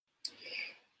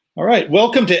All right,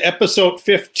 welcome to episode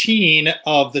 15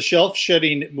 of the Shelf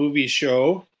Shedding Movie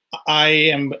Show. I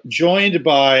am joined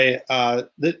by a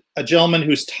gentleman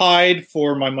who's tied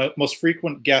for my most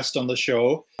frequent guest on the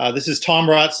show. This is Tom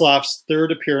Ratzlaff's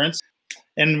third appearance.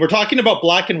 And we're talking about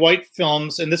black and white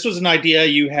films. And this was an idea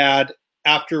you had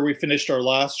after we finished our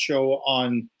last show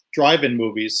on drive-in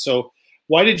movies. So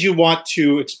why did you want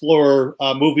to explore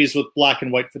movies with black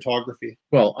and white photography?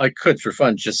 Well, I could, for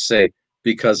fun, just say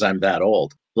because I'm that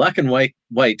old. Black and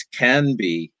white can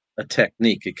be a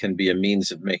technique. It can be a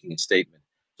means of making a statement,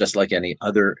 just like any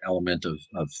other element of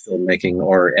filmmaking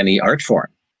or any art form.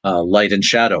 Light and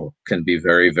shadow can be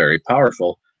very, very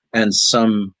powerful. And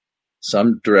some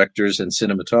directors and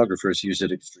cinematographers use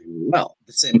it extremely well.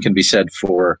 The same can be said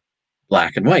for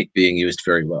black and white being used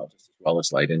very well, just as well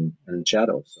as light and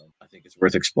shadow. So I think it's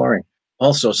worth exploring.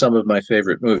 Also, some of my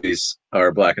favorite movies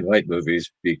are black and white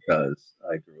movies because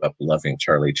I grew up loving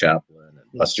Charlie Chaplin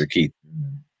and Buster Keaton.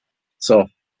 So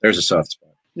there's a soft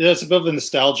spot. Yeah, it's a bit of a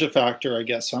nostalgia factor, I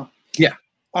guess, huh? Yeah.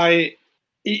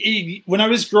 When I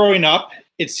was growing up,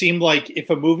 it seemed like if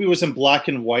a movie was in black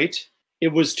and white, it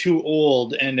was too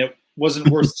old and it wasn't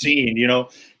worth seeing, you know,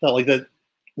 that like the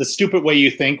stupid way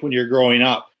you think when you're growing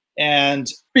up. And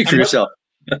speak for yourself.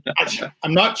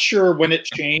 I'm not sure when it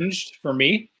changed for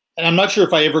me. And I'm not sure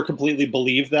if I ever completely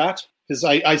believed that, because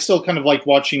I still kind of like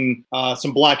watching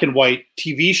some black and white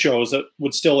TV shows that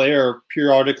would still air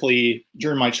periodically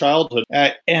during my childhood.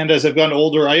 And as I've gotten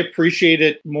older, I appreciate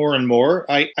it more and more.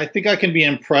 I think I can be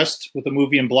impressed with a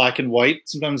movie in black and white,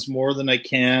 sometimes more than I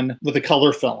can with a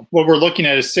color film. What we're looking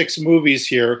at is 6 movies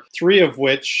here, 3 of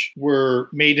which were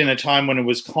made in a time when it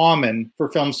was common for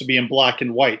films to be in black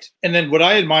and white. And then what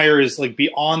I admire is like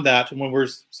beyond that, when we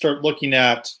start looking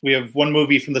at, we have 1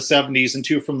 movie from the 70s and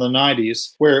 2 from the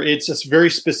 90s, where it's a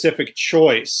very specific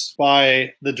choice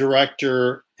by the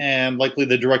director and likely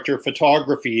the director of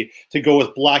photography to go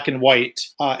with black and white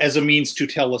as a means to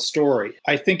tell a story.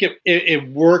 I think it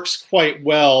works quite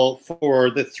well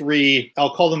for the 3,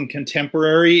 I'll call them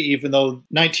contemporary, even though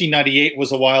 1998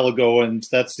 was a while ago, and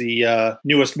that's the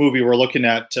newest movie we're looking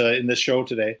at in this show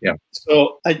today. Yeah.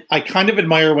 So I kind of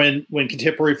admire when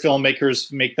contemporary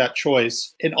filmmakers make that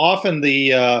choice. And often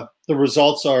the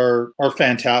results are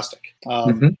fantastic.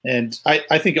 And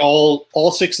I think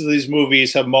all 6 of these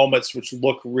movies have moments which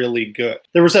look really good.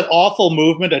 There was that awful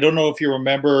movement. I don't know if you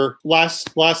remember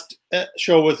last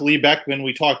show with Lee Beckman,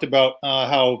 we talked about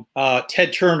how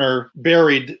Ted Turner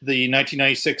buried the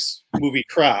 1996 movie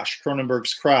Crash,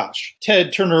 Cronenberg's Crash.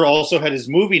 Ted Turner also had his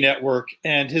movie network,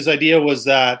 and his idea was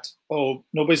that,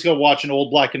 nobody's going to watch an old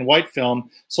black and white film,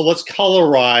 so let's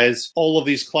colorize all of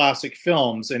these classic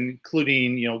films,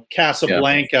 including, you know,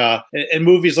 Casablanca and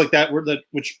movies like that,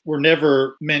 which were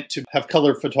never meant to have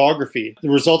color photography. The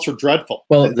results are dreadful.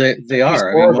 Well, they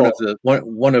are. I mean,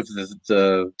 one of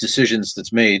the decisions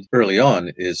that's made early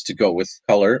on is to go with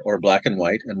color or black and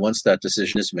white, and once that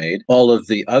decision is made, all of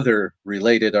the other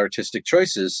related artistic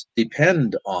choices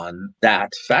depend on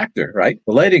that factor, right?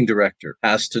 The lighting director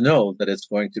has to know that it's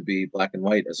going to be black and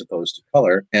white as opposed to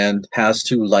color, and has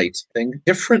to light things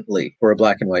differently for a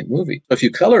black and white movie. So if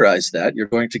you colorize that, you're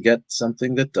going to get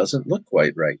something that doesn't look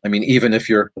quite right. I mean, even if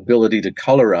your ability to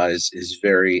colorize is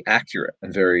very accurate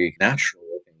and very natural,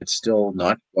 it's still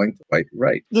not going quite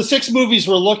right. The 6 movies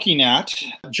we're looking at,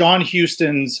 John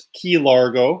Huston's Key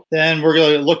Largo. Then we're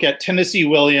going to look at Tennessee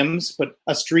Williams, but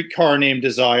A Streetcar Named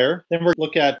Desire. Then we're going to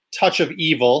look at Touch of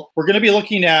Evil. We're going to be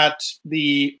looking at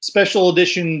the special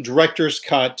edition director's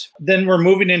cut. Then we're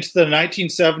moving into the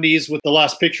 1970s with The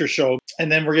Last Picture Show.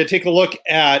 And then we're going to take a look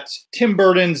at Tim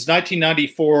Burton's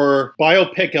 1994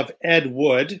 biopic of Ed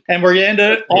Wood. And we're going to end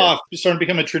it off, starting to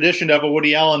become a tradition to have a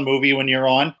Woody Allen movie when you're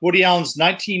on. Woody Allen's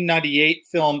 1998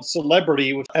 film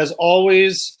Celebrity, which, as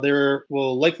always, there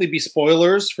will likely be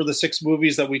spoilers for the 6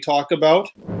 movies that we talk about.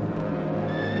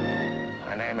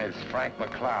 My name is Frank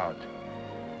McCloud.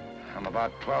 I'm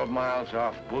about 12 miles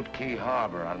off Boot Key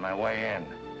Harbor on my way in.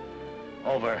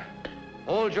 Over.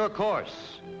 Hold your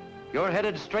course. You're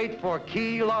headed straight for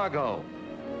Key Largo.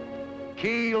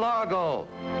 Key Largo.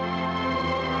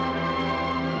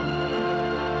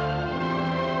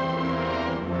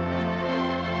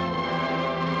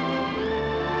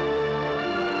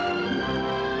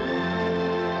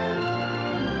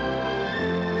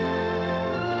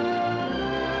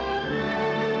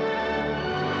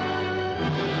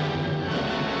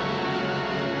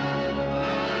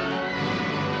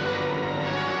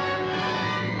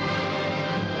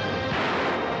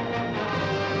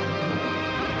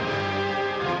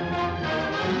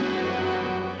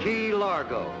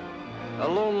 Largo, a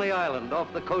lonely island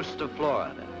off the coast of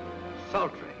Florida.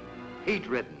 Sultry,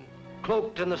 heat-ridden,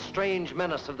 cloaked in the strange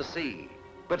menace of the sea.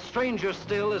 But stranger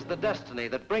still is the destiny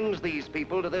that brings these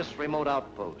people to this remote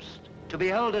outpost, to be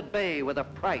held at bay with a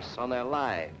price on their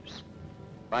lives,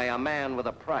 by a man with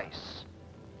a price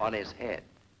on his head.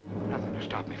 Nothing to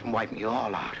stop me from wiping you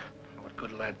all out. What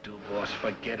good'll that do, boss?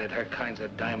 Forget it. Her kind's a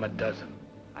dime a dozen.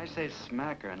 I say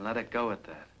smack her and let it go at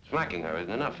that. Smacking her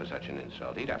isn't enough for such an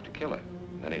insult. He'd have to kill her.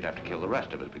 Then he'd have to kill the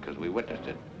rest of us because we witnessed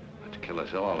it. But to kill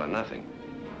us all or nothing.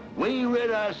 We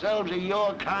rid ourselves of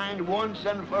your kind once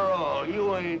and for all.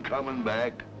 You ain't coming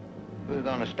back. Who's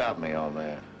gonna stop me, old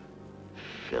man?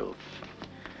 Filth.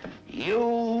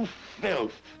 You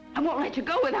filth. I won't let you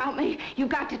go without me. You've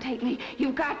got to take me.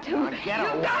 You've got to. Get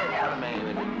away from me.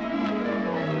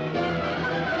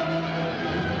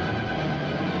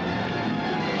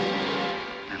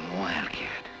 Little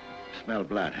wildcat. Smell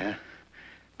blood, huh?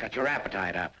 Got your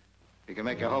appetite up. You can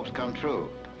make your hopes come true.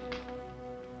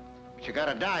 But you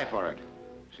gotta die for it.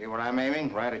 See where I'm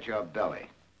aiming? Right at your belly.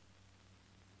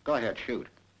 Go ahead, shoot.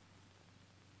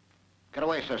 Get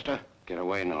away, sister. Get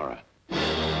away, Nora.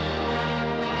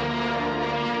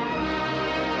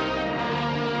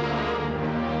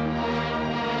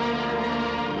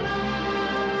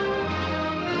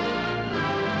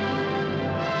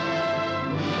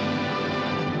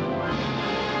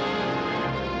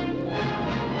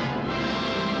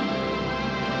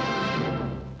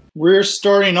 We're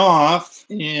starting off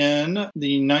in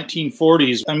the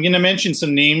 1940s. I'm going to mention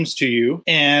some names to you,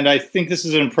 and I think this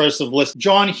is an impressive list.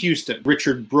 John Huston,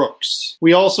 Richard Brooks.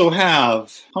 We also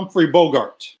have Humphrey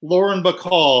Bogart, Lauren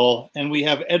Bacall, and we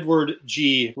have Edward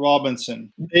G.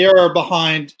 Robinson. They are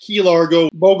behind Key Largo.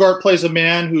 Bogart plays a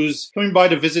man who's coming by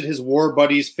to visit his war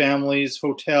buddy's family's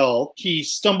hotel. He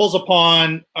stumbles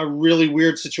upon a really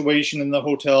weird situation in the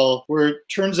hotel where it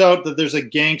turns out that there's a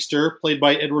gangster played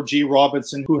by Edward G.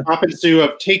 Robinson who happens to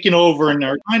have taken over and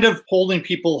are kind of holding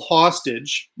people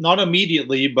hostage, not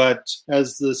immediately, but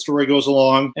as the story goes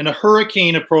along. And a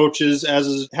hurricane approaches,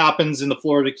 as happens in the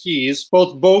Florida Keys.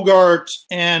 Both Bogart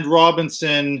and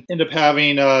Robinson end up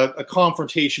having a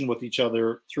confrontation with each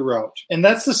other throughout. And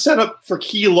that's the setup for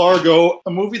Key Largo,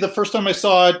 a movie the first time I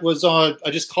saw it was I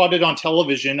just caught it on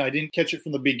television. I didn't catch it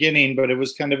from the beginning, but it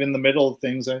was kind of in the middle of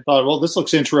things. I thought, well, this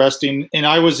looks interesting. And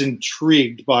I was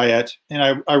intrigued by it.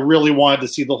 And I really wanted to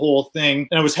see the whole thing.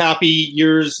 And I was happy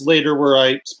years later where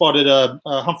I spotted a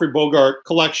Humphrey Bogart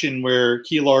collection where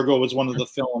Key Largo was one of the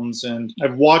films. And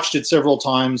I've watched it several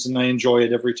times and I enjoy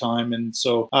it every time. And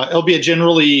so it'll be a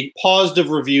generally positive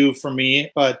review for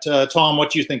me. But Tom,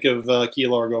 what do you think of Key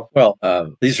Largo? Well,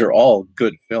 these are all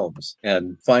good films,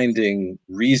 and finding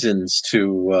reasons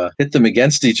to hit them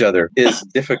against each other is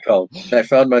difficult. I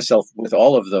found myself with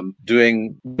all of them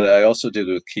doing what I also did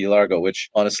with Key Largo, which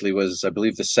honestly was, I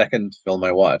believe, the second film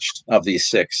I watched of these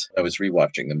six. I was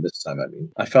rewatching them this time.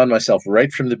 I found myself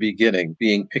right from the beginning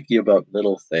being picky about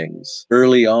little things.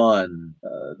 Early on,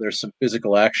 there's some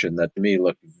physical action that to me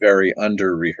looked very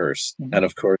under-rehearsed. Mm-hmm. And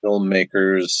of course,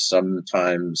 filmmakers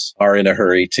sometimes are in a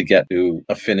hurry to get to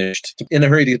a finished, in a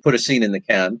hurry to put a scene in the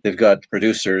can. They've got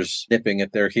producers nipping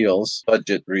at their heels,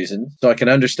 budget reasons. So I can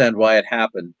understand why it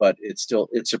happened, but it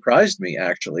surprised me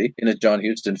actually in a John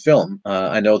Huston film.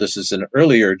 I know this is an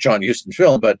earlier John Huston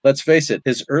film, but let's face it,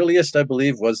 his earliest, I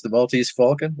believe, was The Maltese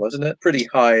Falcon, wasn't it? Pretty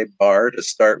high bar to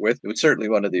start with. It was certainly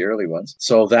one of the early ones.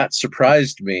 So that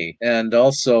surprised me. And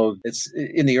also, it's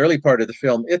in the early part of the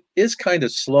film, it is kind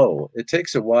of slow. It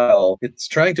takes a while. It's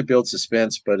trying to build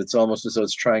suspense, but it's almost as though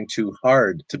it's trying too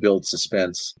hard to build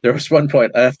suspense. There was one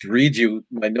point, I have to read you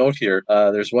my note here.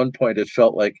 There's one point it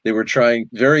felt like they were trying,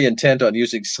 very intent on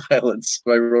using silence.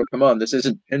 So I wrote, come on, this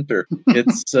isn't Pinter.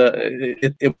 It's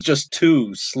it was just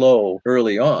too slow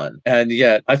early on. And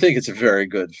yet, I think it's a very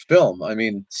good film. I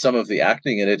mean, some of the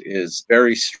acting in it is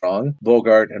very strong.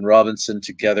 Bogart and Robinson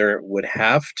together would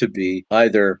have to be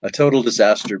either a total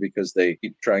disaster because they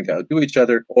keep trying to outdo each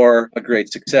other, or a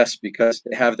great success because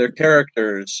they have their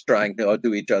characters trying to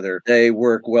outdo each other. They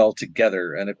work well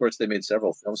together. And of course, they made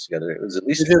several films together. It was at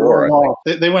least four.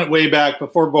 They went way back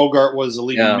before Bogart was a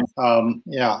leading man.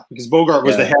 Because Bogart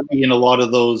was the heavy in a lot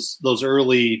of those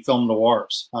early film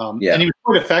noirs. And he was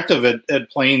quite effective at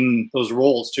playing those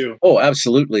roles too. Oh,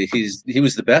 absolutely. He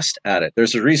was the best at it.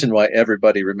 There's a reason why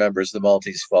everybody remembers The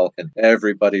Maltese Falcon.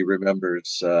 Everybody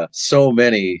remembers so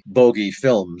many bogey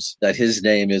films that his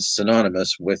name is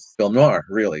synonymous with film noir,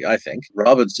 really, I think.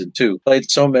 Robinson, too, played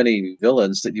so many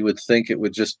villains that you would think it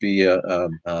would just be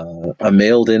a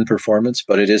mailed-in performance,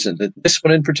 but it isn't. This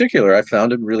one in particular, I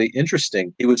found him really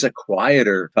interesting. He was a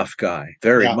quieter, tough guy,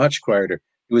 very much quieter.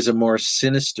 he was a more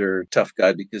sinister, tough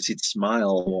guy because he'd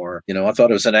smile more. I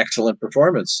thought it was an excellent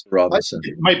performance, Robinson.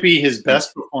 It might be his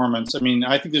best performance. I mean,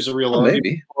 I think there's a real argument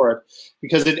maybe for it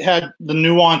because it had the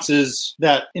nuances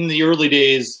that in the early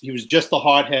days he was just the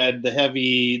hothead, the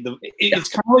heavy. It's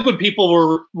kind of like when people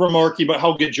were remarking about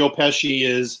how good Joe Pesci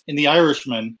is in The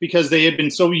Irishman because they had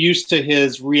been so used to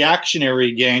his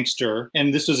reactionary gangster,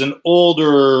 and this was an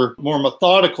older, more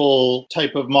methodical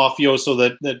type of mafioso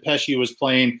that Pesci was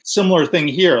playing. Similar thing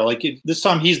here. Like this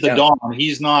time he's the Don.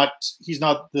 He's not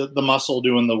the muscle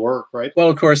doing the work, right? Well,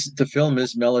 of course, the film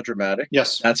is melodramatic.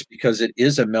 Yes. That's because it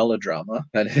is a melodrama,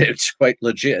 and it's quite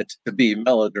legit to be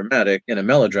melodramatic in a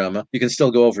melodrama. You can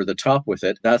still go over the top with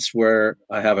it. That's where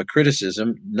I have a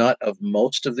criticism, not of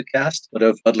most of the cast, but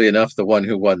of, oddly enough, the one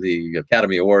who won the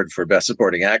Academy Award for Best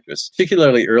Supporting Actress.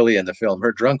 Particularly early in the film,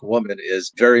 her drunk woman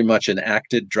is very much an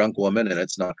acted drunk woman, and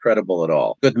it's not credible at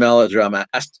all. Good melodrama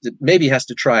maybe has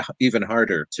to try even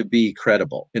harder to be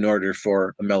credible in order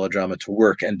for a melodrama to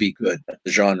work and be good at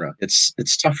the genre.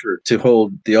 It's tougher to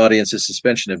hold the audience's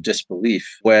suspension of disbelief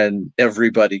when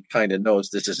everybody kind of knows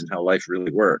this isn't how life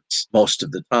really works most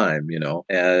of the time,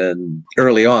 and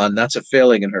early on that's a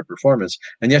failing in her performance,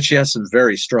 and yet she has some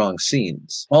very strong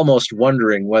scenes, almost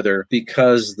wondering whether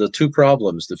because the two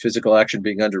problems, the physical action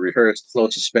being under rehearsed, slow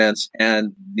suspense,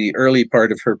 and the early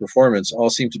part of her performance all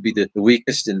seem to be the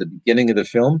weakest in the beginning of the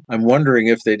film. I'm wondering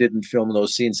if they didn't film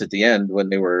those scenes at the end when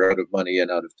they were out of money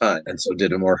and out of time, and so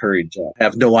did a more hurried job. I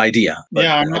have no idea. But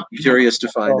I'm curious to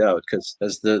find out, because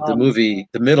as the movie,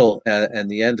 the middle and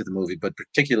the end of the movie, but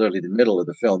particularly the middle of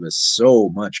the film, is so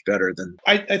much better than.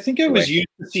 I think I was used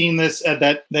to seeing this at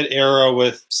that era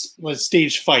with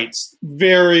stage fights,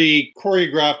 very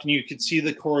choreographed, and you could see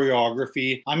the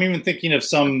choreography. I'm even thinking of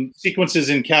some sequences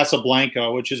in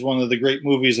Casablanca, which is one of the great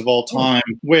movies of all time,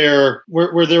 where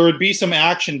there would be some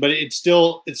action, but it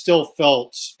still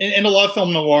felt, and a lot of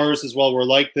film noirs as well were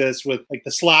like this, with like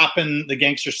the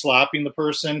gangster slapping the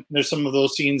person. There's some of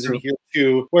those scenes in here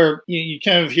too, where you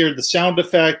kind of hear the sound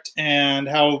effect and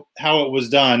how it was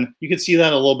done. You could see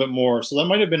that a little bit more. So that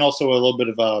might have been also a little bit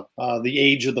of the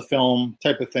age of the film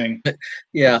type of thing.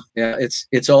 Yeah.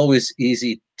 It's always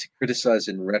easy to criticize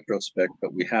in retrospect,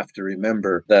 but we have to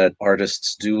remember that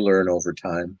artists do learn over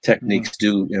time. Techniques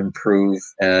do improve,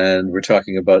 and we're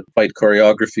talking about fight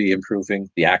choreography improving,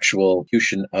 the actual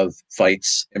execution of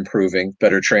fights improving,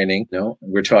 better training.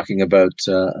 We're talking about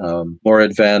more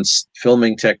advanced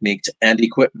filming techniques and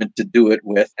equipment to do it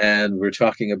with, and we're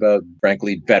talking about,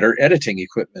 frankly, better editing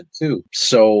equipment too.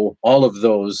 So all of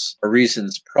those are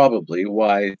reasons probably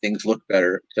why things look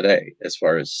better today as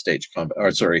far as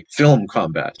film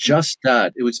combat. Just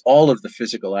that it was all of the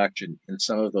physical action in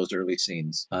some of those early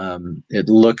scenes. It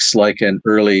looks like an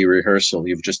early rehearsal.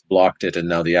 You've just blocked it, and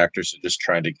now the actors are just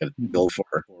trying to get a feel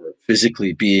for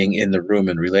physically being in the room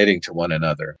and relating to one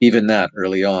another. Even that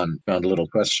early on found a little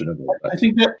questionable. I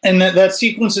think that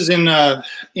sequence is in a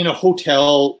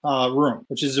hotel room,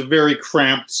 which is a very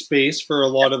cramped space for a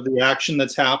lot of the action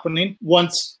that's happening.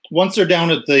 Once they're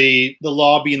down at the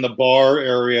lobby and the bar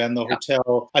area in the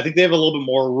hotel, I think they have a little bit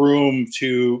more room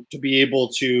to be able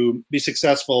to be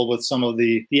successful with some of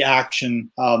the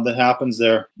action that happens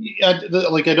there. I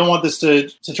don't want this to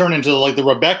turn into like the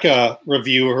Rebecca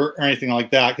review or anything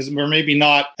like that, because we're maybe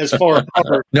not as far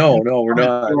covered. No, we're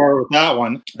not. With that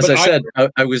one. As I said,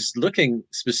 I was looking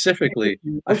specifically,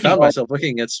 I found myself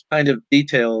looking at kind of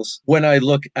details when I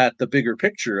look at the bigger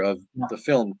picture of the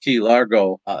film Key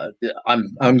Largo.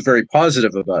 I'm very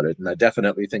positive about it, and I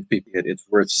definitely think it's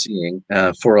worth seeing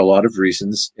for a lot of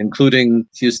reasons, including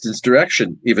Huston's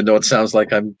direction, even though it sounds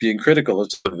like I'm being critical of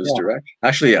his direction.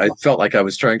 Actually, I felt like I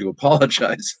was trying to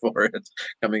apologize for it,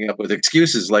 coming up with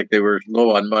excuses like they were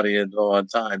low on money and low on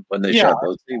time when they shot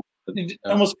those scenes. I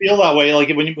almost feel that way, like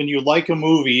when you like a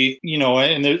movie,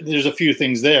 and there's a few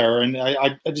things there, and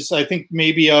I think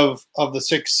maybe of the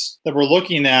six that we're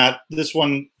looking at, this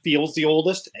one feels the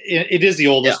oldest. It is the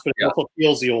oldest, but it also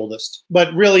feels the oldest.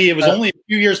 But really, it was only a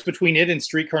few years between it and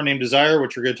Streetcar Named Desire,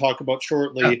 which we're going to talk about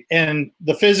shortly. And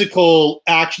the physical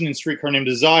action in Streetcar Named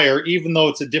Desire, even though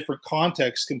it's a different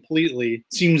context completely,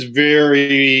 seems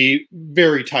very,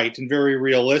 very tight and very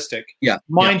realistic.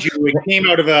 Mind you, it came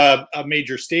out of a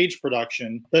major stage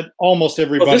production that almost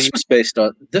everybody. Well, this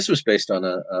was based on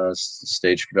a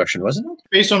stage production, wasn't it?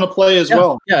 Based on a play as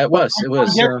well. Yeah, it was. It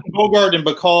was. Bogart and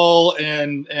Bacall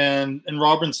and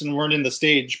Robinson weren't in the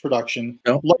stage production.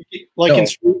 No.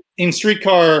 In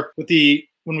Streetcar with the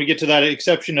when we get to that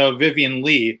exception of Vivian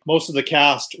Lee, most of the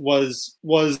cast was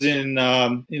in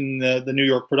the New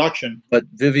York production. But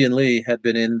Vivian Lee had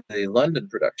been in the London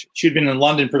production. She'd been in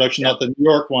London production, not the New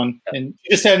York one, and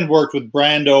she just hadn't worked with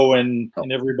Brando and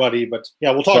everybody. But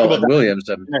yeah, we'll talk about that. Williams,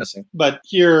 I'm guessing. But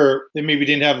here they maybe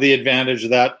didn't have the advantage of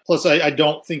that. Plus, I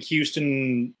don't think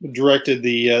Huston directed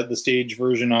the stage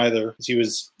version either, because he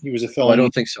was a film. I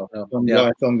don't think so.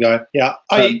 No. Film guy. Yeah,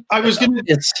 I was gonna.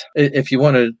 It's, if you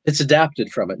want to, it's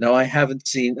adapted from it. Now,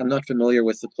 I'm not familiar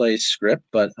with the play's script,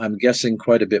 but I'm guessing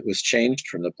quite a bit was changed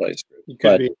from the play script. It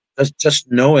could be. Just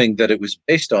knowing that it was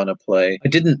based on a play, I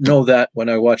didn't know that when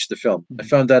I watched the film. I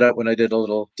found that out when I did a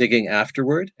little digging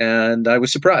afterward, and I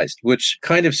was surprised, which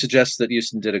kind of suggests that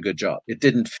Huston did a good job. It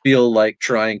didn't feel like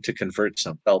trying to convert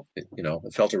something.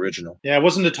 It felt original. Yeah, it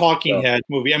wasn't a talking head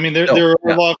movie. I mean, there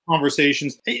are a lot of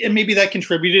conversations, and maybe that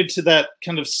contributed to that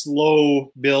kind of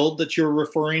slow build that you're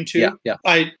referring to. Yeah.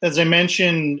 As I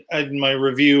mentioned in my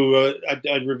review,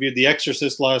 I reviewed The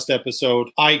Exorcist last episode.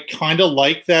 I kind of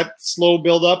like that slow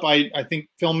build up. I think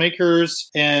filmmakers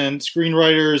and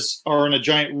screenwriters are in a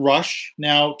giant rush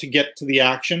now to get to the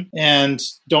action and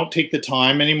don't take the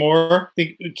time anymore. I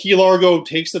think Key Largo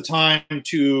takes the time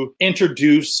to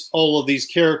introduce all of these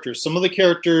characters. Some of the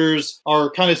characters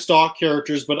are kind of stock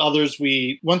characters, but others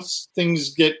once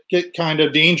things get kind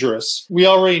of dangerous, we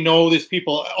already know these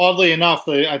people. Oddly enough,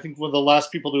 I think one of the last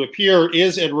people to appear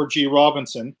is Edward G.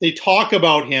 Robinson. They talk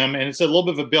about him, and it's a little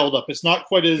bit of a build-up. It's not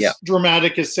quite as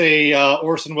dramatic as, say,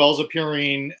 Orson Welles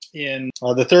appearing in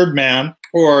The Third Man,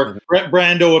 or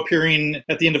Brando appearing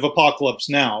at the end of Apocalypse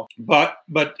Now. But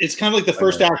it's kind of like the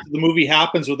first act of the movie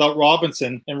happens without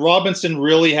Robinson, and Robinson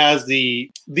really has the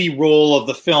role of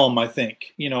the film, I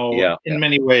think, in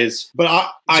many ways. But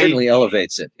I certainly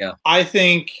elevates it. Yeah. I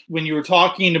think when you were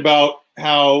talking about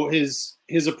how his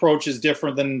approach is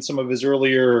different than some of his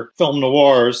earlier film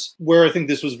noirs, where I think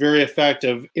this was very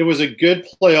effective, it was a good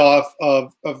playoff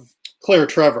of Claire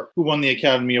Trevor, who won the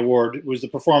Academy Award. It was the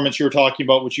performance you were talking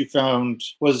about, which you found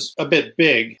was a bit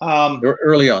big.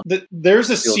 Early on. There's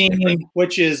a scene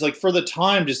which is, like, for the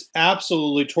time, just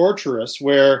absolutely torturous,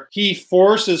 where he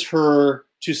forces her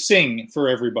to sing for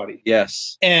everybody.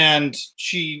 Yes. And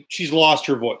she's lost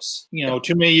her voice.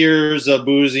 Too many years of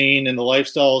boozing and the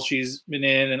lifestyle she's been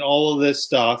in and all of this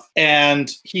stuff.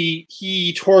 And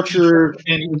he tortures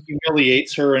and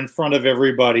humiliates her in front of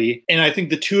everybody. And I think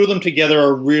the two of them together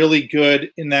are really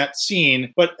good in that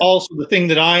scene. But also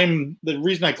the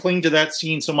reason I cling to that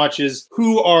scene so much is,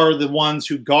 who are the ones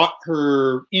who got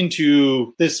her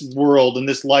into this world and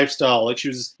this lifestyle? Like, she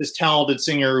was this talented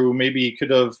singer who maybe could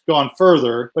have gone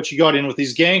further, but she got in with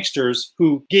these gangsters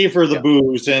who gave her the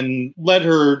booze and led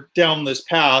her down this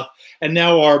path, and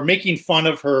now are making fun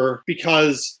of her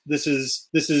because this is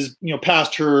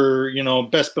past her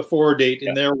best before date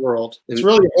in their world. It's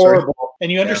really horrible.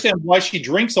 And you understand why she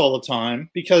drinks all the time,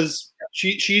 because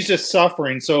she's just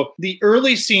suffering. So the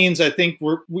early scenes, I think,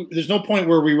 there's no point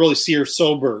where we really see her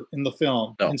sober in the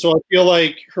film. No. And so I feel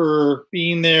like her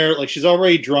being there, like, she's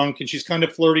already drunk and she's kind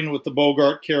of flirting with the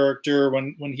Bogart character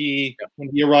when he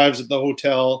arrives at the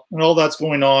hotel, and all that's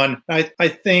going on. I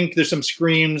think there's some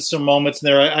screams, some moments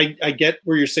in there. I get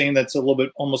where you're saying that's a little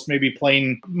bit almost maybe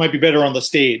playing, might be better on the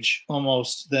stage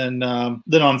almost than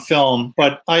on film.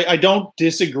 But I don't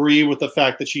disagree with the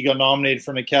fact that she got nominated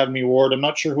for an Academy Award. I'm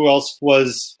not sure who else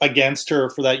was against her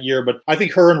for that year, but I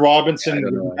think her and Robinson were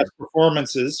the best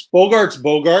performances. Bogart's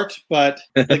Bogart, but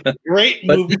great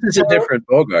movie. But this is a different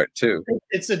Bogart too.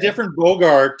 It's a different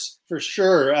Bogart for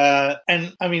sure.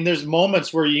 And I mean, there's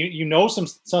moments where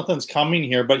something's coming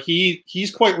here, but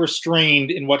he's quite restrained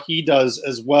in what he does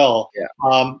as well.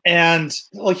 Yeah. And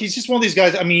like, he's just one of these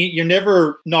guys. I mean, you're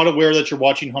never not aware that you're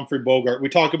watching Humphrey Bogart. We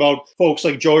talk about folks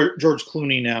like George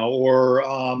Clooney now, or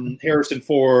Harrison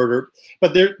Ford,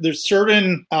 but there's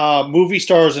certain movie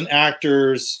stars and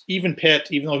actors, even Pitt,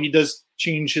 even though he does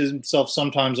change himself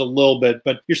sometimes a little bit,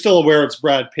 but you're still aware it's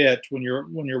Brad Pitt when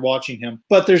you're watching him.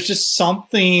 But there's just some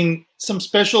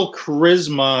special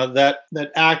charisma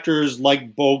that actors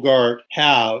like Bogart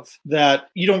have, that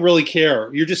you don't really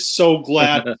care. You're just so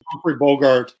glad Humphrey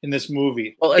Bogart in this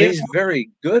movie. Well, and he's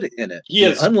very good in it. He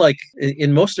is. Unlike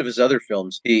in most of his other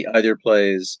films, he either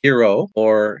plays hero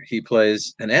or he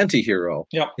plays an anti-hero.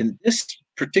 Yeah. In this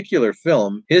particular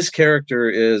film, his character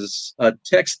is a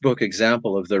textbook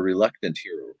example of the reluctant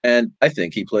hero. And I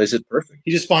think he plays it perfect.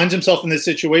 He just finds himself in this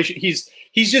situation.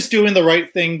 He's just doing the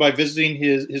right thing by visiting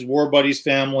his war buddy's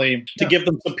family to give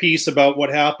them some peace about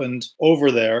what happened over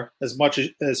there as much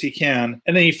as he can.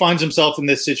 And then he finds himself in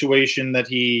this situation that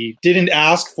he didn't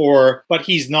ask for, but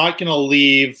he's not going to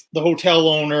leave the hotel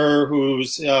owner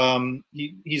who's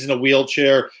he's in a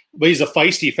wheelchair, but he's a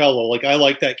feisty fellow. Like, I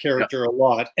like that character a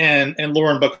lot. And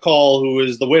Lauren Bacall, who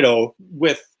is the widow,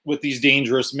 with these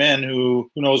dangerous men who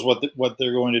knows what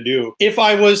they're going to do. If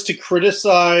I was to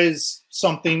criticize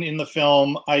something in the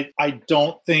film, I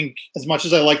don't think, as much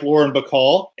as I like Lauren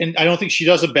Bacall, and I don't think she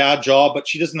does a bad job, but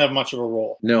she doesn't have much of a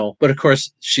role. No, but of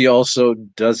course she also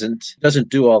doesn't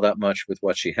do all that much with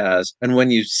what she has. And when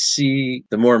you see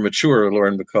the more mature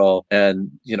Lauren Bacall,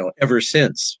 and ever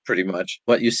since, pretty much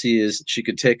what you see is she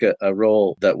could take a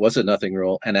role that was a nothing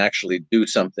role and actually do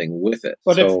something with it.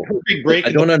 But so it's a big break.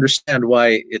 I don't understand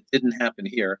why it didn't happen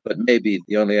here, but maybe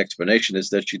the only explanation is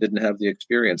that she didn't have the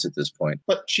experience at this point.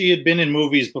 But she had been in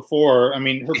movies before. I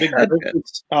mean, her big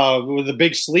with The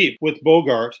Big Sleep with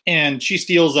Bogart, and she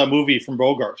steals that movie from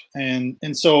Bogart. And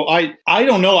so I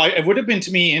don't know. It would have been,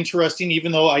 to me, interesting,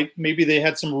 even though maybe they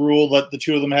had some rule that the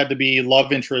two of them had to be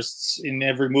love interests in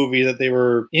every movie that they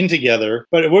were in together.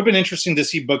 But it would have been interesting to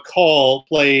see Bacall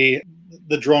play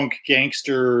the drunk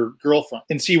gangster girlfriend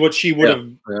and see what she would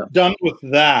have done with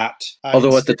that.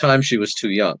 Although at the time she was too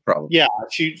young, probably.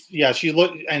 She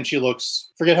looks,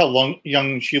 forget how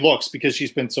young she looks, because she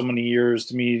spent so many years,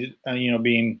 to me,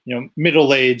 being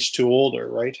middle-aged to older,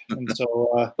 right? And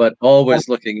so but always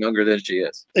looking younger than she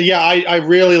is. I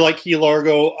really like Key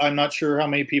Largo. I'm not sure how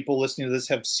many people listening to this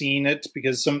have seen it,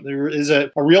 because there is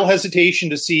a real hesitation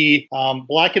to see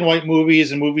black and white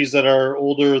movies and movies that are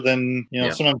older than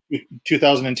sometimes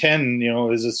 2010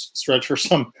 is a stretch for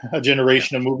a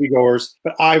generation of moviegoers.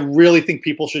 But I really think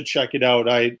people should check it out.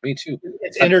 Me too.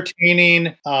 It's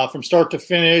entertaining from start to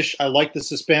finish. I like the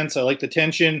suspense. I like the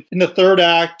tension. In the third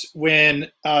act, when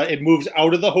it moves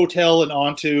out of the hotel and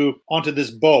onto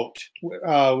this boat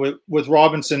with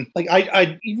Robinson, like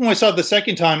I even when I saw it the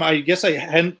second time, I guess I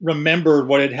hadn't remembered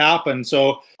what had happened.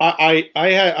 So I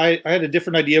had a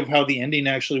different idea of how the ending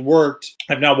actually worked.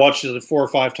 I've now watched it 4 or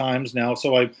 5 times now,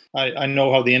 so I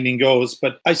know how the ending goes,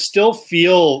 but I still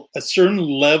feel a certain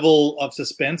level of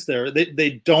suspense there.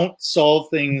 They don't solve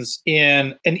things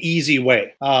in an easy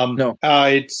way. No.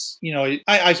 It's,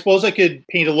 I suppose I could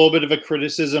paint a little bit of a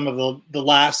criticism of the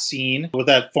last scene with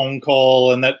that phone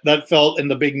call, and that felt, and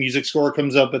the big music score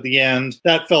comes up at the end.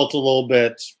 That felt a little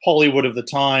bit Hollywood of the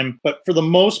time. But for the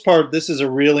most part, this is a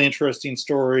really interesting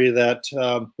story that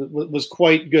was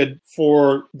quite good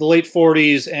for the late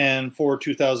 40s and for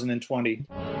 2020.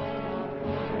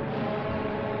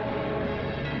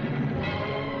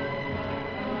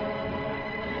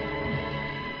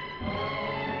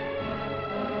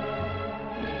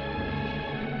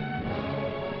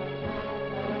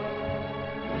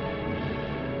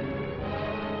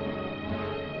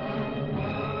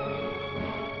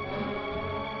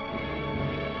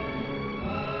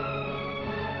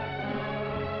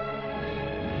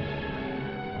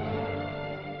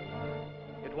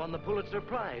 Won the Pulitzer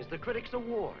Prize, the Critics'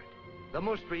 Award, the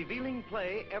most revealing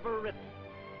play ever written.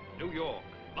 New York,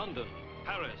 London,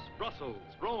 Paris, Brussels,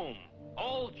 Rome,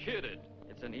 all cheered it.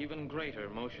 It's an even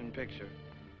greater motion picture.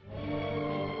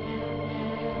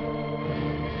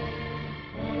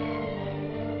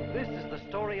 This is the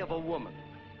story of a woman,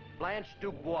 Blanche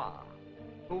Dubois,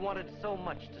 who wanted so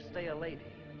much to stay a lady.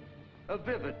 A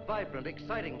vivid, vibrant,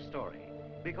 exciting story,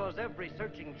 because every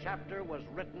searching chapter was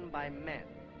written by men.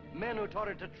 Men who taught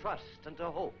her to trust and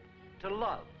to hope, to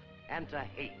love and to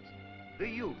hate. The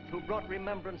youth who brought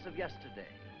remembrance of yesterday.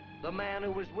 The man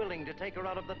who was willing to take her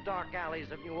out of the dark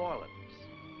alleys of New Orleans.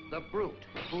 The brute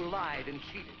who lied and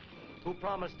cheated, who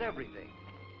promised everything,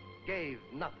 gave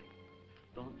nothing.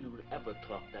 Don't you ever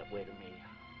talk that way to me.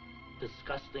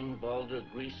 Disgusting, vulgar,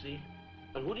 greasy.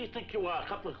 But who do you think you are, a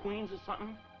couple of queens or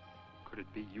something? Could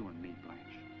it be you and me, Blanche?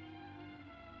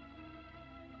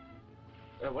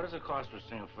 What does it cost for a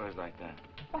single furs like that?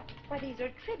 Why, these are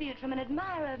a tribute from an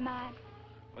admirer of mine.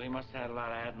 Well, he must have had a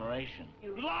lot of admiration.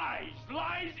 Lies!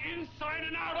 Lies inside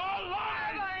and out! All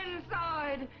lies! Never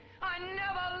inside! I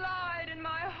never lied in my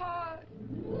heart.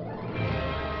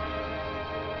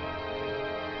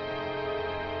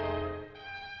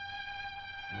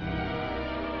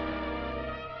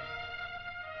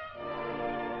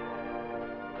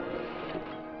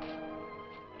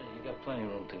 You got plenty of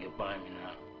room to get by me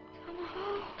now.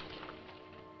 Oh.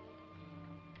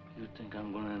 You think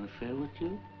I'm going to interfere with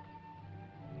you?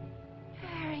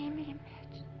 Marry me,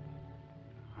 Mitch.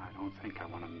 don't think I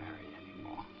want to marry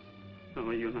anymore.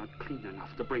 No, you're not clean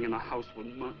enough to bring in a house with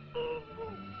mine.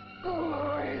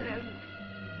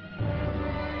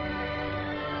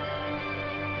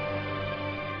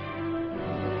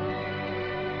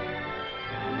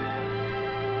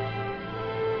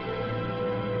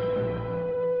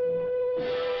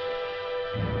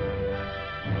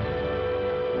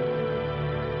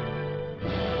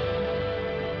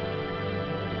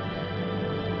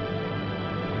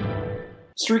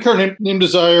 Streetcar Named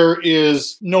Desire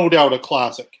is no doubt a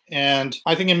classic. And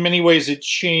I think in many ways it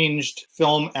changed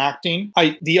film acting.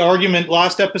 The argument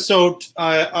last episode,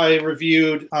 I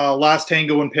reviewed Last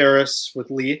Tango in Paris with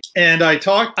Lee. And I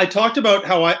talked about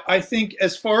how I think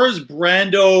as far as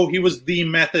Brando, he was the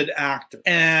method actor.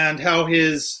 And how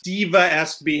his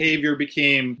diva-esque behavior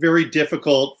became very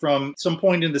difficult from some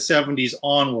point in the 70s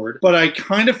onward. But I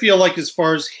kind of feel like as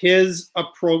far as his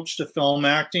approach to film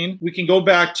acting, we can go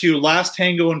back to Last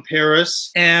Tango in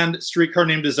Paris and Streetcar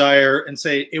Named Desire and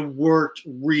say it worked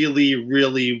really,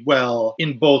 really well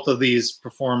in both of these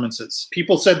performances.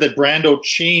 People said that Brando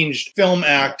changed film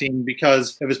acting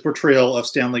because of his portrayal of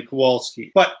Stanley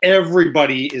Kowalski. But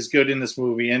everybody is good in this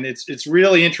movie, and it's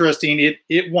really interesting.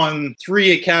 It won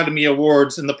 3 Academy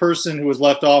Awards, and the person who was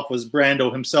left off was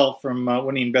Brando himself from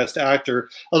winning Best Actor.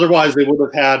 Otherwise, they would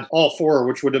have had all 4,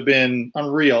 which would have been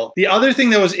unreal. The other thing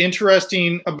that was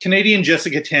interesting, a Canadian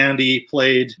Jessica Tandy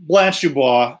played Blanche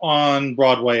Dubois on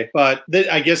Broadway, but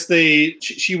I guess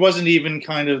she wasn't even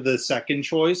kind of the second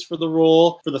choice for the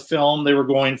role for the film. They were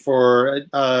going for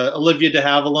Olivia de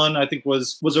Havilland, I think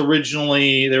was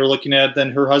originally they were looking at. Then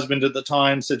her husband at the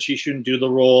time said she shouldn't do the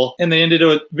role, and they ended up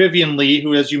with Vivien Leigh,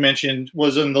 who, as you mentioned,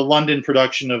 was in the London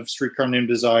production of Streetcar Named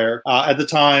Desire, at the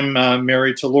time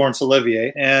married to Laurence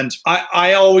Olivier. And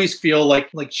I always feel like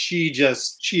she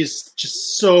is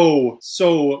just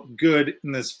so good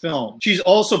in this film. She's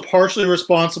also partially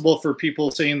responsible for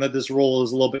people saying that this role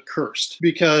is a little bit cursed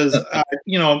because,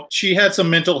 she had some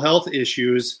mental health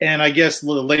issues. And I guess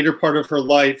the later part of her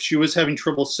life, she was having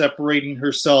trouble separating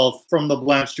herself from the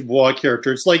Blanche Dubois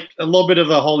character. It's like a little bit of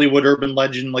a Hollywood urban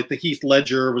legend, like the Heath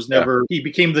Ledger was never, he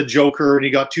became the Joker and he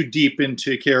got too deep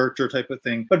into character type of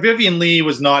thing. But Vivien Leigh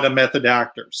was not a method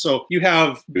actor. So you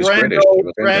have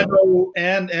Brando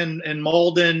and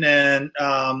Malden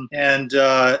and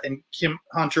Kim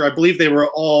Hunter. I believe they were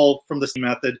all from the same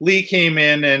method. Lee came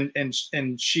in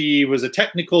and she was a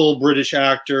technical British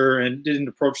actor and didn't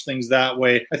approach things that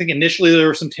way. I think initially there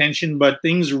was some tension, but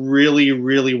things really,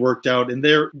 really worked out. And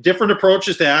they're different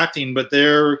approaches to acting, but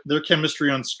their chemistry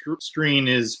on screen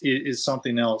is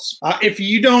something else. If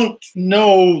you don't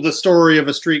know the story of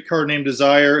A Streetcar Named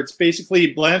Desire, it's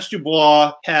basically Blanche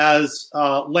Dubois has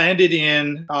landed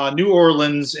in New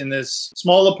Orleans in this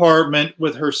small apartment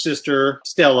with her sister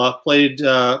Stella, played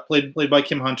by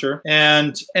Kim Hunter,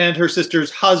 and her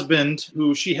sister's husband,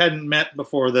 who she hadn't met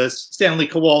before this, Stanley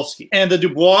Kowalski. And the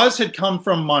Dubois had come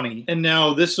from money, and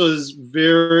now this was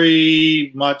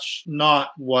very much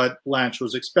not what Blanche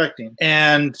was expecting.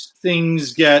 And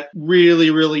things get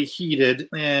really, really heated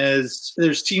as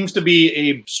there seems to be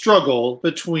a struggle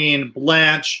between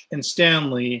Blanche and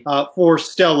Stanley for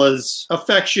Stella's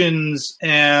affections,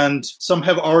 and some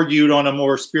have argued on a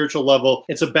more spiritual level,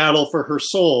 it's a battle for her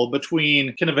soul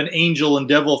between kind of an angel and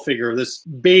devil figure, this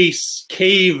base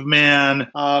caveman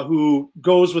who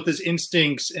goes with his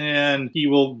instincts, and he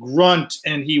will grunt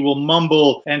and he will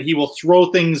mumble and he will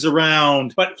throw things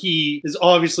around, but he is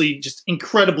obviously just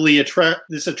incredibly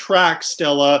attracts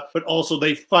Stella, but also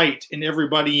they fight and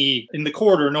everybody in the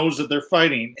quarter knows that they're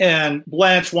fighting, and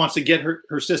Blanche wants to get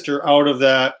her sister out of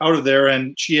there,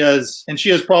 and she has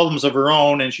problems of her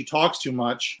own and she talks too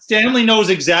much. Stanley knows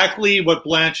exactly what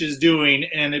Blanche is doing,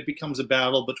 and it becomes a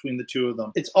battle between the two of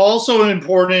them. It's also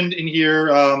important in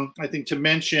here, I think, to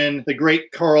mention the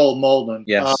great Carl Malden.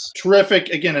 Yes. Terrific,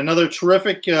 again, another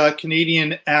terrific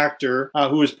Canadian actor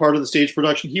who was part of the stage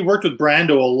production. He worked with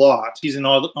Brando a lot. He's in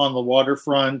On the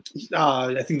Waterfront.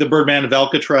 I think The Birdman of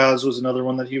Alcatraz was another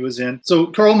one that he was in. So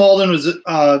Carl Malden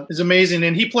is amazing,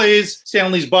 and he plays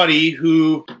Stanley's buddy,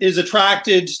 who is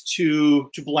attracted to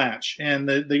Blanche, and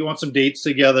they go on some dates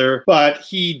together, but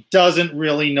he doesn't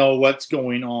really know what's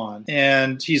going on,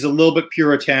 and he's a little bit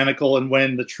puritanical, and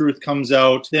when the truth comes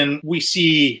out, then we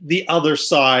see the other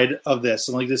side of this,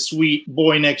 and like this sweet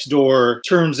boy next door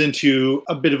turns into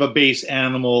a bit of a base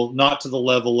animal, not to the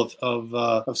level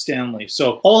of Stanley.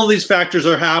 So all of these factors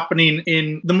are happening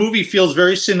in the movie. Feels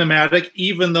very cinematic,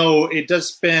 even though it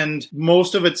does spend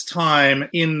most of its time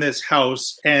in this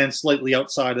house and slightly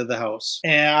outside of the house.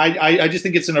 And I just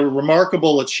think it's a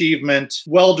remarkable achievement,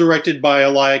 well directed by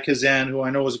Elia Kazan, who I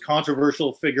know was a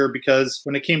controversial figure because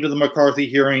when it came to the McCarthy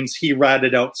hearings, he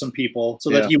ratted out some people so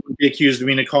that he would be accused of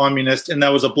being a communist, and that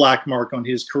was a black mark on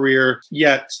his career.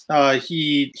 Yet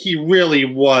he really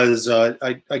was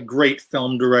a great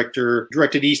film director.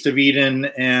 Directed East of Eden,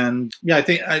 and I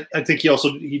think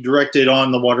he directed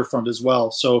On the Waterfront as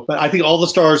well. So, but I think all the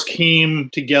stars came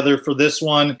together for this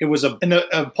one. It was a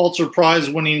Pulitzer Prize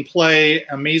winning play,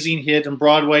 amazing hit in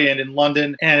Broadway and in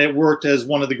London, and it worked as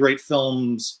one of the great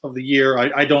films of the year.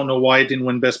 I don't know why it didn't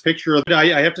win Best Picture.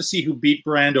 I have to see who beat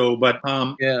Brando, but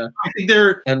I think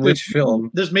which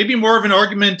film? There's maybe more of an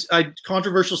argument,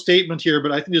 controversial statement here,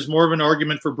 but I think there's more of an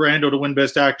argument for Brando to win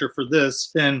Best Actor for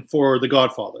this than for The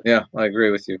Godfather. Yeah, I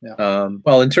agree with you. Yeah.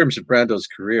 Well, in terms of Brando's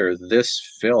career, this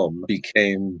film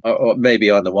became maybe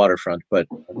On the Waterfront, but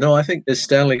no, I think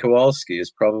Stanley Kowalski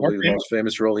is probably the most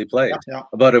famous role he played. Yeah.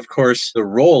 But of course, the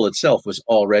role itself was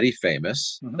already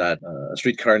famous. That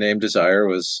Streetcar Named Desire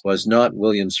was not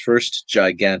Williams' first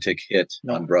gigantic hit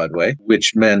on Broadway,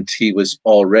 which meant he was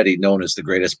already known as the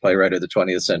greatest playwright of the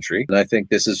 20th century. And I think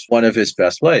this is one of his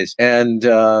best plays. And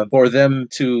for them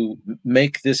to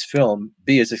make this film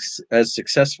be as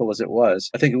successful as it was,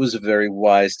 I think it was a very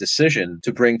wise decision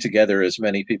to bring together as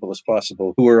many people as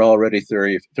possible who were already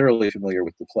thoroughly familiar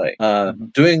with the play.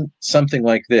 Doing something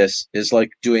like this is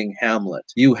like doing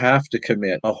Hamlet. You have to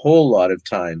commit a whole lot of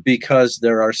time because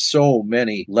there are so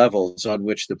many levels on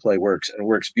which the play works, and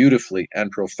works beautifully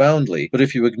and profoundly. But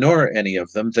if you ignore any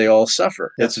of them, they all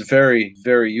suffer. It's very,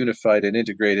 very unified and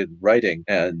integrated writing,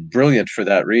 and brilliant for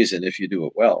that reason if you do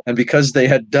it well. And because they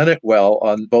had done it well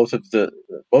on both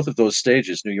of those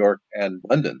stages, New York and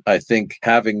London, I think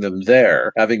having them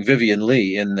there, having Vivien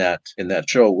Leigh in that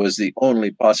show, was the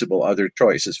only possible other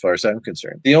choice as far as I'm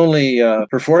concerned. The only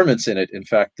performance in it, in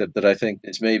fact, that I think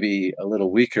is maybe a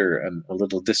little weaker and a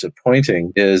little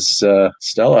disappointing is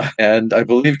Stella. And I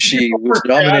believe she was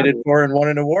nominated for and won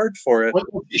an award for it.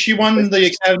 She won the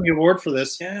Academy Award for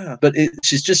this. Yeah, but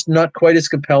she's just not quite as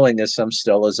compelling as some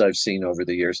Stellas I've seen over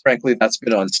the years. Frankly, that's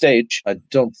been on stage. I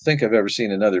don't think I've ever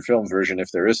seen another film version,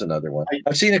 if there is another one.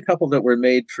 I've seen a couple that were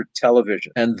made for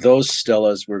television, and those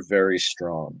Stellas were very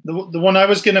strong. The one I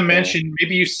was going to mention,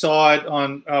 maybe you saw it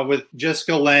on with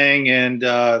Jessica Lange and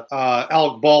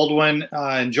Alec Baldwin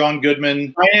and John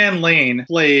Goodman. Diane Lane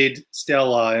played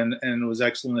Stella and was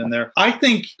excellent in there. I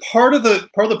think part of the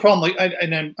problem,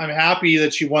 I'm happy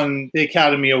that she won the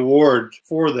Academy Award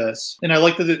for this, and I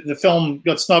like that the film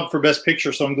got snubbed for Best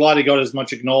Picture, so I'm glad it got as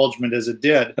much acknowledgement as it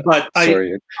did. But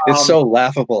it's so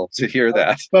laughable to hear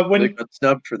that. But when they got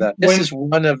snubbed for that, this is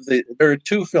one of the. There are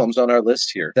two films on our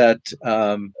list here that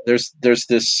there's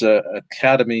this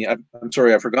Academy. I'm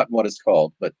sorry, I've forgotten what it's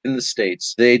called, but in the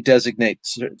States they designate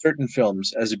certain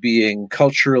films as being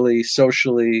culturally,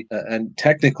 socially, and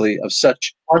technically of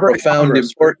such profound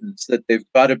importance that they've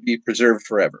got to be preserved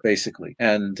forever, basically.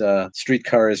 And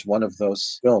Streetcar is one of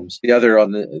those films. The other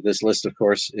on this list, of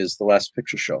course, is The Last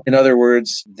Picture Show. In other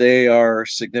words, they are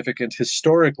significant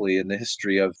historically in the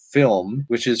history of film,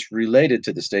 which is related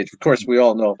to the stage. Of course, we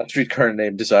all know Streetcar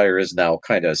Named Desire is now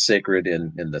kind of sacred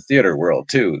in the theater world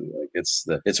too. Like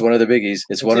it's one of the biggies.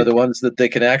 It's one of the ones that they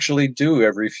can actually do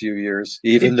every few years,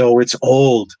 even though it's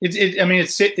old.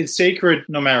 It's sacred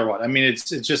no matter what. I mean,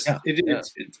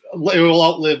 it will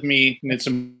outlive me in its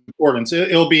importance.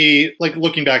 It'll be like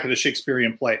looking back at a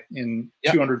Shakespearean play in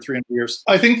 200, 300 years.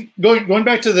 I think going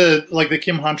back to the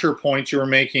Kim Hunter point you were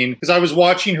making, because I was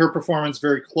watching her performance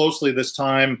very closely this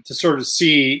time to sort of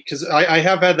see, because I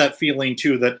have had that feeling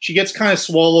too, that she gets kind of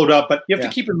swallowed up, but you have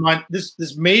to keep in mind,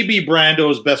 this may be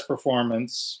Brando's best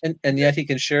performance. And yet he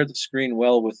can share the screen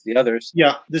well with the others.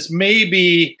 Yeah, this may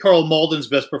be Carl Malden's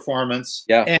best performance.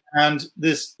 Yeah. And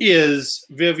this is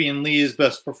Vivien Leigh's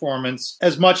best performance,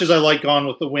 as much as I like Gone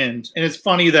with the Wind. And it's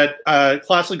funny that a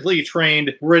classically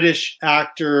trained British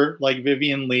actor like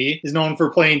Vivien Leigh is known for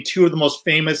playing two of the most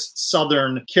famous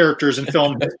Southern characters in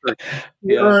film history.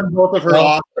 She earned both of her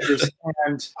Oscars.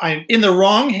 And I'm in the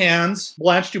wrong hands.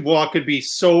 Blanche Dubois could be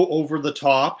so over the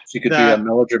top. She could be a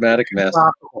melodramatic mess.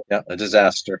 Yeah, a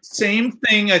disaster. Same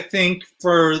thing, I think,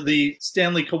 for the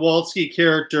Stanley Kowalski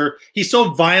character. He's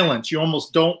so violent, you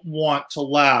almost don't want to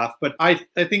laugh. But I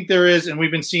think there is, and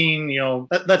we've been seeing,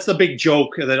 that's the big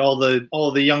joke that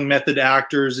all the young method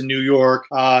actors in New York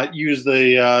use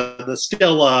the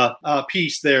Stella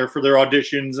piece there for their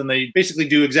auditions, and they basically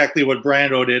do exactly what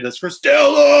Brando did. That's for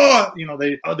Stella.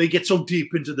 They get so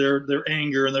deep into their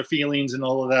anger and their feelings and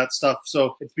all of that stuff.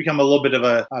 So it's become a little bit of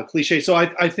a cliche. So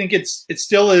I think it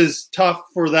still is tough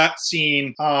for that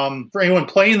scene, for anyone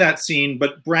playing that scene.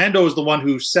 But Brando is the one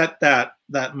who set that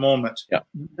that moment. Yeah.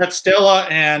 That Stella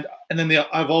and then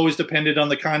I've always depended on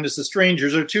the kindness of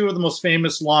strangers are two of the most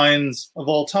famous lines of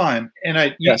all time. And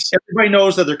everybody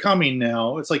knows that they're coming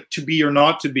now. It's like To Be or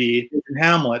Not to Be in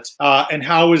Hamlet. And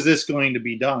how is this going to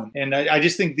be done? And I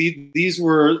just think these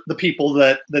were the people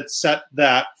that set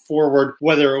that forward,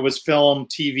 whether it was film,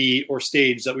 TV, or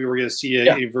stage, that we were going to see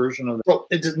a version of it.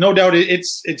 So no doubt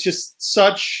it's just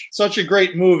such a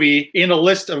great movie in a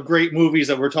list of great movies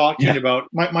that we're talking about.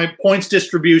 My points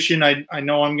distribution, I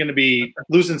know I'm going to be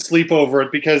losing sleep over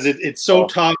it because it's so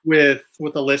tough with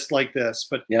a list like this.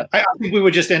 But I think we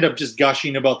would just end up just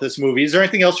gushing about this movie. Is there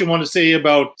anything else you want to say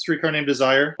about Streetcar Named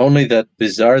Desire? Only that,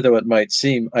 bizarre though it might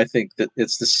seem, I think that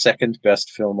it's the second best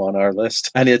film on our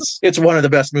list, and it's one of the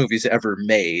best movies ever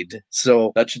made.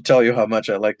 So that should tell you how much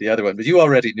I like the other one. But you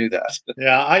already knew that.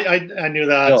 Yeah, I knew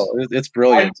that. No, it's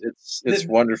brilliant. It's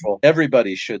wonderful.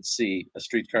 Everybody should see A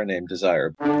Streetcar Named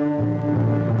Desire.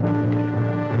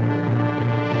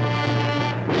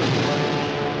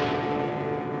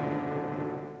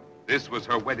 This was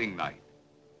her wedding night.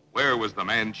 Where was the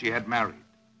man she had married?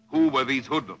 Who were these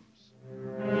hoodlums?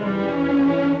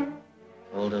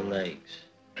 Hold her legs.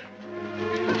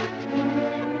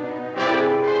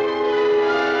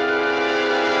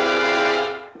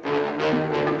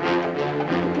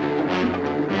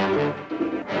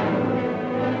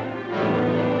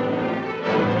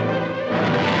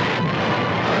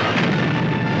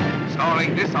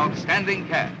 Starring this outstanding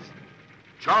cast: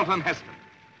 Charlton Heston,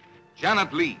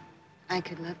 Janet Leigh, I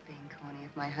could love being corny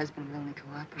if my husband would only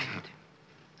cooperate.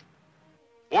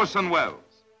 Orson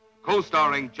Welles,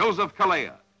 co-starring Joseph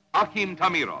Kalea, Akim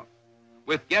Tamirov,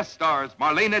 with guest stars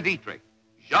Marlene Dietrich,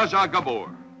 Zsa Zsa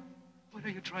Gabor. What are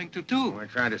you trying to do? We're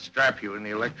trying to strap you in the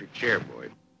electric chair,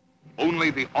 Boyd.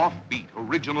 Only the offbeat,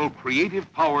 original,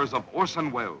 creative powers of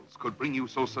Orson Welles could bring you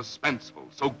so suspenseful,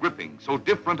 so gripping, so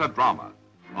different a drama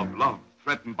of love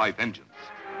threatened by vengeance.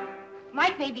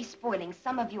 Mike may be spoiling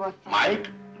some of your thoughts. Mike?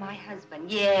 My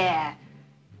husband, yeah.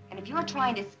 And if you're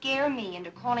trying to scare me into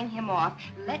calling him off,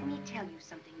 let me tell you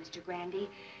something, Mr. Grandy.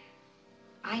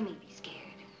 I may be scared,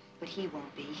 but he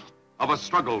won't be. Of a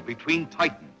struggle between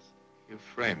titans. You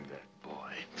framed that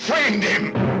boy. Framed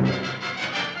him!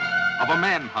 Of a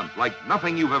manhunt like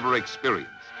nothing you've ever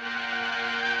experienced.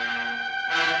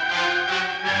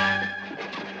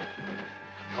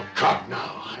 No cop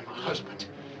now. I'm a husband.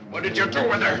 What did you do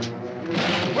with her?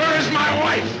 Where is my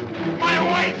wife? My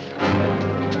wife!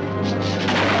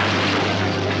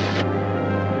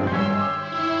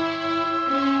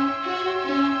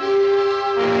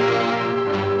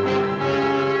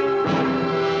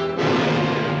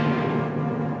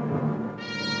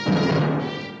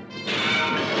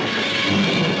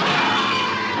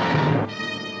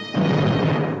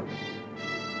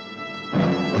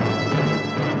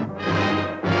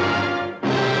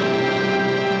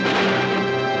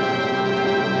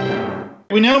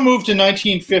 We now move to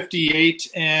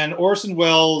 1958, and Orson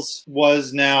Welles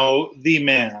was now the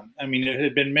man. I mean, it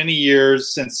had been many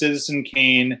years since Citizen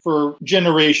Kane, for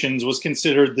generations, was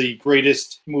considered the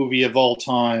greatest movie of all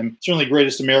time, certainly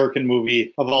greatest American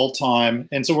movie of all time.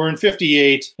 And so we're in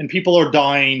 58, and people are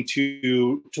dying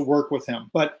to work with him.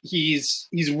 But he's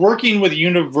working with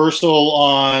Universal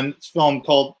on a film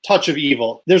called Touch of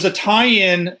Evil. There's a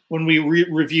tie-in when we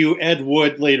review Ed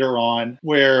Wood later on,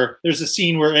 where there's a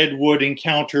scene where Ed Wood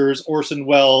encounters Orson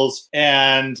Welles,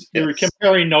 and they were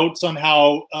comparing notes on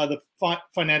how the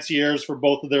financiers for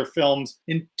both of their films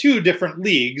in two different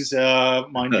leagues,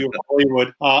 mind you,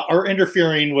 Hollywood, are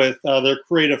interfering with their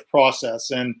creative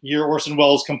process. And you hear Orson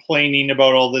Welles complaining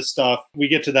about all this stuff. We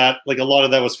get to that, like a lot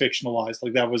of that was fictionalized.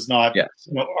 Like that was not,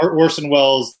 Orson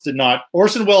Welles did not.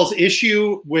 Orson Welles'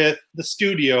 issue with the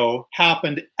studio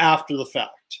happened after the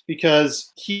fact,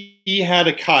 because he had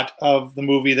a cut of the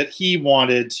movie that he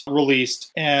wanted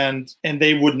released, and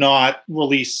they would not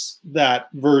release that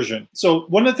version. So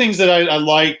one of the things that I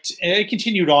liked, and it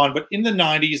continued on, but in the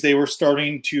 90s, they were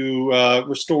starting to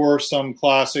restore some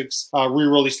classics,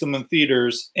 re-release them in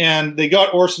theaters, and they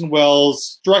got Orson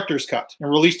Welles' director's cut and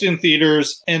released it in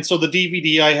theaters. And so the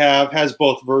DVD I have has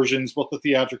both versions, both the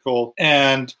theatrical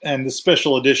and the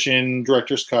special edition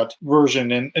director's cut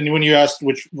version. And when you asked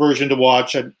which version to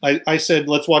watch, I said,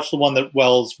 let's watch the one that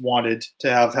Welles wanted to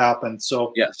have happen.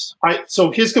 So yes,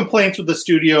 so his complaints with the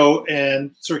studio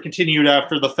and sort of continued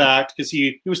after the fact, because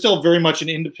he was still still very much an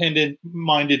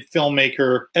independent-minded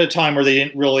filmmaker at a time where they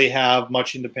didn't really have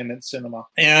much independent cinema.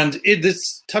 And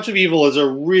this Touch of Evil is a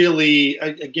really,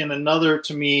 again, another,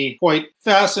 to me, quite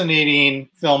fascinating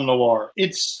film noir.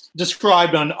 It's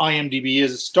described on IMDb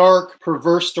as a stark,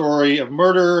 perverse story of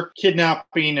murder,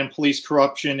 kidnapping, and police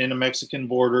corruption in a Mexican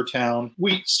border town.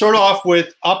 We start off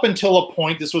with, up until a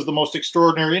point, this was the most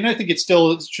extraordinary, and I think it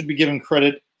still should be given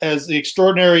credit as the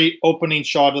extraordinary opening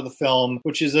shot of the film,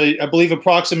 which is, I believe,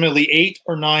 approximately 8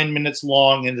 or 9 minutes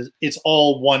long, and it's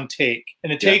all one take.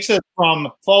 And it takes us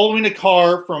from following a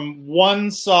car from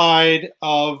one side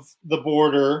of the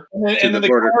border, and then the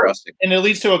border crossing, and it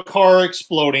leads to a car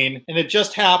exploding. And it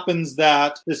just happens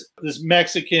that this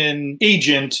Mexican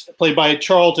agent, played by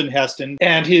Charlton Heston,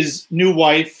 and his new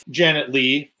wife, Janet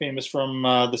Leigh, famous from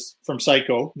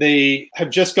Psycho, they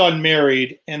have just gotten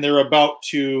married, and they're about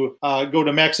to go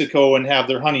to Mexico and have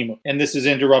their honeymoon. And this is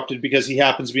interrupted because he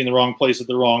happens to be in the wrong place at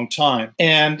the wrong time.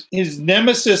 And his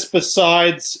nemesis,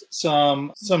 besides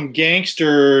some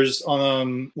gangsters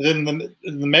on the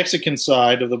Mexican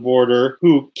side of the border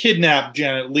who kidnapped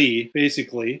Janet Leigh,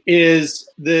 basically, is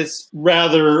this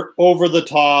rather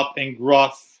over-the-top and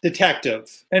gruff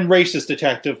detective and racist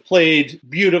detective played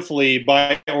beautifully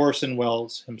by Orson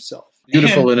Welles himself.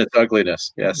 Beautiful in its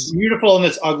ugliness, yes. Beautiful in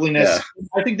its ugliness. Yeah.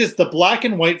 I think the black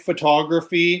and white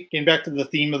photography, getting back to the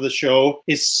theme of the show,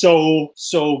 is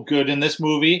so good in this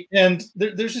movie. And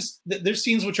there's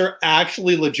scenes which are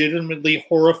actually legitimately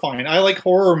horrifying. I like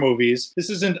horror movies. This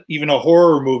isn't even a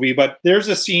horror movie, but there's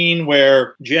a scene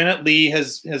where Janet Leigh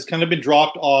has kind of been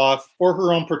dropped off for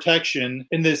her own protection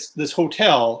in this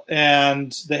hotel,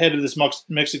 and the head of this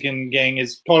Mexican gang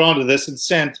is caught onto this and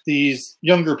sent these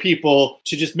younger people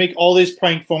to just make all these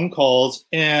prank phone calls,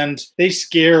 and they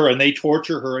scare and they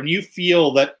torture her, and you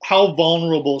feel that how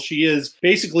vulnerable she is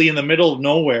basically in the middle of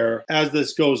nowhere as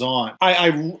this goes on. I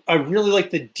really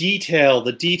like the detail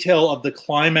of the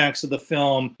climax of the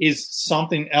film is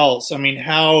something else. I mean,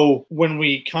 how when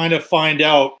we kind of find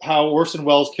out how Orson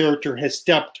Welles' character has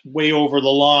stepped way over the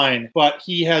line, but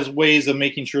he has ways of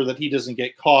making sure that he doesn't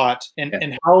get caught,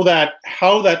 and how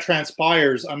that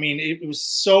transpires. I mean, it was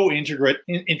so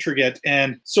intricate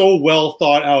and so well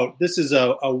thought out. This is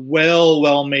a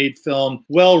well-made film,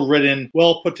 well written,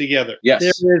 well put together.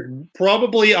 Yes. There is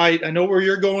probably, I know where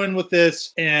you're going with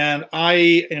this, and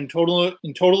I am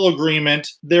in total agreement.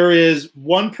 There is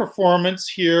one performance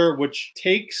here which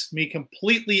takes me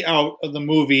completely out of the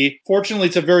movie. Fortunately,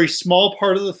 it's a very small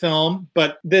part of the film,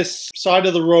 but this side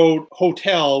of the road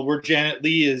hotel where Janet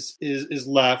Leigh is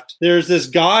left, there's this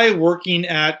guy working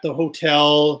at the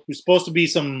hotel who's supposed to be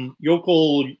some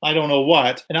yokel, I don't know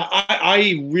what, and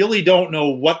I really don't know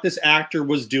what this actor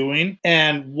was doing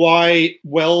and why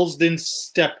Welles didn't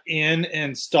step in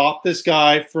and stop this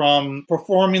guy from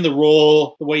performing the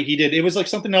role the way he did. It was like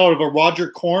something out of a Roger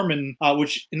Corman,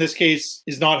 which in this case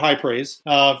is not high praise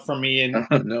from me. And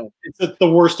no, it's the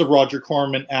worst of Roger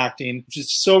Corman acting, which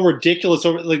is so ridiculous.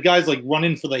 The guy's like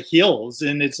running for the hills,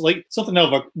 and it's like something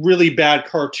out of a really bad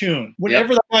cartoon.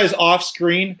 Whenever that guy's off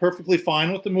screen, perfectly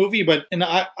fine with the movie, but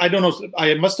I don't know,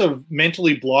 I must have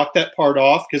mentally blocked that part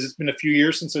off because it's been a few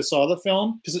years since I saw the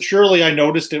film, because surely I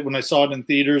noticed it when I saw it in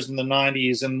theaters in the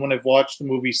 90s and when I've watched the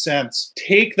movie since.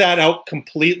 Take that out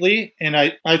completely, and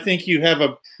I think you have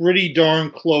a pretty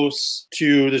darn close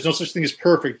to, there's no such thing as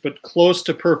perfect, but close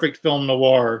to perfect film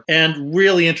noir, and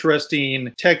really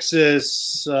interesting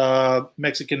Texas,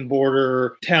 Mexican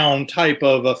border town type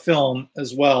of a film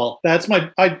as well.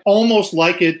 I almost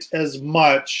like it as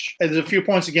much, there's a few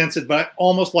points against it, but I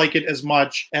almost like it as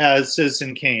much as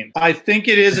Citizen Kane. I think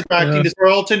it is attracting to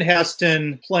Charlton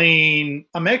Heston playing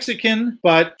a Mexican,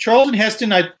 but Charlton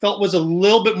Heston I felt was a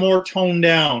little bit more toned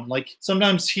down. Like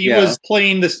sometimes he was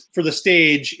playing this for the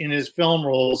stage in his film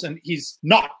roles, and he's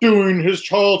not doing his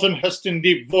Charlton Heston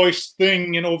deep voice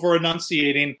thing and over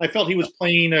enunciating. I felt he was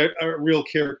playing a real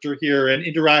character here and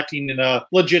interacting in a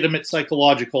legitimate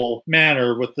psychological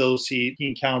manner with those he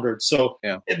encountered. So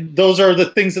those are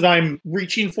the things that I'm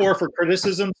reaching for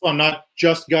criticism. So I'm not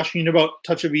just gushing about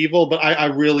Touch of Evil, but I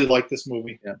really like this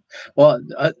movie. Yeah. Well,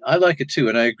 I like it too,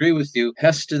 and I agree with you.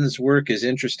 Heston's work is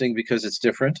interesting because it's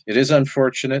different. It is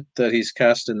unfortunate that he's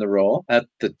cast in the role. At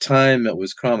the time, it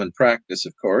was common practice,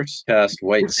 of course, cast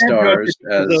white stars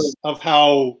of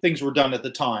how things were done at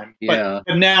the time. Yeah.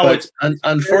 But now it's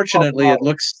unfortunately,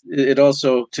 it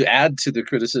also, to add to the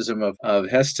criticism of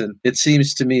Heston, it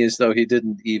seems to me as though he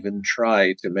didn't even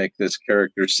try to make this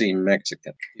character seem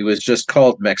Mexican. He was just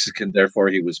called Mexican, therefore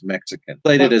he was Mexican.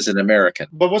 Played it is an American.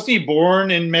 But wasn't he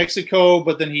born in Mexico,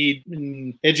 but then he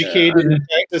educated in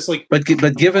Texas? Like, but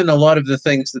given a lot of the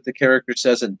things that the character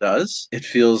says and does, it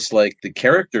feels like the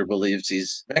character believes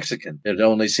he's Mexican. It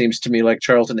only seems to me like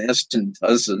Charlton Heston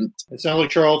doesn't. It sounds like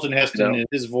Charlton Heston in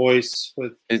his voice.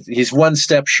 He's one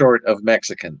step short of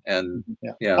Mexican, and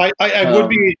I would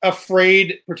be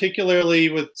afraid, particularly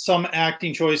with some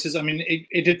acting choices. I mean,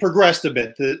 it had progressed a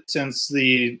bit since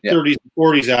the 30s and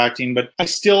 40s acting, but I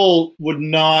still would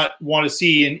not want to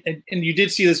see, and you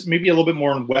did see this maybe a little bit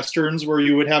more in Westerns, where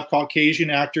you would have Caucasian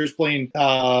actors playing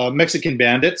Mexican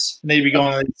bandits, and they'd be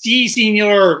going like, "Si,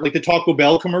 senor," like the Taco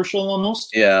Bell commercial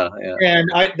almost. Yeah. And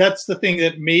that's the thing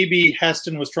that maybe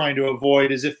Heston was trying to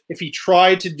avoid, is if he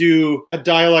tried to do a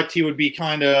dialect, he would be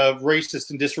kind of racist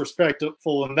and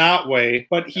disrespectful in that way.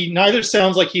 But he neither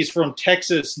sounds like he's from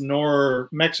Texas nor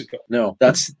Mexico. No,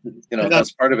 that's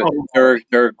part of it. There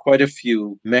are quite a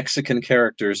few Mexican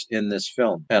characters in this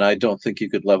film, and I don't think you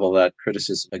could level that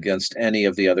criticism against any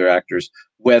of the other actors,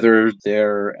 whether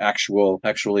they're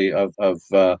actually of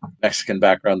Mexican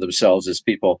background themselves as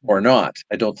people or not.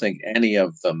 I don't think any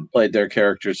of them played their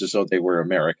characters as though they were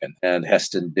American, and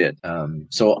Heston did.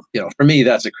 So for me,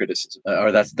 that's a criticism,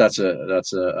 or that's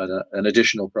an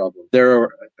additional problem.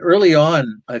 Early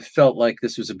on, I felt like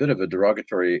this was a bit of a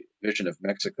derogatory vision of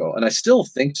Mexico, and I still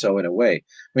think so in a way.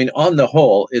 I mean, on the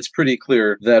whole, it's pretty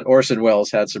clear that Orson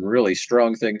Welles had some really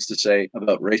strong things to say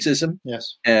about racism.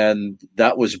 Yes. And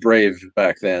that was brave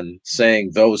back then.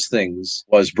 Saying those things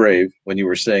was brave when you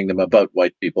were saying them about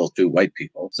white people to white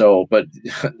people. So, but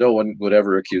no one would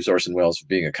ever accuse Orson Welles of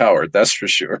being a coward, that's for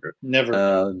sure. Never.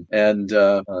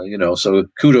 So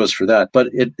kudos for that. But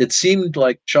it seemed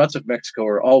like shots of Mexico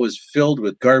are always filled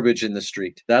with garbage in the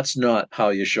street. That's not how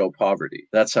you show poverty.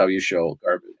 That's how you show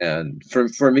garbage. And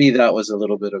for me, that was a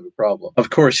little bit of a problem. Of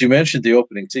course, you mentioned the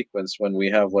opening sequence when we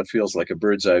have what feels like a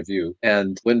bird's eye view.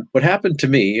 And what happened to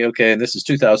me, okay, and this is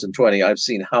 2020, I've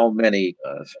seen how many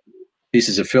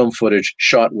pieces of film footage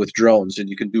shot with drones, and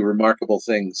you can do remarkable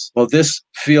things. Well, this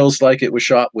feels like it was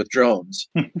shot with drones.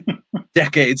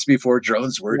 Decades before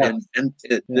drones were invented.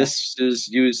 Yeah. This is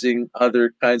using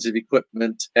other kinds of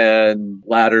equipment and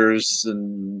ladders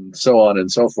and so on and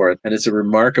so forth. And it's a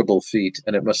remarkable feat,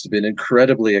 and it must have been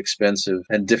incredibly expensive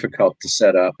and difficult to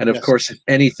set up. And of course, if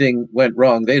anything went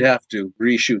wrong, they'd have to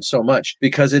reshoot so much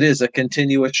because it is a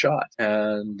continuous shot.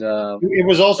 And it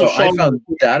was also shot. I found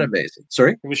that amazing.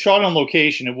 Sorry? It was shot on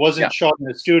location. It wasn't shot in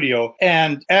the studio.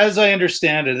 And as I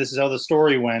understand it, this is how the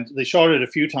story went. They shot it a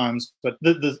few times, but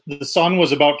the sun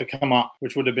was about to come up,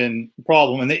 which would have been a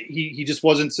problem. And he just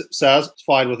wasn't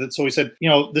satisfied with it. So he said,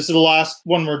 this is the last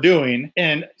one we're doing.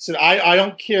 And he said, I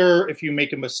don't care if you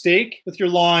make a mistake with your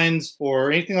lines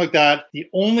or anything like that. The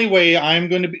only way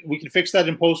we can fix that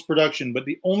in post-production, but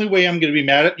the only way I'm going to be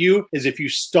mad at you is if you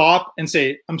stop and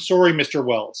say, "I'm sorry, Mr.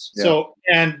 Wells." Yeah. So,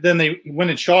 and then they went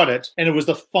and shot it. And it was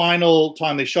the final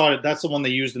time they shot it. That's the one they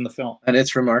used in the film. And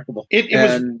it's remarkable.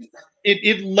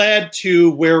 It led to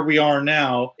where we are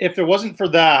now. If it wasn't for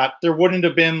that, there wouldn't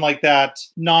have been like that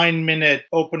 9-minute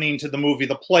opening to the movie,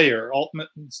 The Player.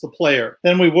 It's The Player.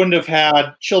 Then we wouldn't have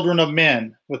had Children of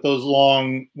Men with those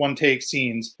long one-take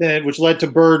scenes, which led to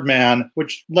Birdman,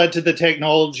 which led to the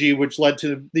technology, which led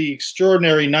to the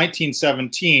extraordinary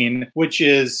 1917, which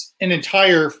is an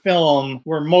entire film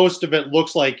where most of it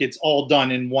looks like it's all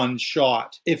done in one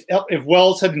shot. If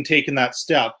Wells hadn't taken that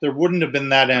step, there wouldn't have been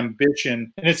that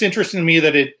ambition. And it's interesting to me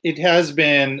that it has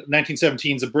been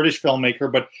 1917 is a British filmmaker,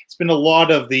 but it's been a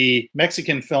lot of the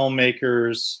Mexican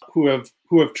filmmakers who have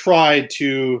tried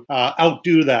to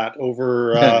outdo that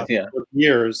over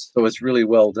years. So it's really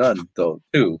well done, though,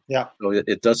 too. Yeah. So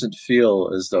it doesn't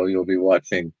feel as though you'll be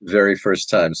watching the very first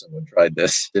time someone tried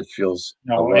this. It feels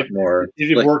a lot more.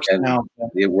 It works now.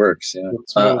 It works, yeah.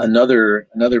 Another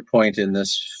point in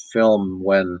this film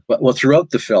throughout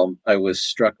the film, I was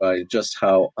struck by just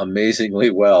how amazingly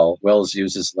well Wells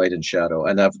uses light and shadow.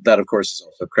 And that of course, is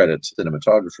also credit to the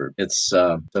cinematographer. It's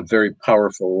a very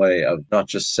powerful way of not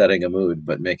just setting a mood,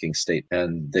 but making state.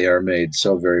 And they are made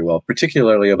so very well,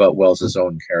 particularly about Wells's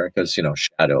own character, because,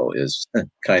 shadow is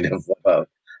kind of about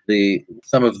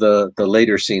some of the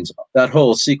later scenes, that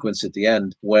whole sequence at the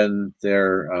end when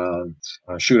they're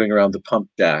shooting around the pump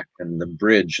jack and the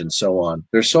bridge and so on.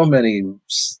 There's so many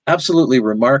absolutely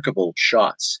remarkable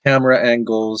shots, camera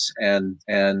angles, and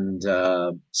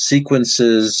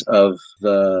sequences of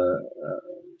the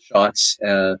shots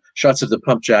of the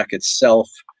pump jack itself.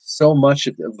 So much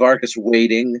of Vargas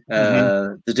waiting,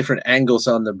 the different angles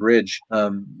on the bridge.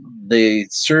 they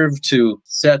serve to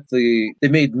they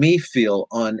made me feel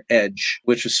on edge,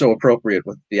 which is so appropriate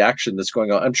with the action that's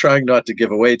going on. I'm trying not to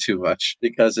give away too much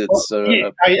because it's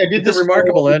it's a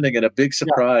remarkable ending and a big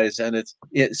surprise, and it's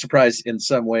surprise in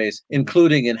some ways,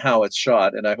 including in how it's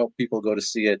shot. And I hope people go to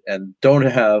see it and don't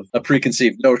have a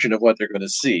preconceived notion of what they're going to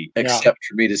see, except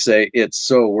for me to say it's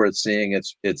so worth seeing.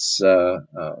 It's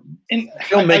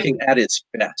filmmaking at its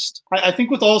best. I think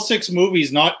with all 6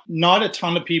 movies, not a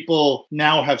ton of people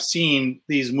now have seen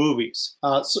these movies.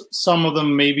 Some of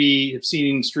them maybe have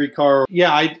seen Streetcar.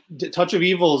 Yeah, Touch of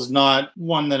Evil is not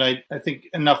one that I think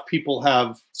enough people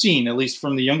have seen, at least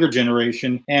from the younger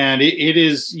generation. And it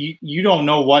is, you don't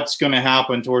know what's going to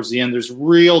happen towards the end. There's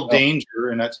real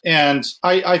danger in it. And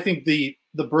I think the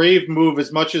brave move,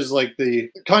 as much as like the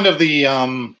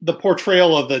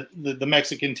portrayal of the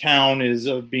Mexican town is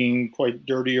of being quite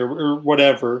dirty or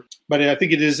whatever, but I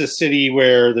think it is a city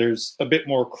where there's a bit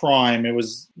more crime.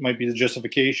 Might be the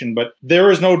justification, but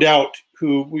there is no doubt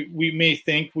who we may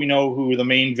think we know who the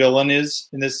main villain is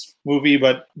in this movie,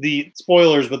 but the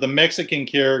Mexican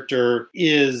character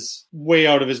is way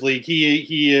out of his league.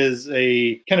 He is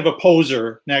a kind of a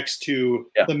poser next to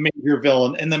the major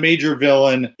villain, and the major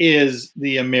villain is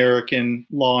the American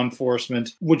law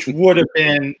enforcement, which would have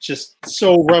been just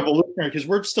so revolutionary, because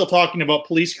we're still talking about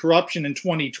police corruption in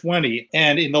 2020,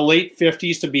 and in the late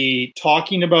 50s to be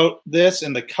talking about this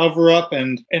and the cover-up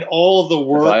and all of the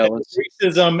work, and the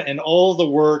racism, and all of the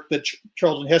work that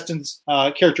Charlton Heston's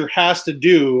character has to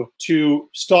do to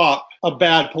stop a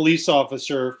bad police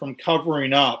officer from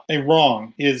covering up a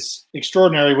wrong is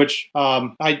extraordinary. Which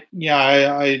I'm glad.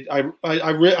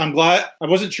 I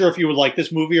wasn't sure if you would like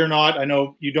this movie or not. I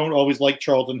know you don't always like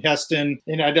Charlton Heston,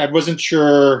 and I wasn't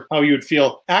sure how you would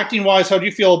feel acting wise. How do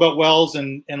you feel about Wells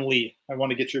and Lee? I want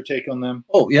to get your take on them.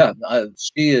 Oh, yeah.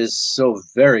 She is so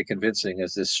very convincing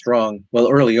as this strong.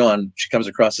 Well, early on, she comes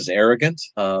across as arrogant,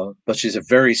 but she's a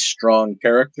very strong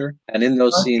character. And in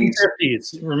those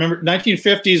 1950s, remember,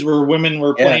 1950s where women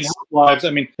were playing housewives.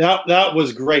 I mean, that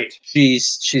was great.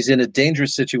 She's in a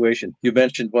dangerous situation. You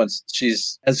mentioned once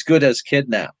she's as good as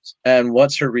kidnapped. And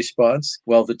what's her response?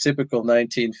 Well, the typical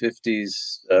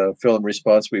 1950s film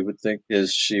response we would think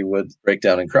is she would break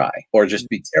down and cry or just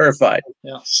be terrified.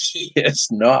 Yeah. She is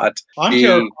not. I'm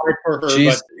terrified for her.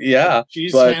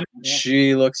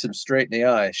 She looks him straight in the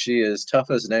eye. She is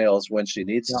tough as nails when she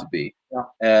needs to be. Yeah.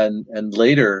 And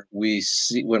later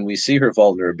when we see her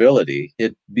vulnerability,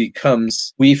 it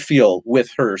becomes, we feel with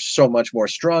her so much more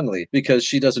strongly because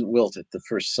she doesn't wilt at the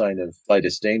first sign of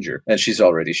slightest danger, and she's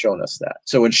already shown us that.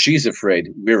 So when she's afraid,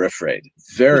 we're afraid.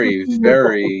 Very,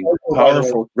 very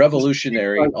powerful,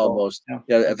 revolutionary, almost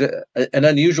an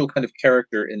unusual kind of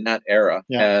character in that era,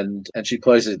 and she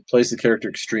plays the character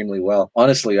extremely well.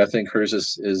 Honestly, I think hers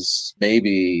is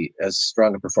maybe as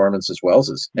strong a performance as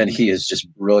Wells's, and he is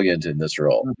just brilliant in this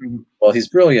role. Mm-hmm. Well, he's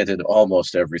brilliant in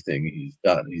almost everything he's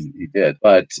done. He did,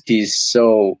 but he's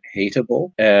so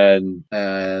hateable, and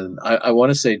I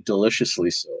want to say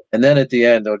deliciously so. And then at the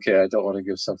end, okay, I don't want to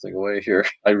give something away here.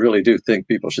 I really do think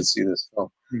people should see this film.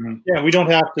 Mm-hmm. Yeah, we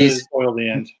don't have to spoil the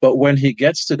end. But when he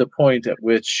gets to the point at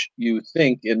which you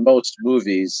think in most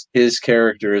movies his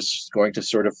character is going to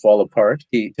sort of fall apart,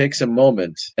 he takes a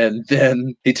moment and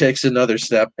then he takes another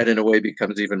step and in a way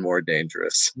becomes even more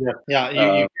dangerous. Yeah,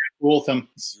 you fool with him.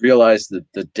 Realize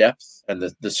the depth and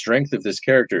the strength of this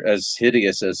character, as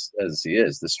hideous as he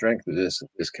is, the strength of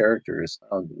this character is,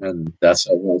 and that's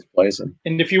how Wells plays him.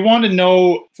 And if you want to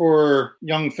know, for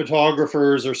young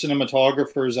photographers or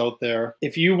cinematographers out there,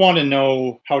 if you want to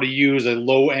know how to use a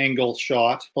low-angle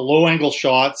shot, the low-angle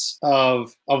shots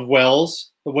of Wells,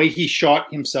 the way he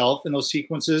shot himself in those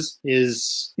sequences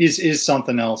is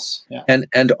something else. Yeah.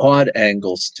 And odd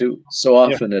angles too. So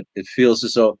often it feels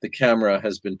as though the camera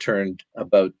has been turned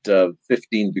about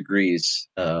 15 degrees,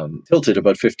 tilted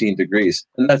about 15 degrees.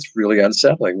 And that's really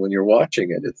unsettling when you're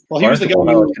watching it. It's he was the guy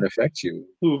how it can affect you.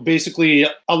 Who basically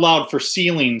allowed for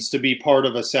ceilings to be part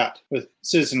of a set with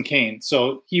Citizen Kane.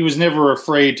 So he was never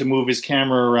afraid to move his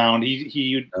camera around.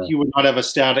 He would not have a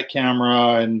static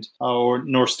camera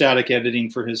nor static editing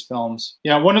for his films.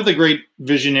 Yeah, one of the great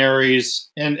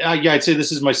visionaries, and I'd say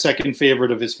this is my second favorite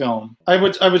of his film. I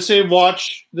would say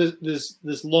watch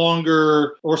this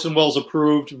longer Orson Welles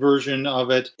approved version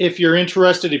of it. If you're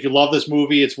interested, if you love this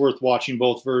movie, it's worth watching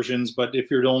both versions. But if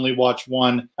you're to only watch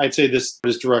one, I'd say this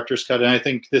is director's cut, and I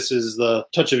think this is the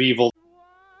Touch of Evil.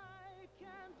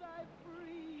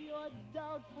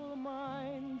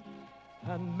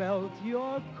 And melt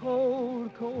your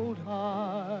cold, cold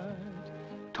heart.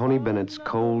 Tony Bennett's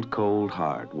Cold, Cold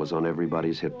Heart was on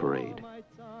everybody's hit parade.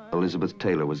 Elizabeth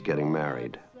Taylor was getting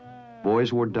married.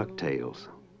 Boys wore ducktails.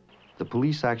 The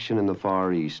police action in the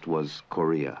Far East was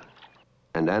Korea.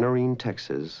 And Anarene,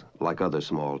 Texas, like other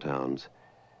small towns,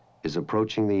 is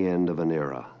approaching the end of an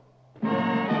era.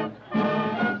 I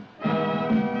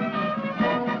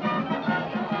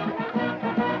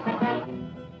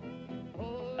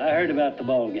heard about the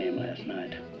ball game last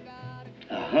night.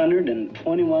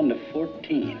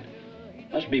 121-14.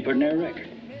 Must be pretty near record.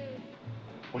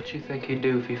 What you think he'd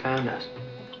do if he found us?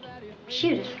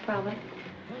 Shoot us, probably.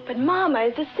 But, Mama,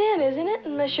 it's a sin, isn't it?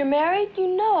 Unless you're married,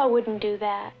 you know I wouldn't do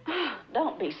that.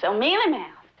 Don't be so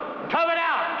mealy-mouthed. Tough it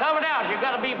out, tough it out. You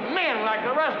gotta be men like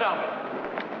the rest of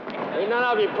them. Ain't none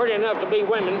of you pretty enough to be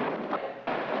women.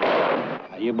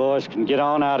 You boys can get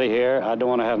on out of here. I don't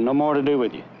want to have no more to do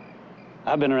with you.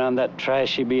 I've been around that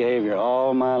trashy behavior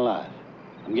all my life.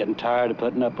 I'm getting tired of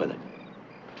putting up with it.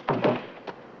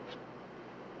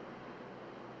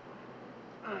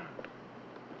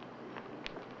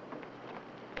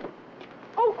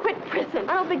 Oh, quit prison.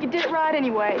 I don't think you did it right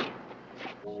anyway.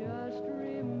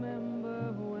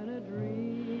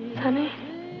 Honey?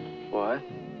 What?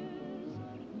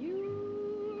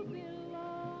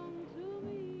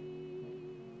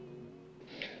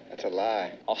 That's a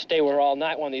lie. I'll stay with her all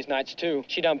night one of these nights, too.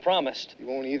 She done promised. You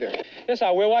won't either. Yes, I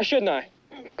will. Why shouldn't I?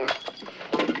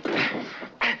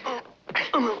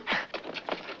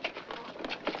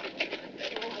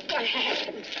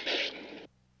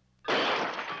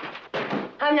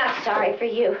 I'm not sorry for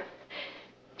you.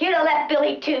 You'd have left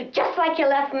Billy, too, just like you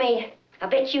left me. I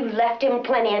bet you left him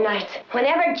plenty of nights.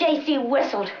 Whenever J.C.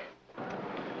 whistled.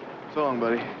 So long,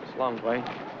 buddy. So long, Dwayne.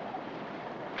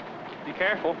 Be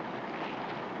careful.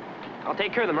 I'll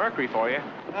take care of the mercury for you.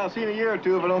 I'll see you in a year or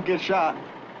two if I don't get shot.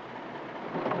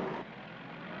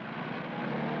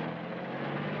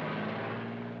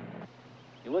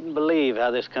 You wouldn't believe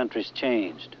how this country's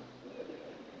changed.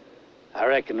 I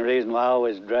reckon the reason why I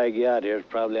always drag you out here is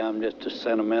probably I'm just as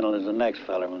sentimental as the next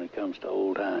fella when it comes to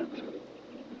old times.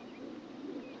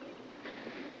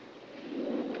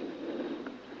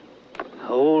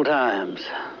 Old times.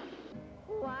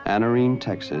 Anarene,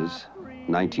 Texas,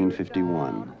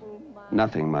 1951.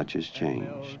 Nothing much has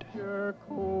changed.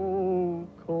 Cold,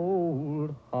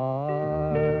 cold heart.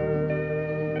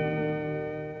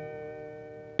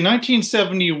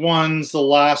 1971's The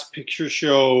Last Picture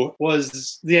Show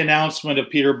was the announcement of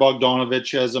Peter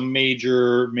Bogdanovich as a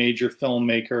major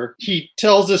filmmaker. He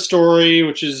tells a story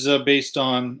which is based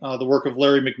on the work of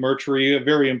Larry McMurtry, a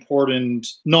very important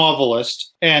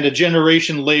novelist, and a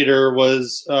generation later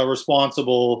was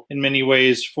responsible in many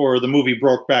ways for the movie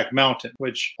Brokeback Mountain,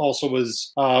 which also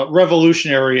was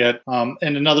revolutionary and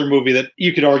another movie that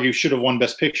you could argue should have won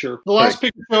Best Picture. The Last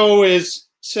Picture Show is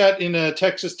set in a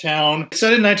Texas town. It's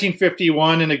set in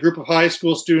 1951, and a group of high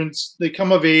school students, they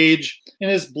come of age in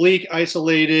this bleak,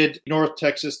 isolated North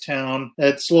Texas town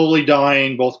that's slowly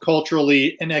dying, both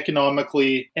culturally and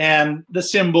economically, and the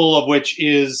symbol of which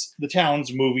is the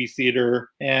town's movie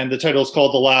theater. And the title is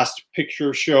called The Last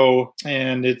Picture Show,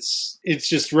 and it's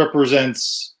just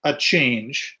represents a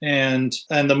change and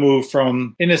the move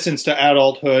from innocence to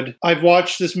adulthood. I've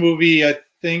watched this movie, I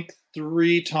think,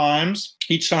 3 times.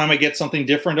 Each time I get something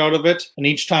different out of it, and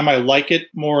each time I like it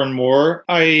more and more.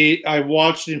 I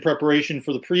watched it in preparation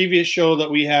for the previous show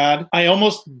that we had. I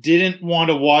almost didn't want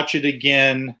to watch it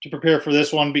again to prepare for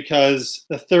this one because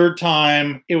the third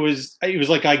time it was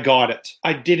like I got it.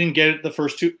 I didn't get it the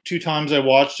first two times I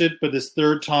watched it, but this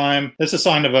third time, that's a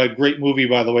sign of a great movie,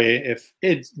 by the way. If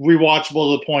it's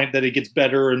rewatchable to the point that it gets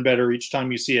better and better each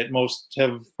time you see it. Most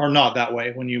are not that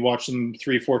way when you watch them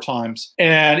 3-4 times.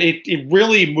 And it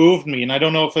really moved me, and I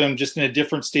don't know if I'm just in a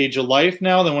different stage of life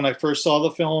now than when I first saw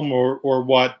the film or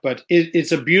what, but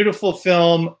it's a beautiful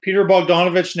film. Peter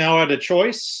Bogdanovich now had a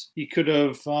choice. He could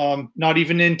have not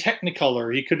even in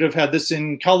Technicolor. He could have had this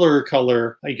in color.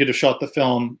 He could have shot the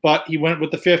film, but he went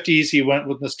with the 50s. He went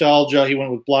with nostalgia. He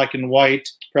went with black and white.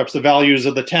 Perhaps the values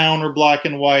of the town are black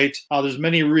and white. There's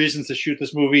many reasons to shoot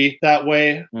this movie that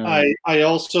way. I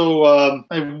also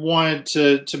I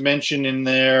wanted to mention in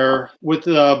there with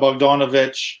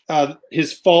Bogdanovich,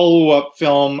 his follow-up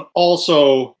film,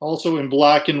 also in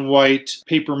black and white,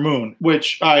 Paper Moon,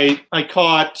 which I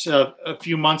caught a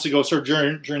few months ago, sort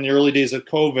of during the early days of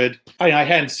COVID. I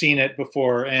hadn't seen it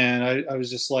before, and I was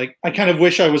just like, I kind of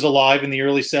wish I was alive in the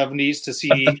early 70s to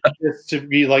see this, to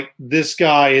be like, this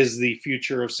guy is the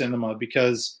future of cinema,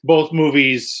 because both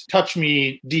movies touch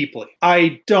me deeply.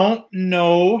 I don't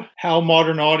know how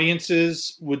modern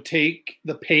audiences would take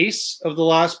the pace of The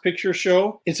Last Picture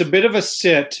Show. It's a bit of a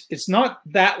sit. It's not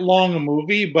that long a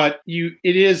movie, but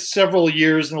it is several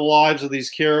years in the lives of these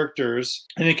characters,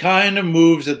 and it kind of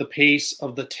moves at the pace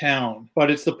of the town,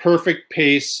 but it's the perfect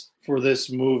pace for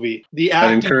this movie. The I'd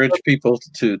acting, encourage people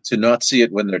to not see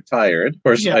it when they're tired. Of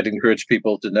course, Yeah. I'd encourage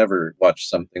people to never watch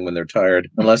something when they're tired,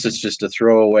 unless it's just a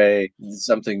throwaway,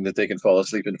 something that they can fall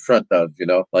asleep in front of,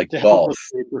 like to help golf. with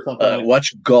sleep or something like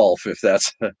Watch golf if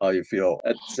that's how you feel.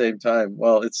 At the same time,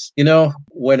 well, it's,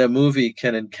 when a movie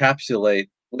can encapsulate,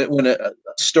 when a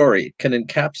story can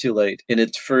encapsulate in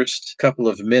its first couple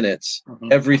of minutes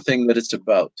everything that it's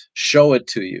about, show it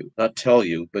to you, not tell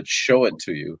you, but show it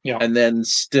to you, Yeah. and then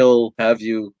still have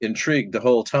you intrigued the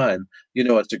whole time,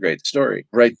 it's a great story.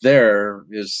 Right there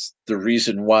is the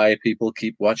reason why people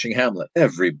keep watching Hamlet.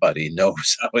 Everybody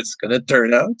knows how it's going to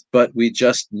turn out, but we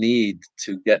just need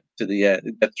to get to the end,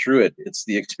 get through it. It's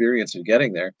the experience of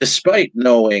getting there, despite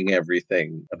knowing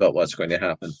everything about what's going to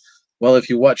happen. Well,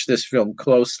 if you watch this film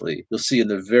closely, you'll see in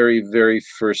the very, very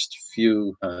first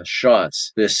few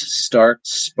shots this stark,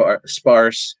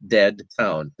 sparse, dead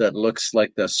town that looks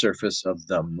like the surface of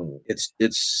the moon. It's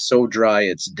so dry,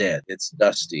 it's dead, it's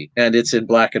dusty, and it's in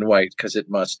black and white because it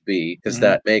must be, because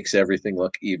that makes everything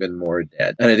look even more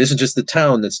dead. And it isn't just the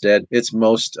town that's dead, it's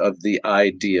most of the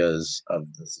ideas of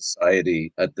the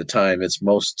society at the time. It's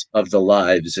most of the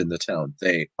lives in the town.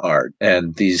 They are.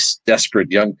 And these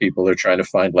desperate young people are trying to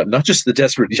find life. Not just the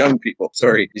desperate young people,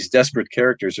 these desperate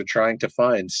characters are trying to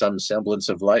find some semblance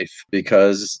of life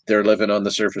because they're living on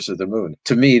the surface of the moon.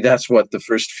 To me, that's what the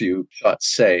first few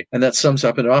shots say. And that sums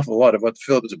up an awful lot of what the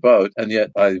film is about. And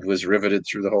yet I was riveted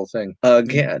through the whole thing.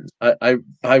 Again,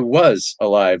 I was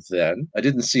alive then. I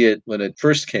didn't see it when it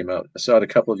first came out. I saw it a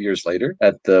couple of years later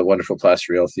at the wonderful Place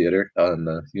Riel Theater on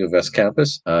the U of S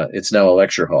campus. It's now a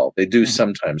lecture hall. They do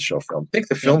sometimes show film. I think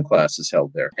the film class is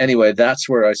held there. Anyway, that's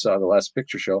where I saw The Last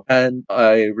Picture Show. And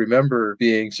I remember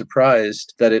being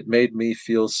surprised that it made me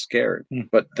feel scared.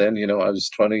 But then, I was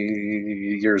 20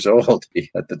 years old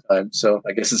at the time, so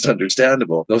I guess it's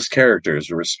understandable. Those characters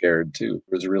were scared too.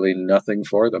 There was really nothing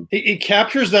for them. It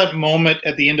captures that moment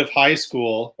at the end of high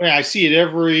school. I see it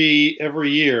every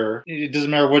year. It doesn't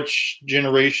matter which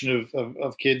generation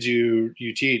of kids you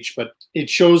teach, but it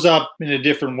shows up in a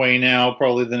different way now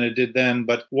probably than it did then.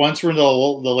 But once we're in the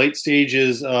late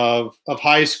stages of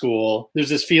high school, there's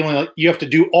this feeling like you have to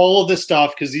do all of this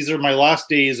stuff because these are my last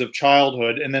days of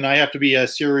childhood, and then I have to be a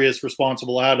serious,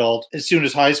 responsible adult as soon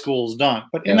as high school is done.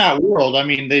 But in that world,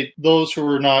 those who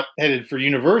are not headed for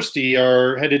university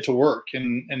are headed to work,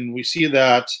 and we see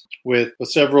that with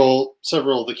several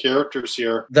of the characters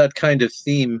here. That kind of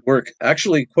theme work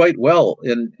actually quite well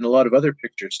in a lot of other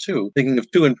pictures too. Thinking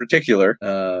of two in particular,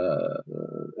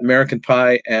 American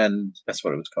Pie, and that's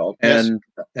what it was called, and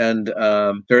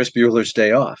Ferris Bueller's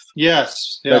Day Off.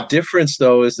 Yes. The difference,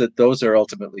 though, is that those are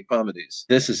ultimately comedies.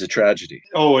 This is a tragedy.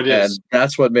 Oh, it is. And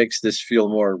that's what makes this feel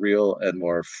more real and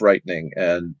more frightening.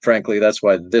 And frankly, that's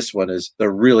why this one is the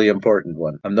really important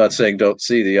one. I'm not saying don't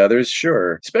see the others,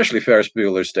 sure, especially Ferris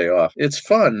Bueller's Day Off. It's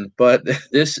fun, but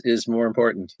this is more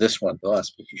important. This one, The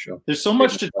Last Picture Show. There's so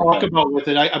much to talk about with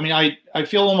it. I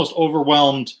feel almost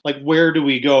overwhelmed. Like, where do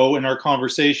we go in our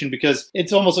conversation? Because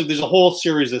it's almost like there's a whole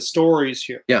series of stories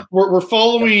here. Yeah. We're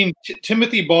following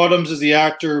Timothy Bottoms as the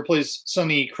actor who plays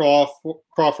Sonny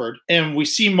Crawford, and we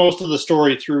see most of the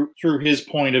story through his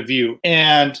point of view.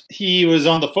 And he was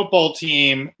on the football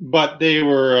team, but they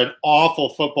were an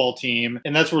awful football team,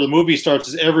 and that's where the movie starts,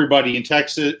 is everybody in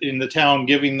Texas, in the town,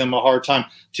 giving them a hard time.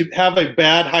 To have a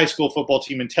bad high school football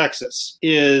team in Texas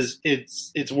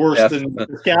it's worse than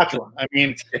Saskatchewan.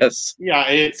 It's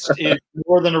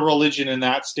more than a religion in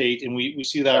that state, and we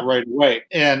see that right away.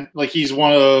 And like, he's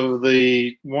one of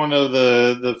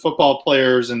the football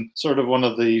players and sort of one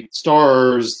of the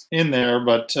stars in there,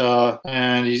 but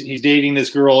and he's dating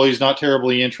this girl he's not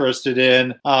terribly interested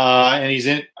in, and he's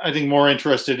I think more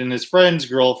interested in his friend's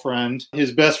girlfriend.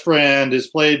 His best friend is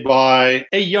played by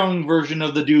a young version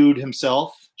of the dude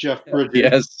himself, Jeff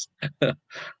Bridges. Yes.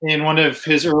 In one of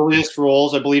his earliest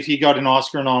roles, I believe he got an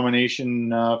Oscar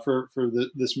nomination for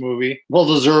this movie. Well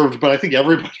deserved, but I think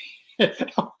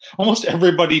almost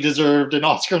everybody deserved an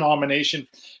Oscar nomination.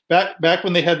 Back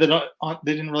when they had they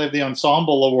didn't really have the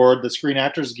Ensemble Award, the Screen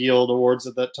Actors Guild Awards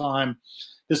at that time.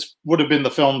 This would have been the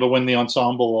film to win the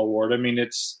Ensemble Award.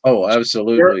 It's... Oh,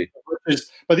 absolutely.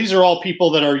 But these are all people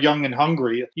that are young and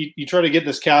hungry. You try to get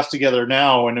this cast together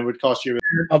now, and it would cost you...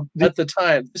 At the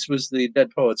time, this was the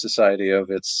Dead Poets Society of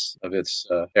its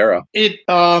era.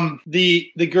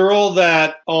 The girl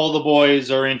that all the boys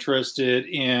are interested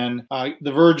in,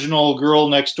 the virginal girl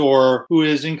next door, who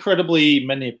is incredibly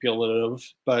manipulative,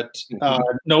 but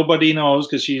nobody knows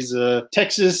because she's a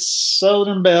Texas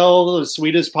Southern belle, as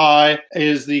sweet as pie,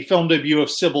 is the film debut of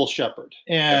Sybil Shepherd.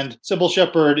 And Sybil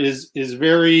Shepherd is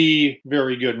very very,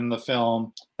 very good in the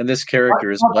film. And this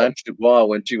character is Blanche Dubois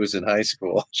when she was in high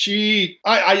school.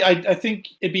 I think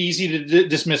it'd be easy to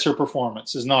dismiss her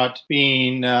performance as not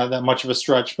being that much of a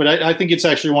stretch, but I think it's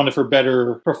actually one of her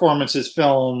better performances,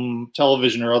 film,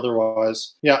 television, or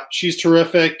otherwise. Yeah, she's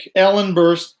terrific. Ellen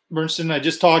Burstyn, I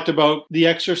just talked about The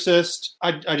Exorcist.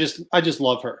 I just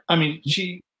love her. I mean,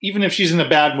 even if she's in a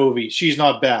bad movie, she's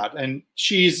not bad, and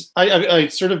I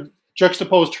sort of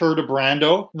juxtaposed her to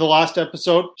Brando in the last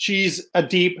episode. She's a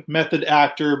deep method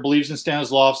actor, believes in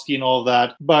Stanislavski and all of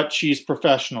that, but she's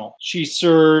professional. She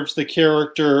serves the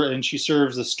character and she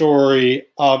serves the story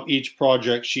of each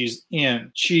project she's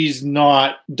in. She's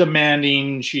not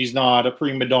demanding. She's not a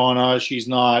prima donna. She's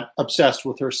not obsessed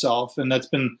with herself. And that's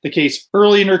been the case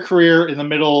early in her career, in the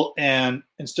middle, and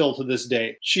still to this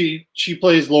day. She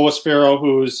plays Lois Farrow,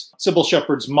 who's Sybil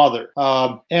Shepherd's mother.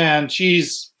 And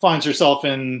she's finds herself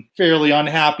in fairly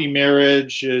unhappy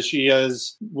marriage. She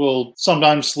will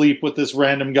sometimes sleep with this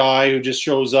random guy who just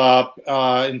shows up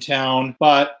in town.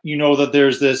 But you know that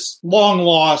there's this long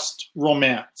lost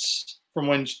romance from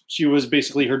when she was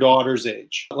basically her daughter's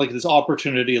age, like this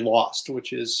opportunity lost,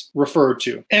 which is referred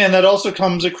to. And that also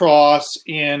comes across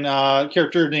in a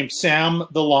character named Sam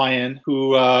the Lion,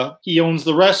 who he owns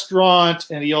the restaurant,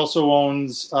 and he also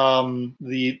owns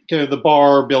the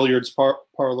bar, billiards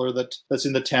parlor that's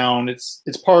in the town. It's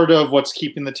part of what's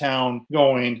keeping the town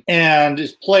going, and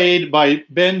is played by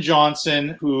Ben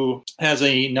Johnson, who has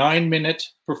a 9-minute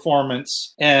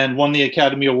performance and won the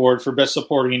Academy Award for Best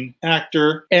Supporting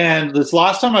Actor. And this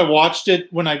last time I watched it,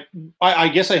 when I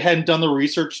guess I hadn't done the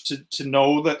research to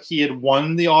know that he had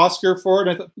won the Oscar for it.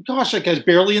 I thought, gosh, that guy's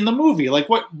barely in the movie. Like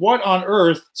what on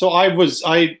earth? So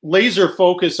I laser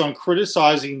focused on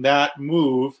criticizing that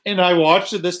move, and I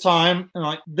watched it this time,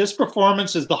 and this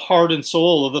performance is the heart and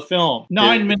soul of the film.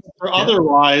 9 minutes or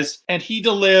otherwise, and he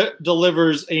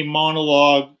delivers a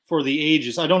monologue for the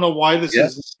ages. I don't know why this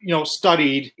is,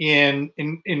 studied in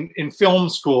film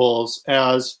schools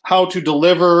as how to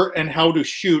deliver and how to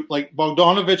shoot. Like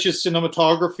Bogdanovich's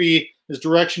cinematography, his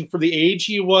direction for the age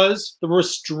he was, the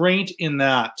restraint in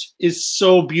that is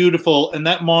so beautiful, and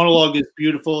that monologue is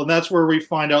beautiful, and that's where we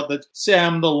find out that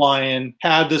Sam the Lion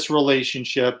had this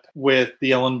relationship with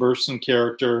the Ellen Burstyn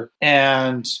character,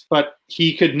 but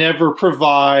he could never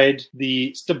provide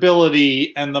the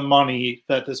stability and the money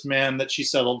that this man that she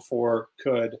settled for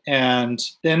could. And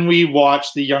then we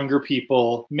watch the younger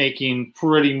people making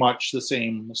pretty much the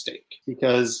same mistake,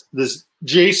 because this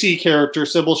JC character,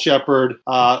 Sybil Shepherd,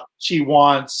 she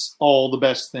wants all the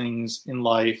best things in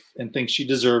life and thinks she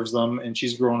deserves them, and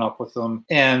she's grown up with them.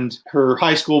 And her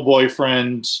high school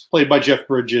boyfriend, played by Jeff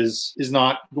Bridges, is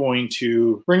not going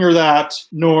to bring her that,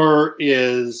 nor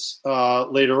is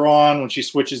later on when she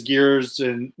switches gears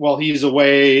and while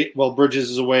Bridges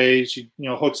is away, she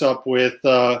hooks up with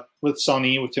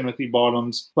Sonny, with Timothy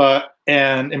Bottoms,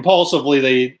 and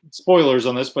impulsively spoilers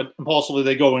on this, but impulsively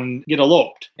they go and get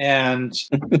eloped. And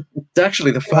it's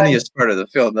actually the funniest part of the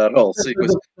film, that whole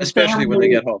sequence, especially when they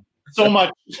get home. So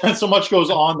much goes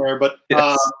on there, but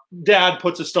Dad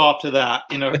puts a stop to that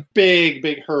in a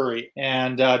big hurry,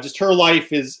 and just her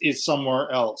life is somewhere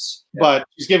else. Yeah. But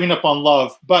she's giving up on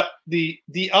love. But the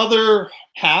other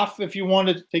half, if you want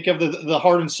to think of the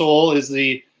heart and soul, is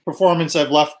the performance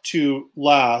I've left to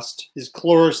last, is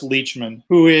Cloris Leachman,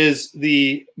 who is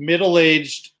the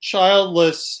middle-aged,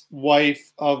 childless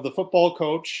wife of the football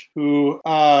coach who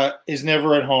is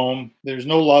never at home. There's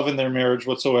no love in their marriage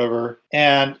whatsoever.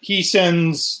 And he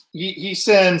sends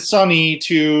Sonny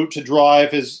to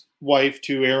drive his wife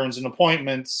to errands and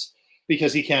appointments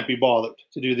because he can't be bothered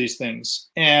to do these things.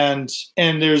 And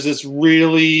there's this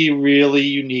really, really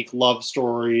unique love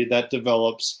story that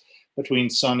develops between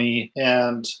Sonny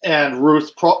and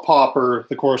Ruth Popper,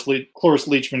 the Cloris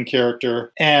Leachman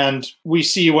character. And we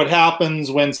see what happens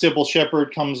when Sybil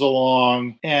Shepherd comes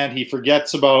along and he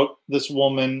forgets about this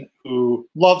woman who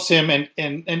loves him.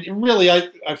 And really,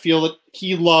 I feel that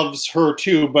he loves her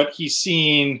too, but he's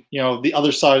seeing, the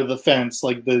other side of the fence,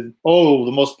 like the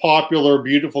most popular,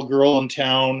 beautiful girl in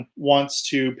town wants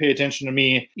to pay attention to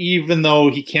me, even though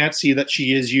he can't see that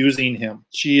she is using him.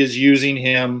 She is using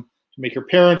him to make her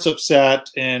parents upset,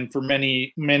 and for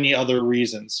many, many other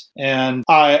reasons. And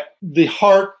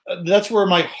that's where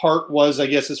my heart was, I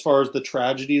guess, as far as the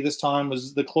tragedy this time,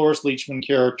 was the Cloris Leachman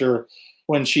character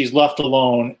when she's left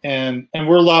alone. And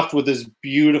we're left with this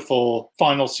beautiful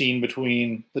final scene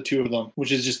between the two of them,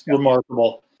 which is just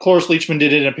remarkable. Cloris Leachman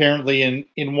did it apparently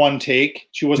in one take.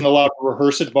 She wasn't allowed to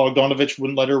rehearse it. Bogdanovich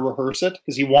wouldn't let her rehearse it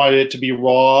because he wanted it to be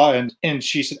raw. And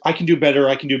she said, I can do better.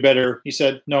 I can do better. He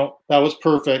said, no, that was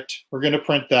perfect. We're going to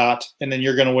print that. And then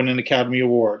you're going to win an Academy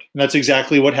Award. And that's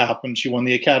exactly what happened. She won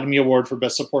the Academy Award for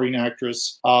Best Supporting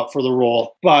Actress for the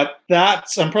role. But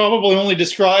I'm probably only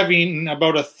describing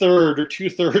about a third or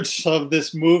 2/3 of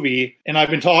this movie. And I've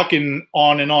been talking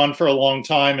on and on for a long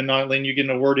time and not letting you get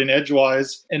a word in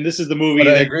edgewise. And this is the movie.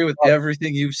 But I agree with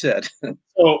everything you've said.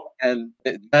 And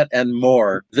that and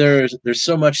more. There's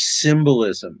so much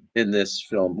symbolism in this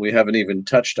film. We haven't even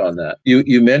touched on that.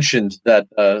 You mentioned that.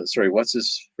 What's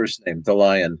his first name? The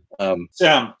lion.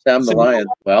 Sam the lion.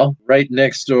 Well, right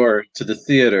next door to the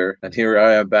theater, and here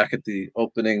I am back at the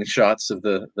opening shots of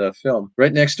the film.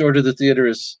 Right next door to the theater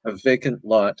is a vacant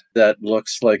lot that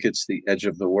looks like it's the edge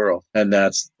of the world, and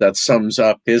that sums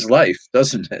up his life,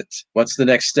 doesn't it? What's the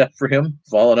next step for him?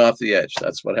 Falling off the edge.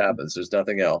 That's what happens. There's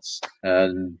nothing else.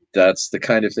 And that's the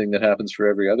kind of thing that happens for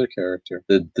every other character.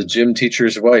 The gym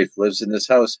teacher's wife lives in this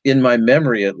house. In my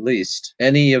memory, at least,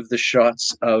 any of the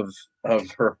shots of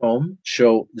her home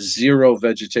show zero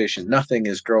vegetation. Nothing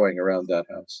is growing around that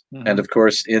house. Mm-hmm. And of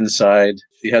course, inside,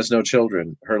 she has no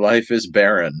children. Her life is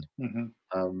barren.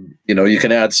 Mm-hmm. You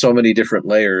can add so many different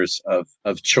layers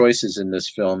of choices in this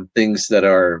film, things that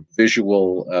are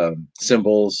visual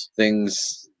symbols,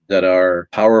 things that are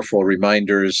powerful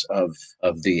reminders of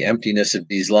the emptiness of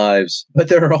these lives. But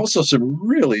there are also some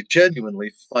really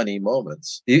genuinely funny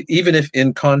moments, even if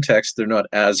in context they're not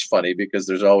as funny, because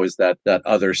there's always that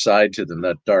other side to them,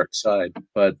 that dark side.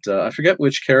 But I forget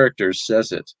which character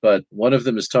says it, but one of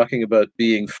them is talking about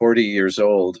being 40 years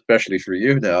old, especially for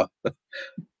you now.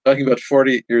 Talking about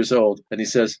 40 years old, and he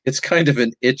says, it's kind of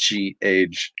an itchy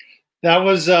age. That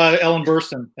was Ellen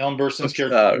Burstyn. Ellen Burstyn's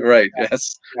character. Right,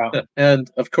 yes. Yeah.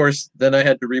 And, of course, then I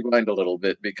had to rewind a little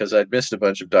bit because I'd missed a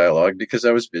bunch of dialogue because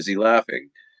I was busy laughing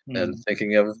and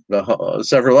thinking of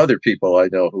several other people I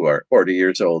know who are 40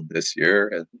 years old this year.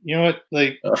 And, you know what?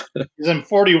 Because I'm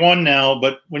 41 now,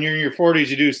 but when you're in your 40s,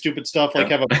 you do stupid stuff like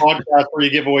have a podcast where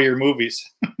you give away your movies.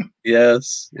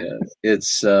 Yes.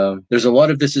 It's there's a lot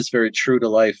of this is very true to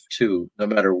life too, no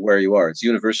matter where you are. It's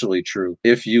universally true.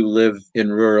 If you live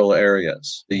in rural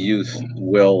areas, the youth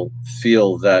will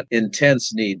feel that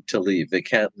intense need to leave. They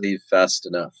can't leave fast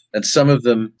enough. And some of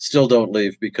them still don't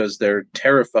leave because they're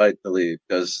terrified to leave,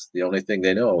 because the only thing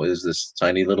they know is this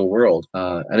tiny little world.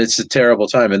 And it's a terrible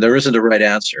time. And there isn't a right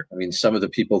answer. I mean, some of the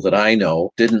people that I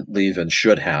know didn't leave and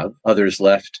should have. Others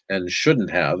left and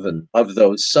shouldn't have. And of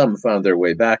those, some found their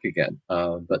way back again,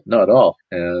 but not all.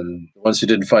 And the ones who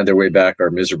didn't find their way back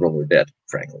are miserable or dead,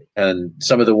 frankly. And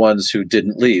some of the ones who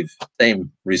didn't leave,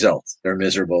 same result. They're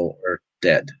miserable or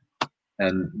dead.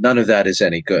 And none of that is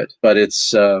any good. But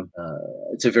it's a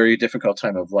very difficult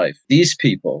time of life. These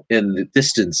people in the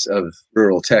distance of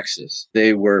rural Texas,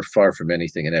 they were far from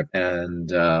anything and everything.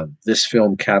 And this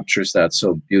film captures that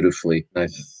so beautifully. I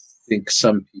think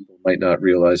some people might not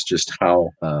realize just how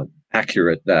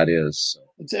accurate that is.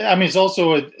 It's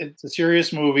also it's a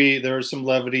serious movie. There's some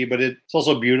levity, but it's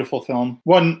also a beautiful film.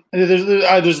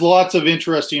 There's lots of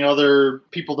interesting other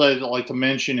people that I'd like to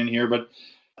mention in here, but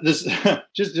this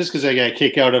just because I got a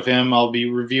kick out of him, I'll be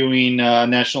reviewing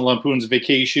National Lampoon's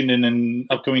Vacation in an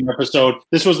upcoming episode.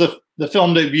 This was the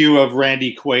film debut of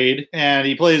Randy Quaid, and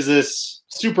he plays this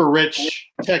super rich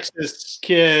Texas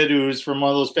kid who's from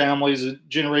one of those families,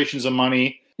 generations of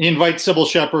money. He invites Sybil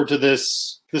Shepherd to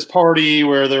this party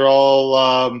where they're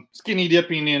all skinny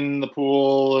dipping in the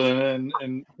pool, and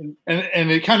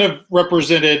it kind of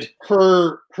represented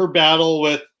her battle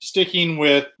with sticking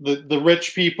with the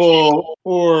rich people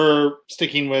or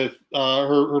sticking with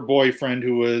her boyfriend,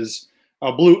 who was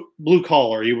a blue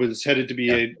collar. He was headed to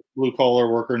be a blue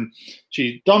collar worker, and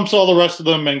she dumps all the rest of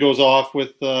them and goes off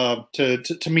with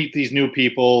to meet these new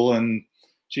people. And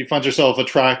she finds herself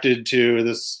attracted to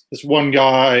this one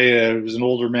guy who's an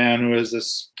older man who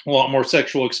has a lot more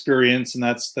sexual experience, and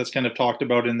that's kind of talked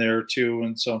about in there too.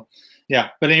 And so, yeah.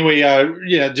 But anyway,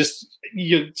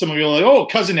 some of you are like, oh,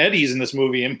 Cousin Eddie's in this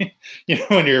movie. I mean,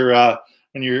 when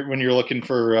you're looking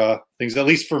for things, at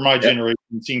least for my generation,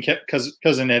 seeing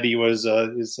Cousin Eddie is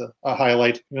a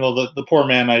highlight. The poor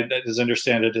man, as I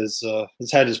understand it, has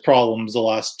had his problems the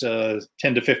last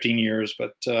 10 to 15 years,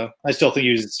 but I still think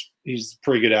he's a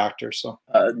pretty good actor. So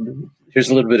here's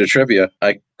a little bit of trivia.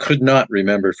 I could not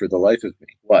remember for the life of me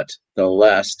what the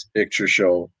last picture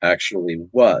show actually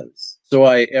was. So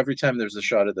every time there's a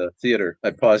shot of the theater,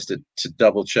 I paused it to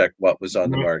double check what was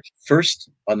on the marquee. First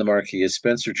on the marquee is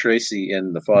Spencer Tracy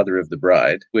in The Father of the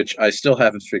Bride, which I still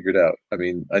haven't figured out. I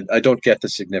mean, I don't get the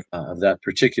significance of that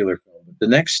particular film. The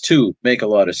next two make a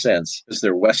lot of sense because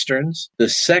they're Westerns. The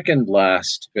second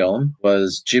last film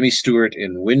was Jimmy Stewart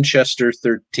in Winchester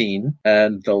 13,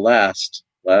 and the last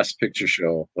picture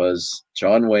show was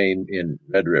John Wayne in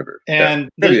Red River. And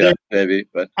maybe,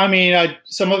 but I mean,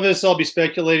 some of this I'll be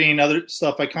speculating. Other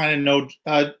stuff I kind of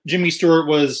know. Jimmy Stewart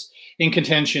was in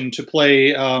contention to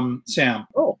play Sam.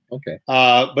 Oh, okay.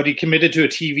 But he committed to a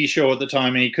TV show at the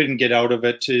time, and he couldn't get out of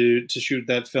it to shoot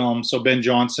that film. So Ben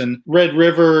Johnson, Red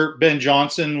River, Ben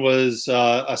Johnson was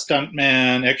a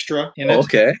stuntman extra in it.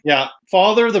 Okay. Yeah.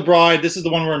 Father of the Bride, this is the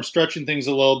one where I'm stretching things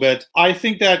a little bit. I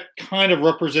think that kind of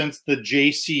represents the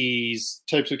JC's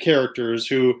types of characters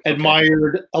who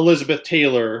admired Elizabeth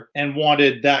Taylor and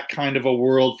wanted that kind of a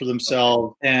world for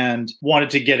themselves and wanted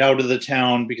to get out of the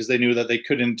town because they knew that they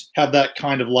couldn't have that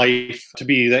kind of life to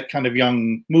be that kind of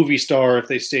young movie star if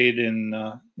they stayed in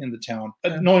the town.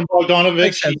 Knowing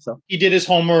Bogdanovich, he did his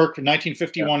homework. In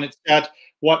 1951, it's at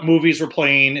what movies were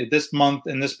playing at this month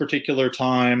in this particular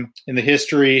time in the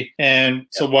history, and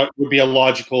so what would be a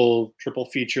logical triple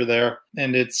feature there.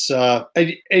 And it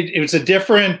was a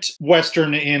different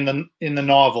Western in the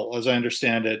novel, as I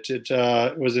understand it.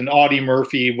 It was an Audie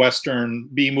Murphy Western,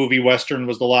 B-movie Western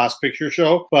was the last picture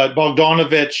show. But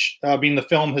Bogdanovich, being the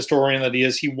film historian that he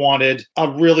is, he wanted a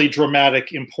really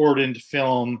dramatic, important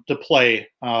film to play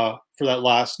for that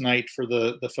last night for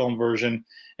the film version.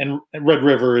 And Red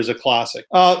River is a classic.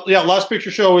 Last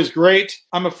Picture Show is great.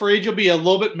 I'm afraid you'll be a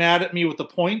little bit mad at me with the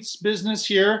points business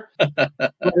here. But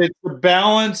it's the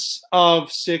balance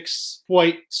of 6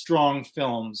 quite strong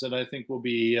films that I think will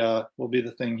be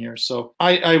the thing here. So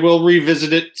I will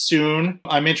revisit it soon.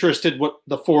 I'm interested what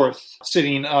the fourth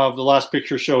sitting of the Last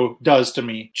Picture Show does to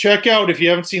me. Check out, if you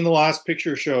haven't seen the Last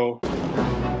Picture Show.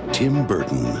 Tim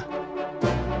Burton,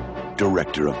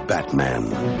 director of Batman,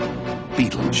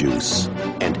 Beetlejuice,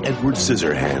 and Edward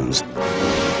Scissorhands,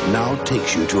 now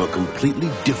takes you to a completely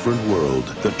different world.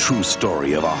 The true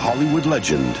story of a Hollywood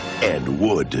legend, Ed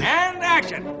Wood. And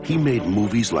action! He made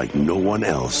movies like no one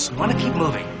else. You want to keep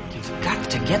moving. You've got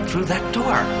to get through that door.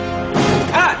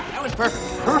 Ah, that was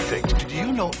perfect. Perfect? Do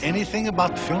you know anything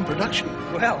about film production?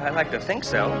 Well, I like to think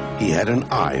so. He had an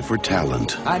eye for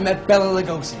talent. I met Bela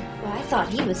Lugosi. Well, I thought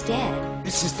he was dead.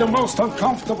 This is the most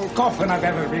uncomfortable coffin I've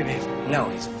ever been in. No,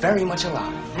 he's very much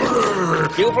alive.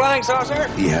 You flying saucer?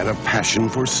 He had a passion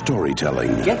for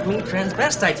storytelling. Get me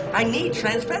transvestites. I need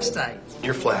transvestites.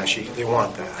 You're flashy. They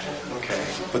want that. Okay.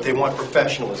 But they want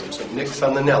professionalism, so nix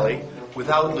on the Nelly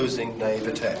without losing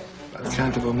naivete. What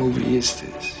kind of a movie is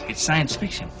this? It's science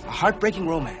fiction. A heartbreaking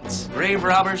romance. Grave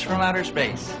robbers from outer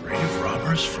space. Grave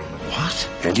robbers from what?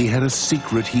 And he had a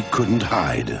secret he couldn't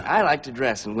hide. I like to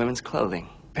dress in women's clothing.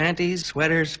 Panties,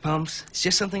 sweaters, pumps. It's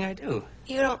just something I do.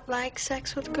 You don't like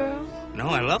sex with girls? No,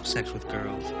 I love sex with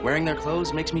girls. Wearing their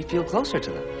clothes makes me feel closer to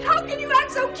them. How can you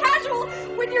act so casual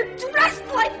when you're dressed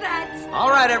like that? All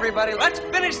right, everybody, let's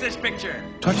finish this picture.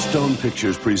 Touchstone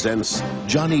Pictures presents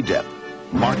Johnny Depp,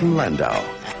 Martin Landau,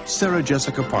 Sarah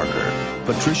Jessica Parker,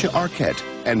 Patricia Arquette,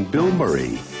 and Bill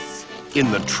Murray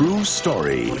in the true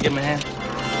story. Give him a hand.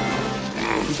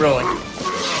 Keep rolling.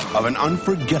 Of an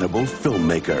unforgettable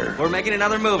filmmaker. We're making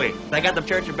another movie. I got the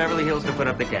Church of Beverly Hills to put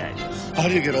up the cash. How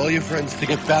do you get all your friends to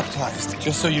get baptized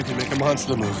just so you can make a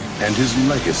monster movie? And his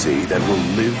legacy that will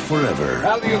live forever.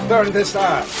 How do you burn this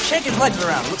off? Shake his legs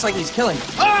around. Looks like he's killing me.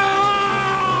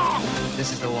 Ah!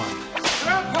 This is the one.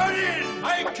 Strap in!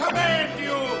 I command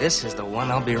you! This is the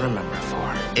one I'll be remembered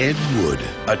for. Ed Wood,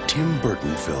 a Tim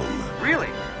Burton film. Really?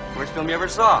 Worst film you ever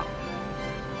saw?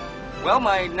 Well,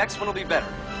 my next one will be better.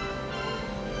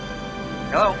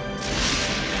 Hello?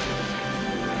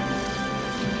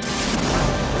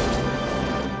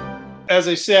 As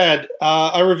I said,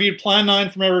 I reviewed Plan 9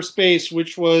 from Outer Space,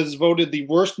 which was voted the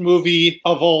worst movie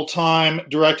of all time,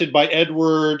 directed by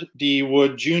Edward D.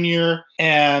 Wood Jr.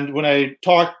 And when I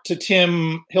talked to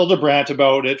Tim Hildebrandt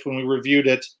about it, when we reviewed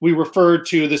it, we referred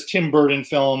to this Tim Burton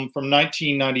film from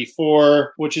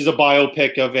 1994, which is a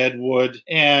biopic of Ed Wood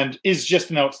and is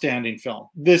just an outstanding film.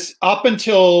 This, up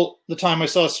until the time I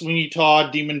saw Sweeney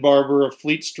Todd, Demon Barber of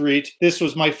Fleet Street, this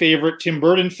was my favorite Tim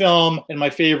Burton film and my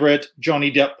favorite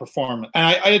Johnny Depp performance.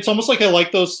 And it's almost like I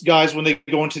like those guys when they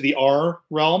go into the R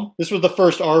realm. This was the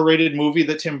first R-rated movie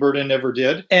that Tim Burton ever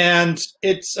did. And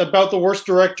it's about the worst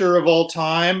director of all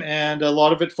time, and a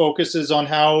lot of it focuses on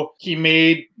how he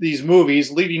made these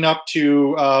movies leading up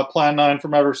to Plan 9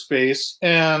 from Outer Space,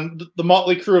 and the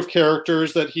motley crew of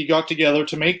characters that he got together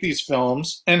to make these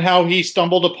films, and how he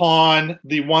stumbled upon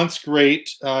the once great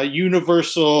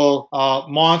Universal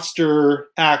monster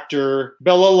actor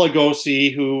Bela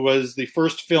Lugosi, who was the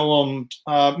first filmed,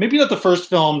 maybe not the first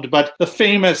filmed, but the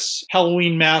famous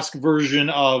Halloween mask version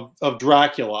of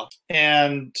Dracula,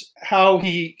 and how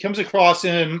he comes across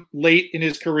him late in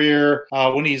his career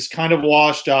when he's kind of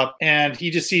washed up, and he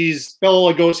just sees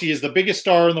Bela Lugosi as the biggest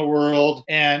star in the world,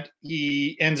 and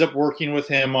he ends up working with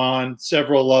him on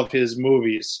several of his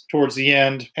movies towards the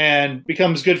end, and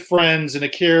becomes good friends and a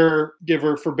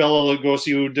caregiver for Bela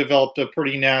Lugosi, who developed a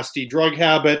pretty nasty drug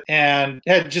habit and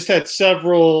had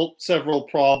several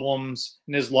problems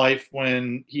in his life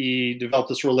when he developed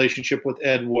this relationship with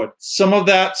Ed Wood. Some of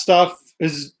that stuff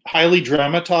is highly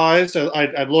dramatized.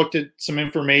 I looked at some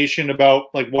information about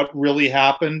like what really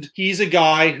happened. He's a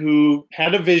guy who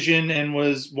had a vision and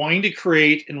was wanting to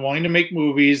create and wanting to make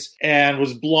movies, and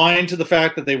was blind to the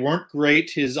fact that they weren't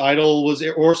great. His idol was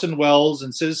Orson Welles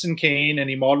and Citizen Kane, and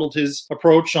he modeled his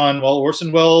approach on, well,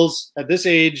 Orson Welles at this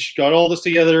age got all this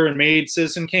together and made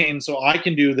Citizen Kane, so I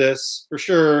can do this for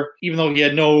sure, even though he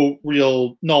had no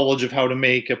real knowledge of how to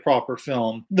make a proper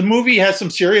film. The movie has some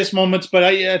serious moments, but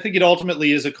I think it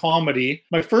ultimately is a comedy.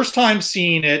 My first time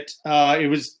seeing it, it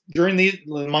was during the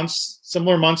months,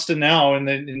 similar months to now,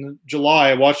 in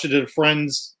July. I watched it at a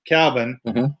friend's cabin,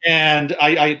 and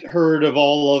I heard of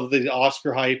all of the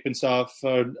Oscar hype and stuff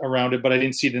around it, but I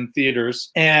didn't see it in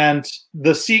theaters. And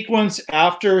the sequence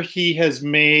after he has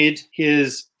made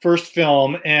his first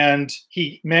film, and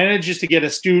he manages to get a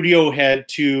studio head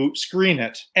to screen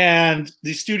it. And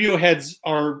the studio heads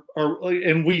are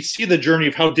and we see the journey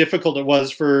of how difficult it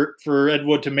was for Ed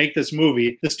Wood to make this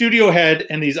movie. The studio head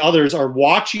and these others are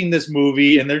watching this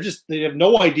movie, and they have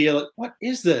no idea, like, what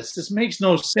is this? This makes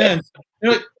no sense.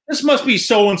 They're like, this must be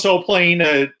so-and-so playing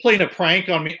a prank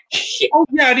on me. Oh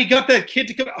yeah, and he got that kid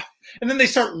to come out. And then they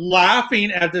start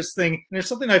laughing at this thing. And there's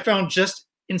something I found just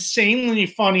insanely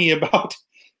funny about,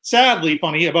 sadly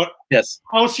funny about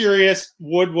how serious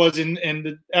Wood was and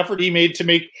the effort he made to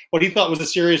make what he thought was a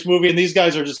serious movie, and these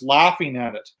guys are just laughing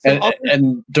at it. So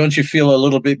and don't you feel a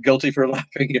little bit guilty for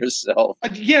laughing yourself?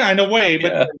 Yeah, in a way,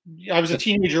 but I was a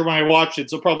teenager when I watched it,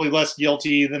 so probably less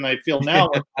guilty than I feel now.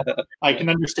 I can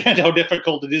understand how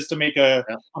difficult it is to make a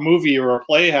movie or a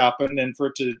play happen, and for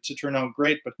it to turn out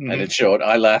great. But and it showed.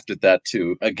 I laughed at that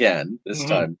too again this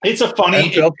time. It's a funny. I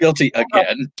felt guilty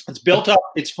again. It's built up.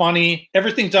 It's funny.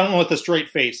 Everything's done with a straight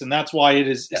face, and that's why it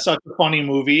is such a funny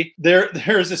movie.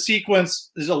 There's a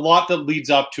sequence. There's a lot that leads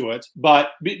up to it,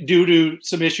 but due to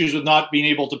some issues with not being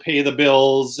able to pay the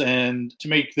bills and to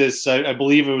make this, I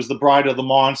believe it was the Bride of the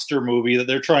Monster movie that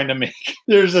they're trying to make.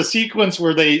 There's a sequence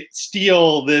where they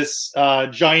steal this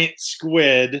giant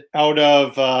squid out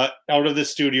of the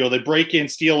studio. They break in,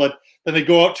 steal it, then they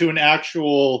go out to an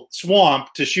actual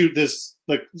swamp to shoot the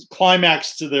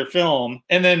climax to their film,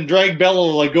 and then drag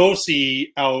Bela Lugosi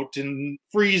out and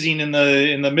freezing in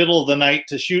the middle of the night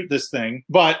to shoot this thing.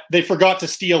 But they forgot to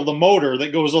steal the motor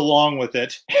that goes along with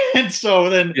it. And so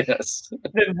then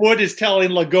Wood is telling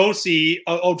Lugosi,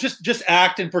 just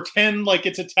act and pretend like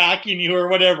it's attacking you or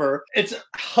whatever. It's a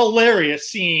hilarious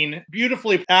scene,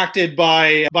 beautifully acted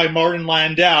by Martin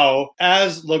Landau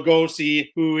as Lugosi,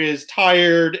 who is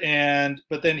tired,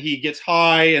 but then he gets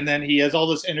high, and then he has all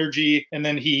this energy, and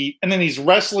then he's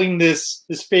wrestling this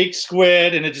fake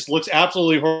squid, and it just looks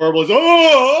absolutely horrible.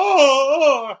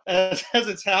 As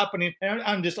it's happening, and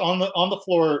I'm just on the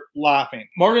floor laughing.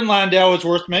 Martin Landau is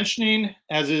worth mentioning,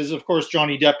 as is of course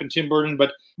Johnny Depp and Tim Burton,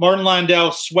 but Martin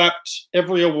Landau swept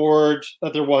every award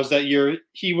that there was that year.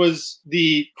 He was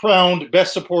the crowned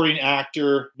Best Supporting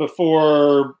Actor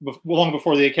long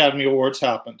before the Academy Awards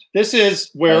happened. This is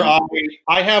where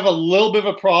I have a little bit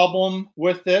of a problem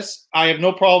with this. I have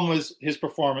no problem with his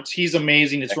performance. He's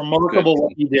amazing. It's remarkable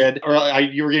what he did.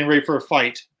 You were getting ready for a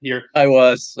fight here. I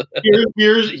was.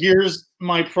 Here's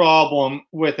my problem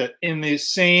with it. In the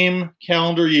same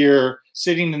calendar year,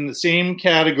 sitting in the same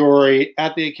category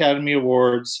at the Academy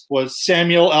Awards, was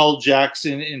Samuel L.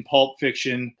 Jackson in Pulp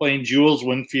Fiction playing Jules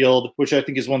Winfield, which I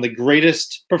think is one of the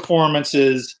greatest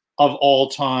performances of all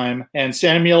time. And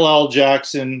Samuel L.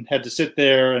 Jackson had to sit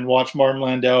there and watch Martin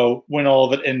Landau win all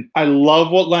of it. And I love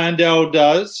what Landau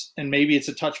does, and maybe it's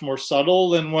a touch more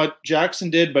subtle than what Jackson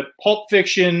did, but Pulp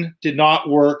Fiction did not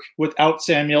work without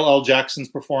Samuel L. Jackson's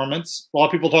performance. A lot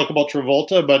of people talk about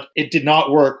Travolta, but it did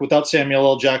not work without Samuel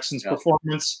L. Jackson's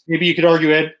performance. Maybe you could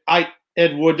argue Ed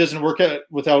Ed Wood doesn't work out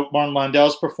without Martin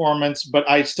Landau's performance, but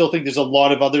I still think there's a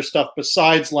lot of other stuff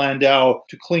besides Landau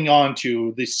to cling on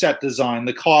to. The set design,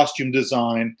 the costume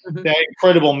design, that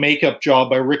incredible makeup job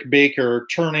by Rick Baker,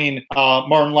 turning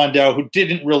Martin Landau, who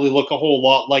didn't really look a whole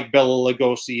lot like Bela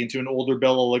Lugosi, into an older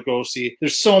Bela Lugosi.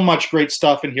 There's so much great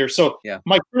stuff in here. So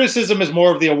my criticism is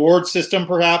more of the award system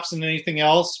perhaps than anything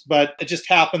else, but it just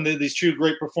happened that these two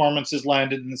great performances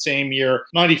landed in the same year.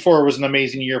 94 was an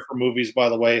amazing year for movies, by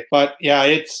the way. But yeah,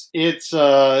 it's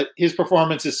his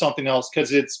performance is something else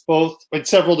because it's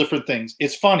several different things.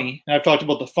 It's funny, and I've talked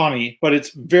about the funny, but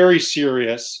it's very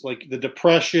serious, like the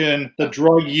depression, the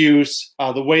drug use,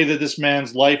 the way that this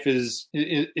man's life is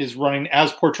running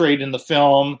as portrayed in the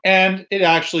film, and it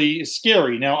actually is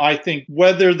scary. Now, I think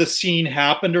whether the scene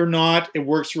happened or not, it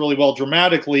works really well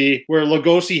dramatically, where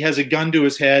Lugosi has a gun to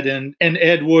his head and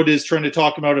Ed Wood is trying to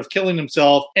talk him out of killing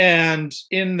himself, and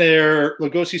in there,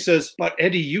 Lugosi says, "But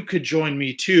Eddie, you could join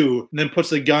me too," and then puts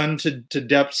the gun to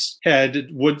Depp's head,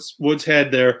 Wood's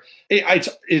head there.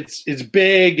 It's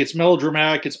big, it's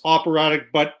melodramatic, it's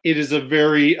operatic, but it is a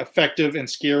very effective and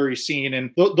scary scene.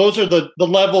 And those are the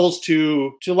levels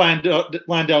to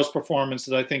Landau's performance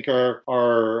that I think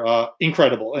are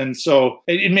incredible. And so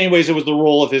in many ways, it was the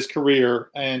role of his career.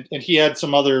 And he had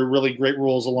some other really great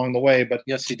roles along the way. But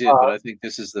yes, he did. But I think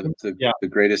this is the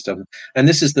greatest of them. And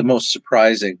this is the most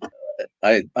surprising.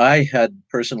 I had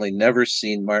personally never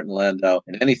seen Martin Landau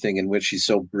in anything in which he's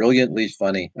so brilliantly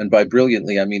funny. And by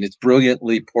brilliantly, I mean it's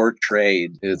brilliantly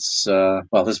portrayed. It's,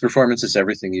 his performance is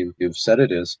everything you've said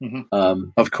it is.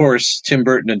 Of course, Tim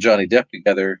Burton and Johnny Depp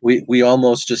together, we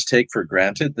almost just take for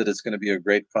granted that it's going to be a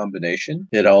great combination.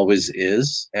 It always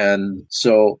is. And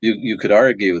so you could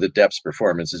argue that Depp's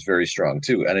performance is very strong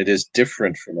too. And it is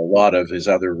different from a lot of his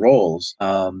other roles.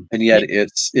 And yet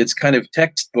it's kind of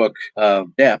textbook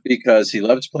Depp, because he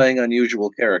loves playing unusual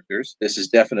characters. This is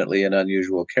definitely an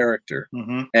unusual character.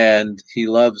 And he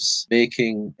loves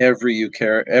making every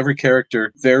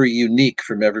character very unique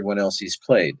from everyone else he's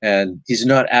played. And he's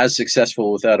not as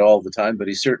successful with that all the time, but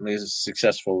he certainly is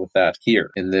successful with that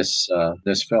here in this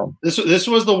film. This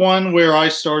was the one where I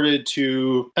started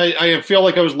to... I feel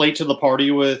like I was late to the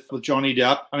party with Johnny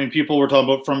Depp. I mean, people were talking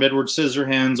about from Edward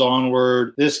Scissorhands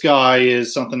onward, this guy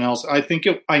is something else. I think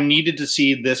I needed to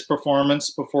see this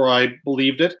performance before I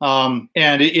believed it. And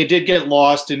it did get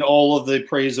lost in all of the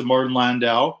praise of Martin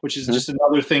Landau, which is just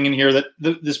another thing in here that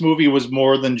this movie was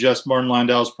more than just Martin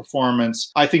Landau's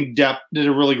performance. I think Depp did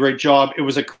a really great job. It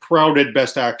was a crowded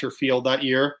Best Actor field that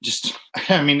year.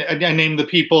 I named the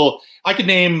people... I could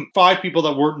name 5 people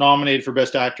that weren't nominated for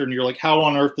Best Actor, and you're like, how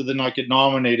on earth did they not get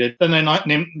nominated? Then I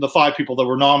name the 5 people that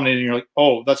were nominated, and you're like,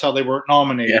 oh, that's how they weren't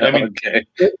nominated.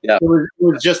 It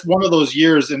was just one of those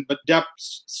years, but Depp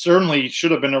certainly should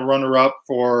have been a runner-up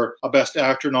for a Best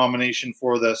Actor nomination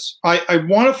for this. I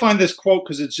want to find this quote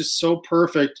because it's just so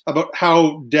perfect about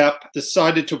how Depp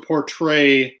decided to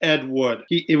portray Ed Wood.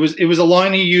 It was a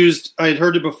line he used. I had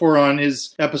heard it before on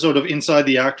his episode of Inside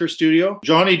the Actor Studio.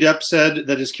 Johnny Depp said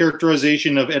that his characterization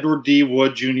of Edward D.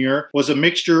 Wood Jr. was a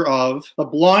mixture of the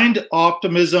blind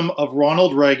optimism of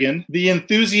Ronald Reagan, the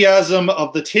enthusiasm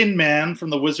of the Tin Man from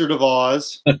The Wizard of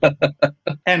Oz,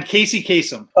 and Casey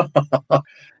Kasem.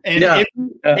 And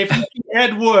if you see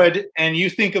Ed Wood and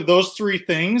you think of those 3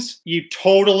 things, you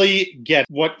totally get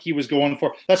what he was going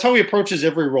for. That's how he approaches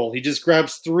every role. He just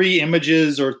grabs 3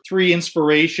 images or 3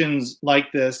 inspirations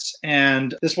like this.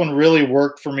 And this one really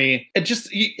worked for me.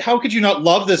 How could you not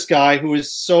love this guy who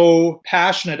is so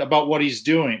passionate about what he's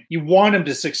doing? You want him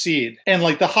to succeed. And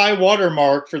like the high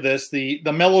watermark for this, the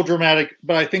melodramatic,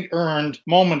 but I think earned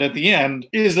moment at the end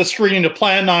is the screening of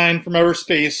Plan 9 from Outer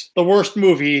Space, the worst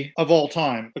movie of all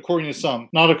time. According to some,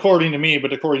 not according to me,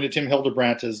 but according to Tim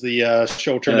Hildebrandt, as the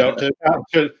show turned out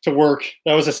to work.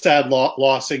 That was a sad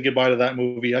loss, saying goodbye to that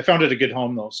movie. I found it a good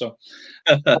home though. So,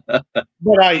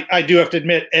 but I do have to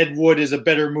admit, Ed Wood is a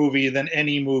better movie than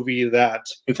any movie that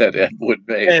Ed Wood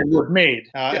made.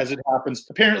 As it happens.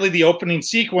 Apparently, the opening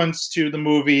sequence to the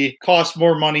movie cost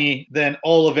more money than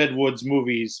all of Ed Wood's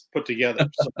movies put together.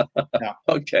 So,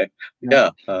 Okay.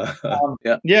 Let's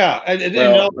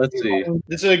see.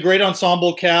 This is a great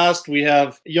ensemble cast. We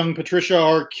have young Patricia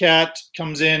Arquette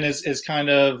comes in as kind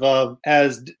of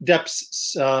as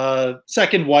Depp's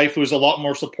second wife, who's a lot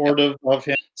more supportive of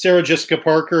him. Sarah Jessica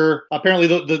Parker. Apparently,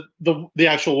 the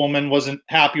actual woman wasn't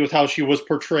happy with how she was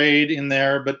portrayed in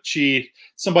there, but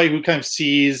somebody who kind of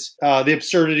sees the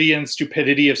absurdity and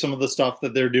stupidity of some of the stuff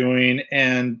that they're doing,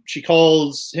 and she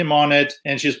calls him on it.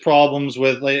 And she has problems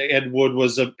with Ed Wood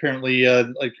was apparently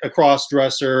like a cross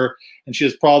dresser. and she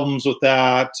has problems with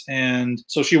that. And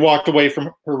so she walked away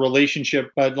from her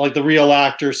relationship. But like the real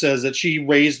actor says that she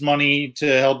raised money to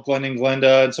help Glenn and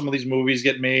Glenda, and some of these movies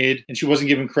get made, and she wasn't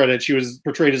given credit. She was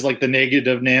portrayed as like the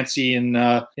negative Nancy in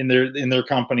their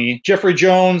company. Jeffrey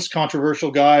Jones,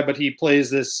 controversial guy, but he plays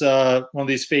this one of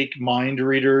these fake mind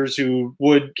readers who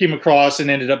Wood came across and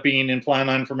ended up being in Plan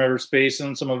 9 from Outer Space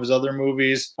and some of his other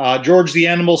movies. George the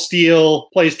Animal Steel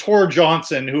plays Tor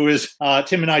Johnson, who is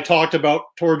Tim and I talked about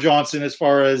Tor Johnson as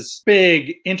far as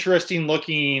big, interesting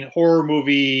looking horror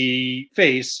movie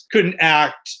face. Couldn't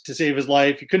act to save his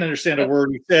life. He couldn't understand a word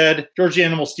he said. George the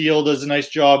Animal Steel does a nice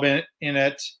job in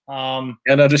it. And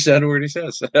understand a word he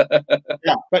says.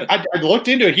 Yeah, but I looked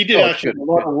into it. He did actually a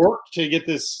lot of work to get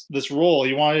this role.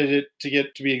 He wanted it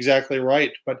to be exactly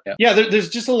right. But there's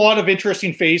just a lot of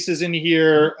interesting faces in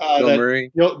here. Bill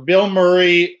Murray. Bill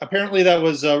Murray. Apparently, that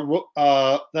was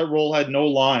that role had no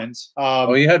lines.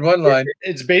 He had one line.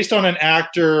 It's based on an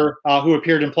actor who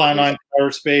appeared in Plan 9 from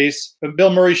Outer Space. But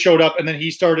Bill Murray showed up, and then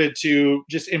he started to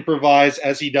just improvise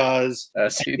as he does.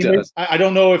 I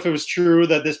don't know if it was true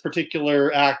that this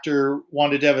particular actor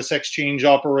wanted to have a sex change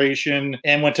operation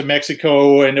and went to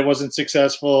Mexico and it wasn't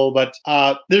successful. But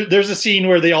there's a scene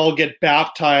where they all get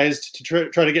baptized to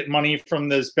try to get money from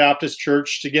this Baptist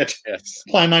church to get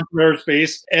Plan 9 from Outer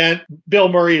Space. And Bill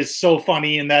Murray is so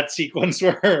funny in that sequence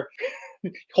where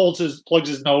plugs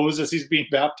his nose as he's being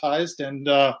baptized. And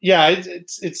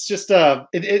it's just to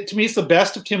me, it's the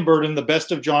best of Tim Burton, the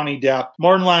best of Johnny Depp.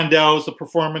 Martin Landau's the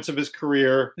performance of his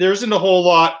career. There isn't a whole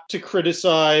lot to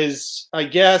criticize, I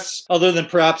guess, other than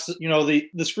perhaps, the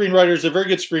screenwriters are very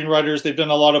good screenwriters. They've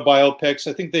done a lot of biopics.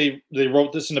 I think they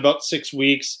wrote this in about 6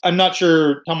 weeks. I'm not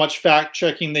sure how much fact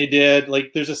checking they did.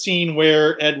 Like there's a scene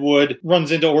where Ed Wood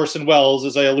runs into Orson Welles,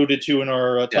 as I alluded to in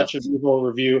our Touch of Evil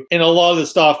review. And a lot of the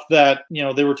stuff that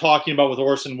they were talking about with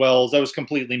Orson Welles, that was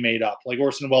completely made up. Like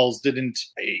Orson Welles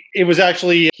it was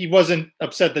actually, he wasn't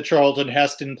upset that Charlton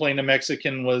Heston playing a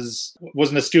Mexican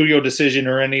wasn't a studio decision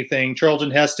or anything.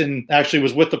 Charlton Heston actually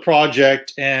was with the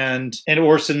project and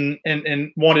Orson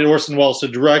and wanted Orson Welles to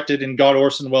direct it and got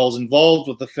Orson Welles involved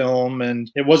with the film.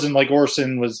 And it wasn't like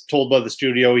Orson was told by the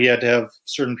studio he had to have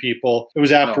certain people. It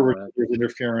was afterwards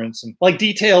interference and like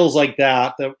details like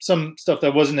that some stuff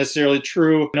that wasn't necessarily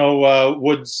true.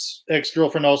 Wood's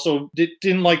ex-girlfriend also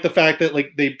didn't like the fact that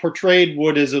like they portrayed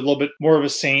Wood as a little bit more of a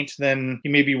saint than he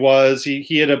maybe was.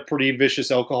 He had a pretty vicious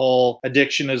alcohol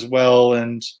addiction as well,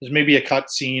 and there's maybe a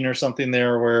cut scene or something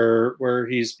there where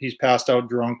he's passed out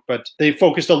drunk. But they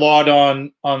focused a lot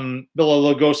on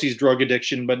Bela Lugosi's drug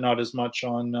addiction, but not as much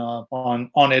on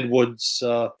Ed Wood's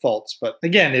faults. But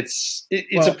again, it's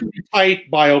a pretty tight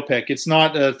biopic. It's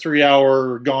not a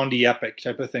 3-hour Gandhi epic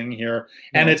type of thing here,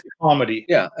 and it's a comedy.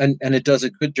 Yeah, and it does a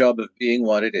good job of being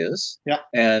what it is. Yeah.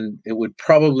 And it would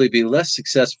probably be less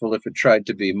successful if it tried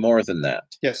to be more than that.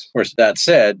 Yes. Of course, that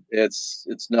said, it's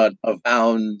not of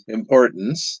bound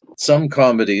importance. Some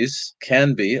comedies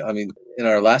can be. I mean, in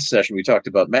our last session, we talked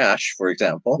about MASH, for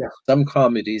example. Yeah. Some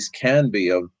comedies can be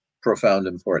of profound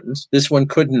importance. This one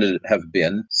couldn't have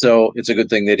been, so it's a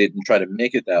good thing they didn't try to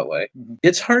make it that way. Mm-hmm.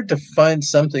 It's hard to find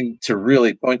something to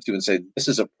really point to and say, this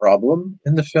is a problem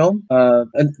in the film.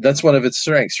 And that's one of its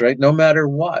strengths, right? No matter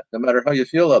what, no matter how you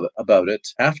feel about it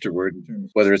afterward,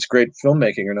 whether it's great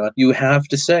filmmaking or not, you have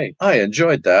to say, I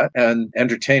enjoyed that. And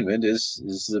entertainment is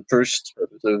the first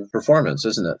performance,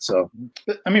 isn't it? So,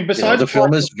 I mean, besides the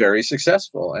film is very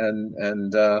successful,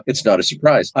 and it's not a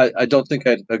surprise. I don't think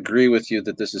I'd agree with you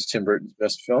that this is Tim Burton's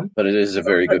best film, but it is a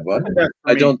very good one.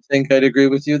 I don't think I'd agree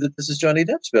with you that this is Johnny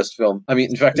Depp's best film. I mean,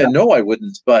 in fact, I know I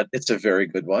wouldn't, but it's a very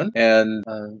good one. And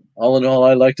all in all,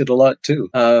 I liked it a lot too.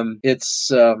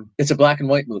 It's a black and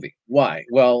white movie. Why?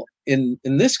 Well, in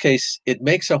this case, it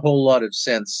makes a whole lot of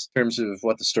sense in terms of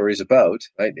what the story is about,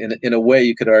 right? In a way,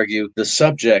 you could argue the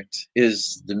subject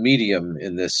is the medium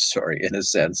in this story, in a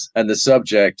sense, and the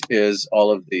subject is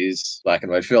all of these black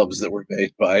and white films that were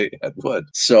made by Ed Wood.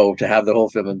 So to have the whole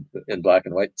film in black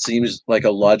and white seems like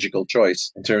a logical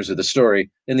choice in terms of the story.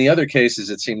 In the other cases,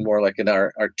 it seemed more like an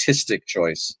artistic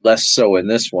choice, less so in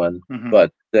this one. Mm-hmm.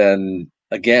 But then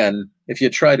again, if you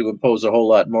try to impose a whole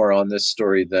lot more on this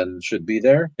story than should be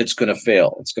there, it's going to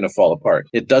fail. It's going to fall apart.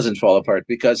 It doesn't fall apart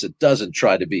because it doesn't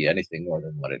try to be anything more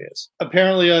than what it is.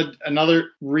 Apparently,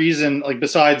 another reason, like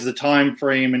besides the time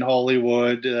frame in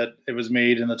Hollywood that it was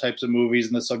made and the types of movies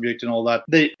and the subject and all that,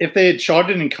 if they had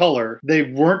shot it in color, they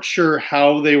weren't sure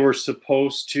how they were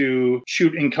supposed to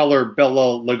shoot in color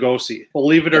Bela Lugosi.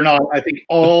 Believe it or not, I think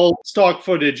all stock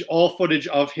footage, all footage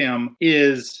of him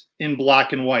is in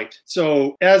black and white.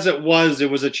 So as it was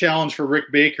a challenge for Rick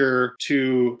Baker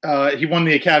to, he won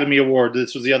the Academy Award.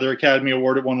 This was the other Academy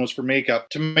Award it won was for makeup,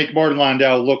 to make Martin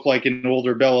Landau look like an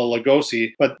older Bela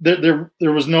Lugosi. But there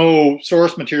was no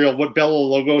source material of what Bela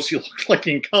Lugosi looked like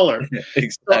in color.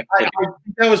 Exactly. So I think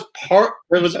that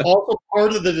was also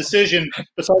part of the decision,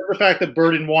 besides the fact that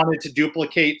Burton wanted to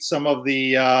duplicate some of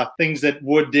the things that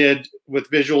Wood did with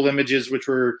visual images, which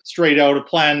were straight out of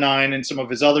Plan 9 and some of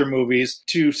his other movies.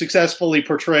 To successfully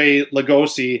portray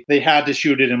Lugosi, they had to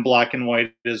shoot it in black and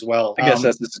white as well. I guess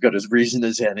that's as good as reason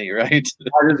as any, right?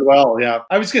 As well, yeah.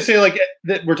 I was going to say, like,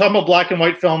 that we're talking about black and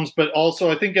white films, but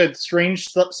also I think a strange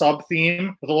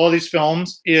sub-theme with a lot of these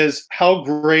films is how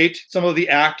great some of the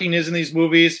acting is in these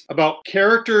movies about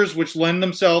characters which lend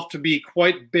themselves to be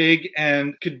quite big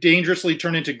and could dangerously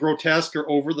turn into grotesque or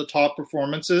over-the-top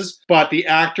performances, but the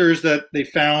actors that they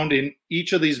found in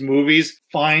each of these movies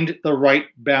find the right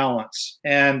balance.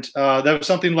 And that was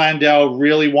something Landau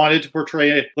really wanted to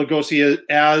portray Lugosi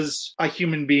as a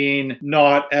human being,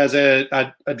 not as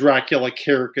a Dracula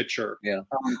caricature. Yeah.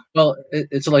 Well,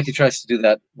 it's like he tries to do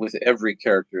that with every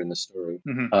character in the story.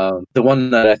 Mm-hmm. The one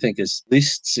that I think is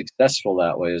least successful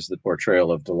that way is the portrayal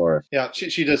of Dolores. Yeah,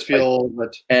 she does feel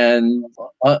that. And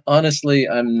honestly,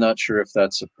 I'm not sure if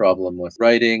that's a problem with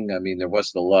writing. I mean, there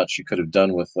wasn't a lot she could have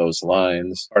done with those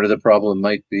lines. Part of the problem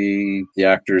might be the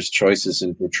actor's choices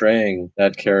in portraying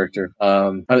that character.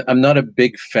 I'm not a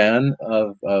big fan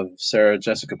of Sarah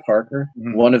Jessica Parker.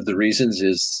 Mm-hmm. One of the reasons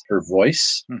is her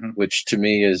voice, mm-hmm. which to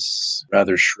me is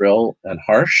rather shrill and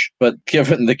harsh. But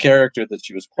given the character that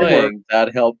she was playing,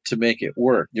 that helped to make it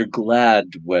work. You're glad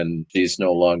when she's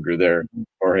no longer there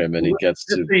for him and he gets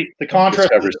to the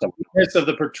contrast of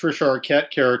the Patricia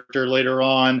Arquette character later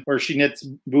on, where she knits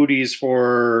booties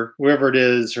for whoever it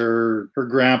is, her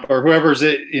grandpa or whoever's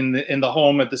in the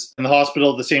home in the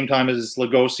hospital at the same time as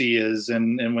Lugosi is,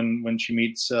 and when she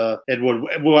meets Ed Wood,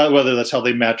 whether that's how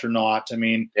they met or not. I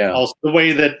mean, also the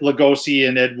way that Lugosi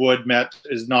and Ed Wood met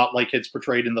is not like it's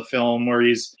portrayed in the film, where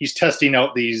he's testing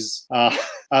out these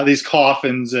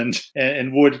coffins,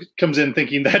 and Wood comes in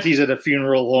thinking that he's at a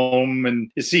funeral home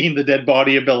and is seeing the dead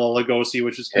body of Bela Lugosi,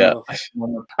 which is kind of.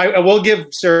 I will give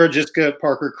Sarah Jessica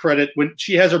Parker credit when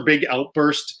she has her big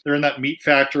outburst. They're in that meat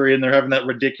factory and they're having that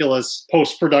ridiculous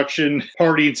post-production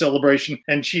party and celebration,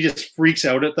 and she just freaks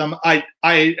out at them. I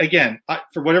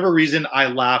for whatever reason, I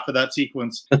laugh at that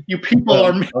sequence. You people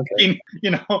are making,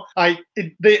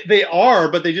 they are,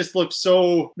 but they just look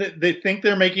so. They think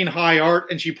they're making high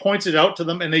art, and she points it out to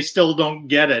them, and they still don't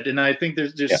get it. And I think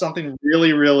there's just something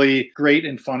really, really great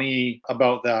and funny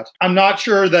about that. I'm not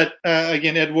sure that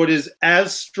again, Ed Wood is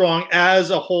as strong as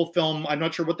a whole film. I'm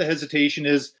not sure what the hesitation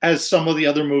is as some of the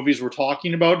other movies we're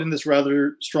talking about in this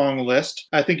rather strong list.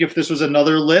 I think if this was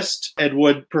another list, Ed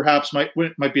Wood perhaps might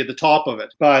be at the top of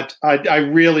it. But I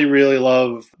really, really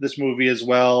love this movie as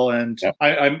well, and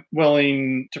I'm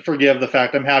willing to forgive the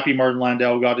fact. I'm happy Martin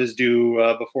Landau got his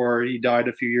due before he died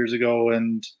a few years ago,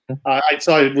 and I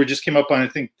saw we just came up on I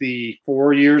think the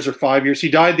 4 years or 5 years. He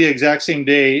died the exact same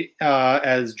day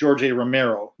as George A.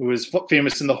 Romero, who is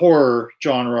famous in the horror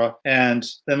genre, and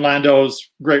then Landau's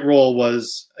great role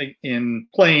was in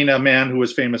playing a man who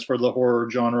was famous for the horror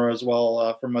genre as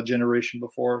well from a generation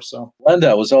before. So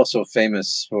Landau was also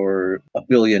famous for a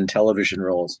billion television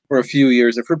roles. For a few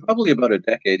years, or for probably about a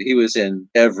decade, he was in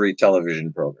every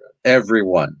television program.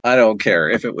 Everyone. I don't care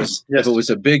if it was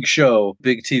a big show,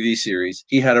 big TV series.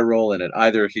 He had a role in it.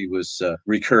 Either he was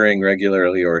recurring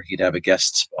regularly, or he'd have a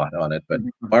guest spot on it. But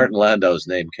Martin Landau's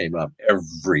name came up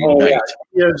every night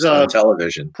on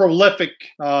television. Prolific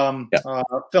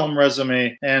film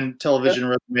resume and television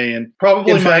resume, and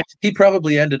probably he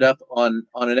probably ended up on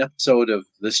an episode of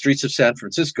The Streets of San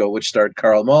Francisco, which starred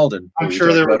Carl Malden. I'm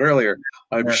sure they were earlier.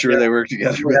 I'm sure they worked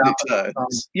together many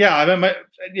times. I mean,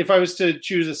 if I was to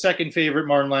choose a second favorite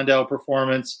Martin Landau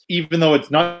performance, even though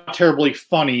it's not terribly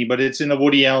funny, but it's in a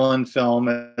Woody Allen film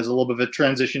as a little bit of a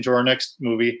transition to our next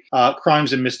movie,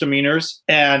 Crimes and Misdemeanors,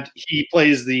 and he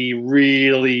plays the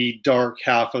really dark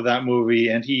half of that movie,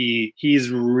 and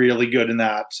he's really good in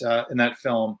that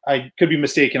film. I could be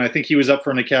mistaken. I think he was up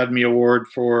for an Academy Award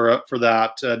for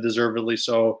that, deservedly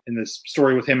so, in this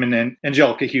story with him and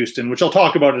Angelica Houston, which I'll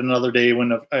talk about another day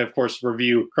when I, of course,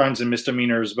 review Crimes and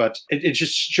Misdemeanors. But it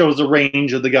just shows the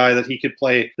range of the guy that he could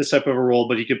play this type of a role,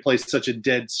 but he could play such a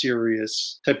dead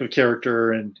serious type of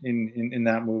character in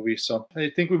that movie. So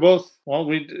I think we both,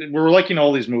 we're liking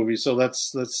all these movies. So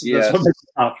that's what makes it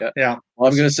tough. Yeah. Well,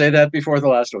 I'm going to say that before the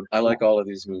last one. I like all of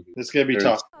these movies. It's going to be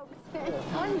tough.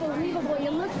 Unbelievable.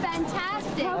 You look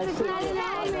fantastic.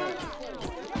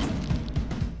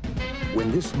 When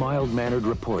this mild-mannered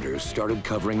reporter started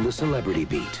covering the celebrity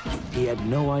beat, he had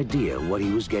no idea what he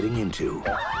was getting into.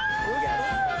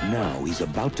 Now he's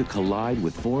about to collide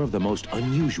with four of the most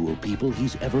unusual people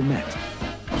he's ever met.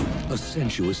 A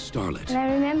sensuous starlet. And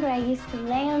I remember I used to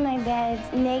lay on my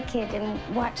bed naked and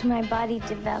watch my body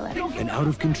develop. An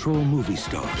out-of-control movie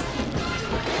star.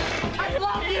 I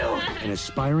love you! An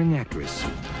aspiring actress.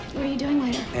 What are you doing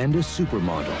later? And a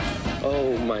supermodel.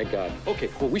 Oh, my God. Okay,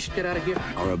 well, we should get out of here.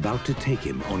 Are about to take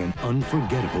him on an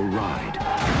unforgettable ride.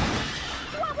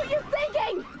 What were you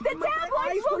thinking? The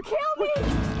tabloids will kill me!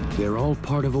 They're all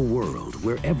part of a world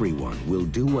where everyone will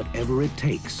do whatever it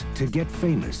takes to get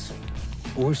famous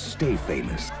or stay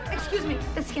famous. Excuse me,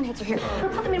 the skinheads are here.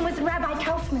 We'll put them in with Rabbi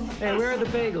Kaufman. Hey, where are the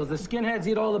bagels? The skinheads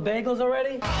eat all the bagels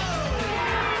already?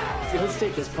 See, let's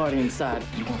take this party inside.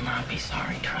 You will not be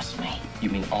sorry, trust me. You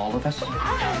mean all of us?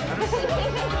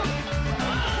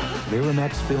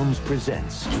 Miramax Films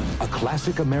presents a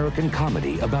classic American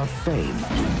comedy about fame,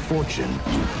 fortune,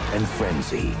 and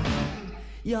frenzy.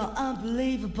 You're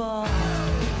unbelievable.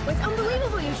 What's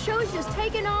unbelievable? Your show's just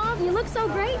taken off. You look so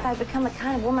great. I've become the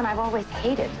kind of woman I've always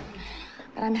hated,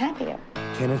 but I'm happier.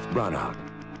 Kenneth Branagh,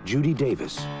 Judy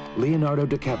Davis, Leonardo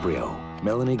DiCaprio,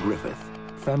 Melanie Griffith,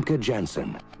 Famke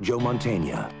Janssen, Joe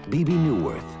Mantegna, Bebe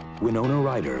Neuwirth, Winona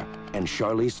Ryder, and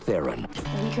Charlize Theron.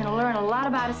 You can learn a lot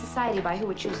about a society by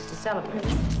who it chooses to celebrate.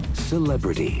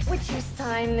 Celebrity. Would you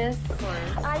sign this?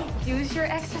 I use your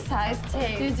exercise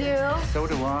tape. You do? So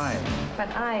do I. But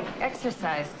I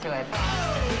exercise to it.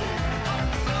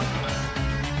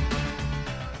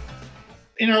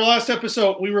 In our last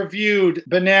episode, we reviewed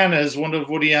Bananas, one of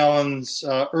Woody Allen's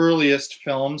earliest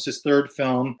films, his third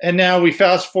film. And now we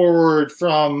fast forward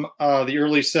from the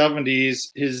early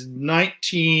 70s. His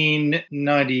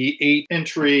 1998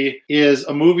 entry is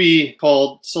a movie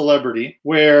called Celebrity,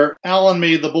 where Allen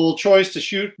made the bold choice to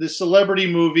shoot this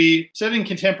celebrity movie set in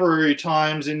contemporary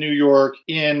times in New York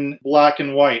in black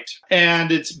and white.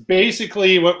 And it's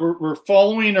basically what we're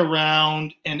following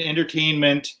around an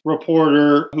entertainment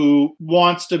reporter who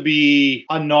wants to be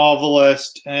a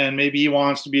novelist and maybe he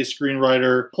wants to be a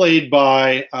screenwriter, played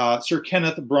by Sir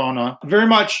Kenneth Branagh, very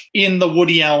much in the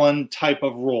Woody Allen type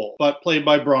of role, but played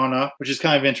by Branagh, which is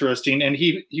kind of interesting. And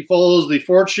he follows the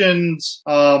fortunes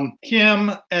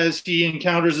him as he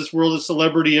encounters this world of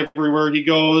celebrity everywhere he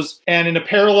goes. And in a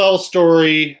parallel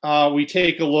story, we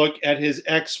take a look at his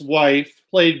ex-wife,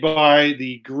 played by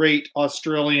the great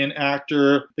Australian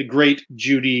actor, the great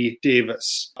Judy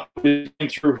Davis,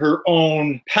 through her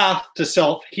own path to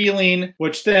self-healing,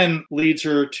 which then leads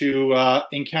her to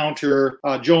encounter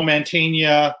Joe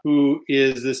Mantegna, who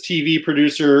is this TV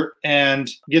producer, and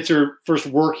gets her first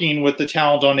working with the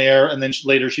talent on air, and then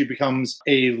later she becomes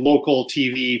a local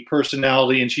TV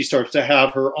personality, and she starts to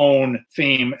have her own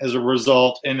fame as a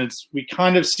result. And we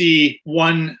kind of see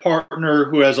one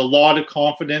partner who has a lot of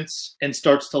confidence and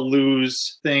starts to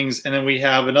lose things, and then we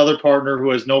have another partner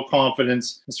who has no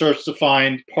confidence and starts to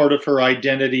find part of her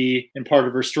identity and part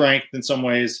of her strength in some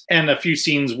ways, and a few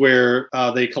scenes where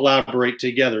they collaborate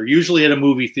together, usually at a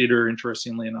movie theater,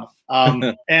 interestingly enough.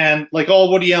 And like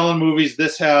all Woody Allen movies,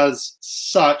 this has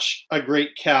such a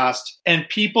great cast, and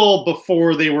people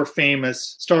before they were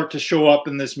famous start to show up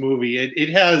in this movie. It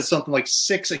has something like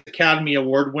 6 Academy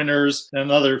Award winners and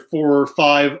another 4 or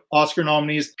 5 Oscar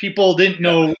nominees. People didn't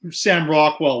know who Sam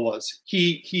Rockwell was.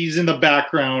 He's in the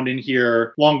background in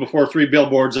here long before 3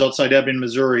 Billboards Outside Ebbing,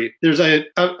 Missouri. There's a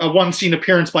one scene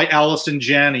appearance by Allison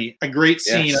Janney, a great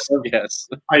scene. Yes.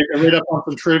 I read up on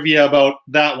some trivia about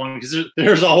that one because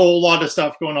there's a whole lot of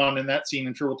stuff going on in that scene.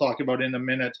 I'm sure we'll talk about it in a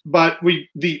minute. But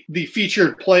the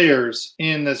featured players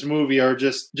in this movie are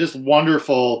just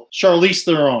wonderful. Charlize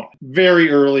Theron,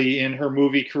 very early in her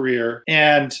movie career,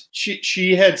 and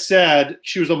she had said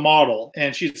she was a model,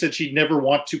 and she said she'd never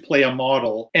want to play a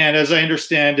model. And as I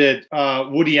understand it,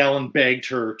 Woody Allen begged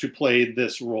her to play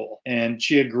this role, and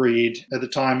she agreed at the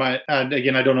time. And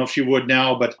again, I don't know if she would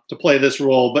now, but to play this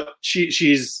role. But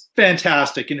she's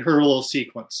fantastic in her little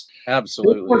sequence.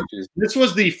 Absolutely. This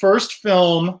was the first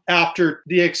film after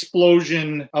the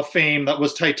explosion of fame that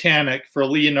was Titanic for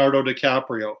Leonardo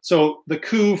DiCaprio. So the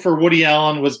coup for Woody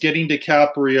Allen was getting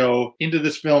DiCaprio into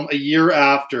this film a year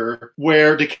after,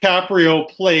 where DiCaprio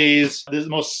plays the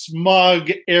most smug,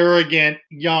 arrogant,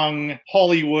 young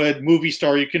Hollywood movie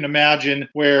star you can imagine,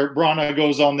 where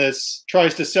Branagh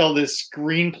tries to sell this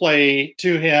screenplay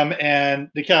to him, and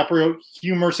DiCaprio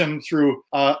humors him through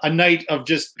a night of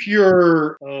just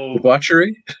pure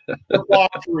debauchery.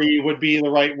 Debauchery would be the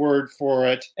right word for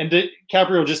it. And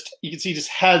DiCaprio you can see, just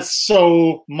has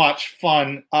so much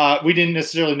fun. We didn't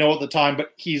necessarily know at the time,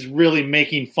 but he's really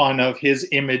making fun of his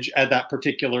image at that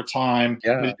particular time.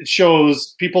 Yeah. It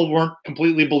shows people weren't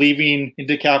completely believing in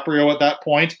DiCaprio at that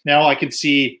point. Now I can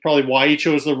see probably why he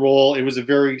chose the role. It was a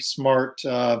very smart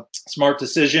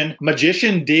decision.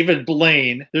 Magician David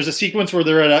Blaine. There's a sequence where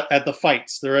they're at the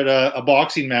fights. They're at a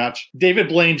boxing match. David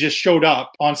Blaine just showed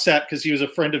up on set because he was a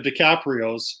friend of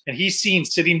DiCaprio's, and he's seen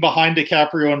sitting behind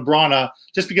DiCaprio and Brana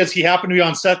just because he happened to be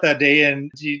on set that day.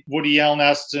 And Woody Allen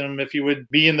asked him if he would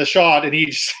be in the shot, and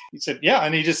he said yeah,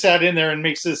 and he just sat in there and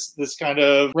makes this kind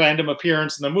of random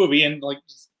appearance in the movie, and like,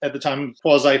 at the time,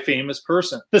 quasi-famous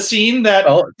person. The scene that...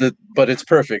 but it's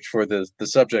perfect for the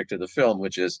subject of the film,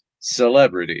 which is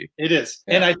celebrity. It is.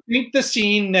 Yeah. And I think the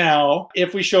scene now,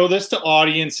 if we show this to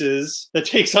audiences, that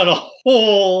takes on a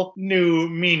whole new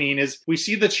meaning, is we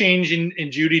see the change in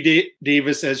Judi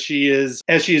Davis as she has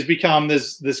become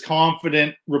this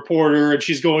confident reporter, and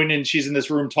she's in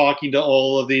this room talking to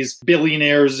all of these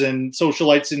billionaires and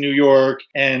socialites in New York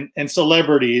and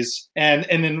celebrities. And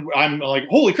then I'm like,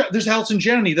 holy crap, there's Allison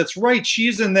Janney. That's right.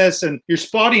 She's in this. And you're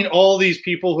spotting all these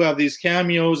people who have these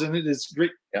cameos, and it is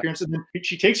great appearance. And then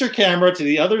she takes her camera to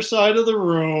the other side of the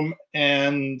room,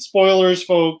 and spoilers,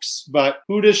 folks, but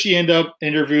who does she end up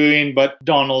interviewing but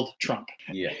Donald Trump?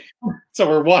 Yeah. So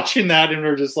we're watching that, and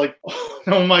we're just like,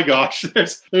 oh my gosh,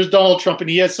 there's Donald Trump, and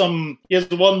he has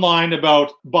one line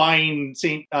about buying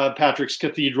St. Patrick's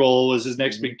Cathedral was his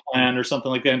next big plan or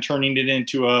something like that, and turning it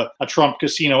into a Trump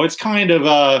casino. It's kind of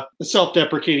a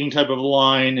self-deprecating type of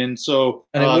line, and so...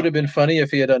 And it would have been funny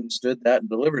if he had understood that and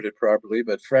delivered it properly,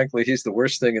 but frankly, he's the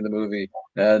worst thing in the movie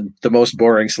and the most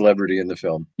boring celebrity in the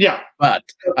film. Yeah. But,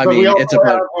 I mean, it's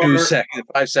about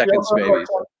 5 seconds maybe.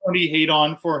 Hate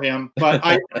on for him, but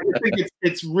I think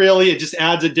it's really, it just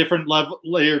adds a different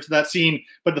layer to that scene.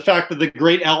 But the fact that the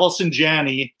great Allison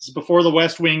Janney, before The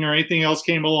West Wing or anything else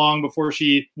came along, before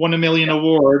she won a million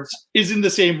awards, is in the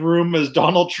same room as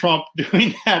Donald Trump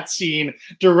doing that scene,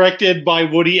 directed by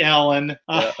Woody Allen,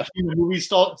 in the movie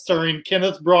starring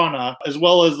Kenneth Branagh, as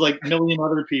well as like a million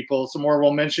other people. Some more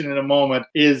we'll mention in a moment.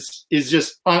 Is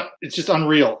just it's just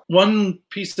unreal. One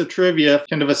piece of trivia,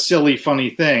 kind of a silly,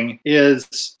 funny thing,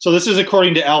 is. So this is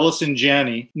according to Allison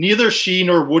Janney. Neither she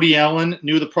nor Woody Allen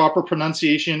knew the proper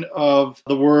pronunciation of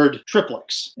the word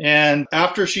triplex. And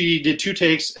after she did 2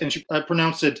 takes and she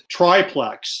pronounced it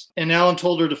triplex, and Allen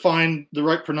told her to find the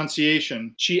right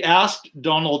pronunciation, she asked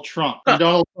Donald Trump. And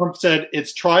Donald Trump said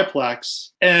it's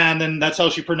triplex. And then that's how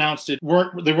she pronounced it.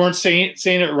 They weren't saying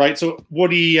it right. So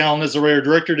Woody Allen, as the writer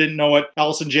director, didn't know it.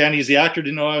 Allison Janney, as the actor,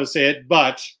 didn't know how to say it.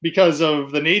 But because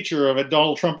of the nature of it,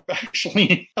 Donald Trump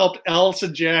actually helped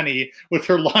Allison Janney with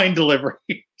her line delivery.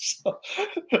 So,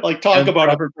 like, talk about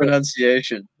proper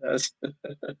pronunciation.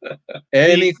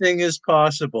 Anything is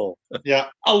possible. Yeah.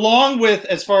 Along with,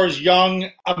 as far as young,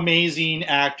 amazing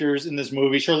actors in this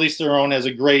movie, Charlize Theron has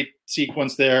a great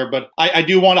sequence there, but I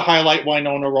do want to highlight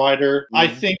Winona Ryder. I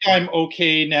think I'm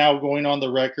okay now going on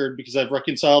the record, because I've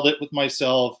reconciled it with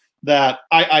myself, that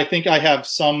I think I have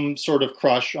some sort of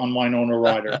crush on Winona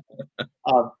Ryder.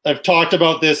 I've talked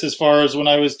about this as far as when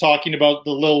I was talking about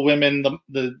the Little Women,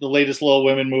 the latest Little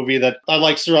Women movie, that I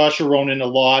like Saoirse Ronan a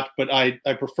lot, but I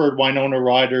preferred Winona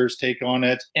Ryder's take on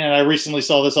it. And I recently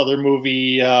saw this other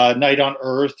movie, Night on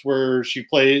Earth, where she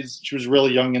was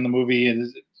really young in the movie,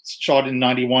 and it's shot in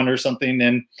 91 or something,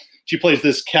 and she plays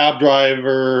this cab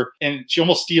driver, and she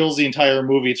almost steals the entire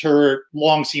movie. It's her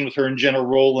long scene with her and Jenna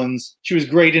Rollins. She was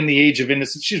great in The Age of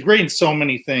Innocence. She's great in so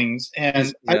many things.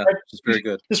 And she's very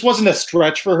good. This wasn't a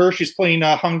stretch for her. She's playing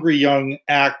a hungry young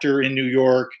actor in New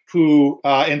York who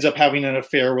ends up having an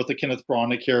affair with the Kenneth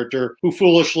Branagh character, who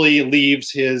foolishly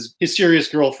leaves his serious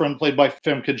girlfriend, played by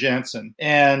Femke Janssen.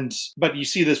 But you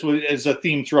see this as a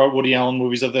theme throughout Woody Allen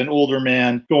movies, of an older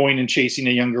man going and chasing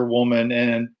a younger woman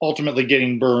and ultimately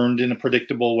getting burned in a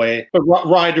predictable way. But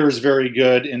Ryder is very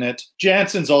good in it.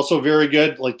 Janssen's also very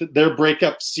good. Like, their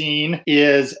breakup scene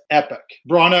is epic.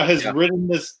 Branagh has written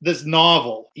this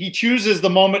novel. He chooses the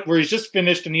moment where he's just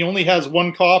finished and he only has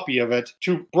one copy of it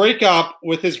to break up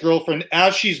with his girlfriend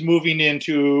as she's moving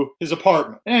into his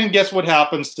apartment. And guess what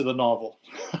happens to the novel?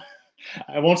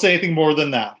 I won't say anything more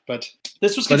than that, but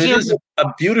this was considered... But it is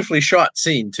a beautifully shot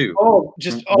scene too.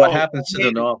 What happens to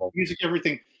the novel? Music,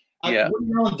 everything. Woody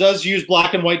Allen does use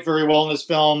black and white very well in his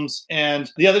films,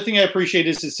 and the other thing I appreciate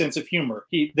is his sense of humor.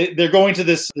 They're going to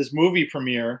this movie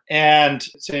premiere and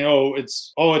saying,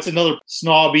 it's another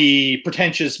snobby,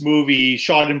 pretentious movie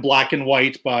shot in black and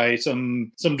white by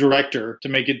some director to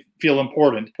make it feel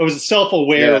important. It was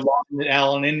self-aware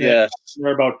Allen in there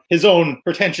about his own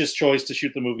pretentious choice to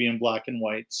shoot the movie in black and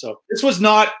white. So this was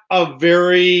not a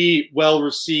very well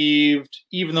received,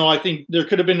 even though I think there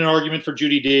could have been an argument for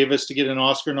Judy Davis to get an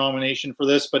Oscar nomination for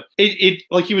this, but it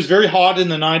like he was very hot in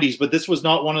the 90s, but this was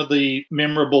not one of the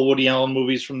memorable Woody Allen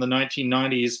movies from the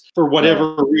 1990s for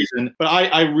whatever reason. But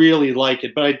I really like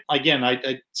it. But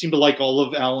I seem to like all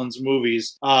of Allen's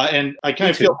movies. And I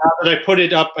kind of feel that I put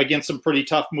it up against some pretty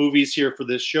tough movies here for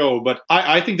this show. But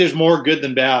I think there's more good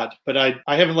than bad. But I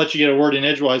haven't let you get a word in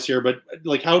edgewise here. But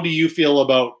like, how do you feel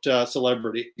about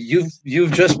Celebrity?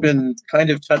 You've just been kind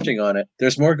of touching on it.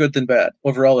 There's more good than bad.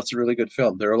 Overall, it's a really good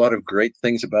film. There are a lot of great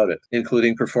things about it,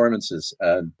 including performances.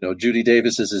 And Judy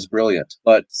Davis is brilliant.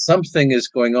 But something is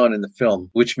going on in the film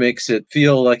which makes it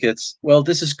feel like it's, well,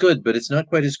 this is good, but it's not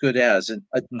quite as good as. And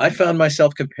I found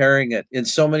myself comparing it in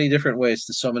so many different ways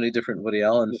to so many different Woody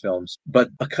Allen films. But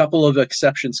a couple of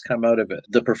exceptions come out of it.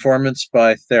 The performance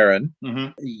by Theron,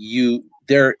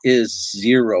 there is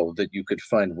zero that you could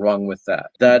find wrong with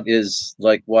that. That is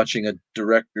like watching a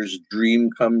director's dream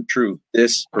come true.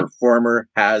 This performer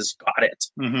has got it.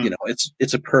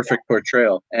 It's a perfect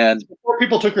portrayal. And before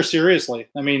people took her seriously.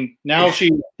 I mean, now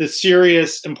she's the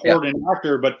serious, important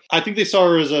actor, but I think they saw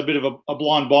her as a bit of a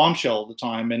blonde bombshell at the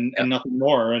time and nothing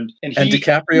more. And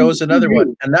DiCaprio is another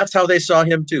one. And that's how they saw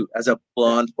him too, as a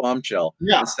blonde bombshell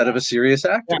instead of a serious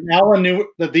actor. Yeah, Alan knew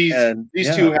that these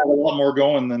two had a lot more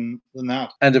going than that.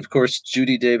 And of course,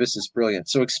 Judy Davis is brilliant.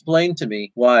 So explain to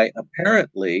me why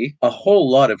apparently a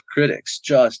whole lot of critics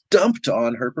just dumped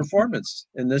on her performance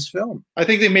in this film. I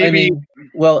think they maybe...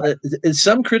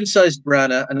 some criticized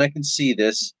Branagh, and I can see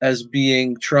this, as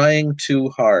being trying too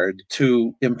hard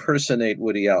to impersonate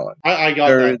Woody Allen. I got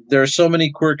that. There are so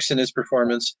many quirks in his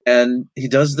performance, and he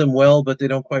does them well, but they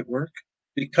don't quite work.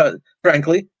 Because,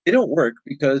 frankly, they don't work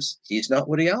because he's not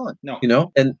Woody Allen. No.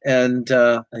 And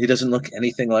he doesn't look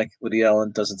anything like Woody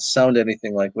Allen, doesn't sound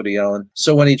anything like Woody Allen.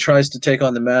 So when he tries to take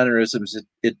on the mannerisms,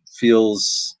 it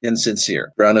feels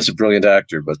insincere. Brown is a brilliant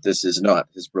actor, but this is not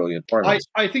his brilliant performance.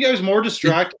 I think I was more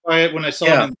distracted by it when I saw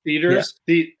it in theaters.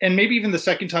 And maybe even the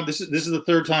second time. This is the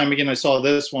third time again I saw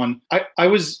this one. I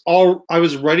was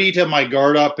ready to have my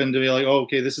guard up and to be like, oh,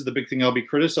 okay, this is the big thing I'll be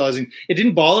criticizing. It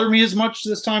didn't bother me as much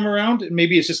this time around.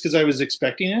 Maybe it's just because I was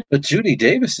expecting it. But Judy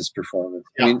Davis's performance.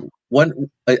 I mean,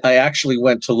 I actually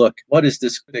went to look, what is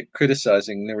this critic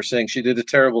criticizing? And they were saying she did a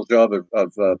terrible job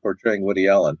of portraying Woody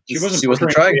Allen. She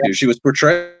wasn't trying to. She was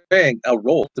portraying a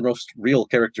role, the most real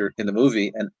character in the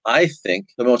movie, and I think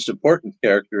the most important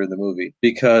character in the movie,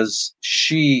 because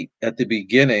she, at the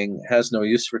beginning, has no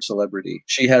use for celebrity.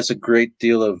 She has a great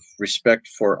deal of respect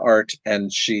for art,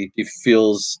 and she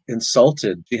feels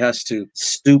insulted. She has to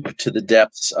stoop to the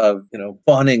depths of,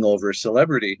 fawning over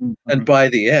celebrity. Mm-hmm. And by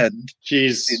the end,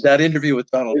 that interview with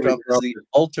Donald Trump is the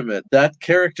ultimate. That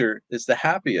character is the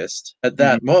happiest at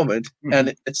that moment,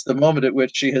 and it's the moment at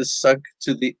which she has sunk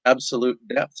to the absolute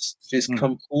depths. She's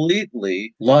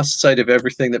completely lost sight of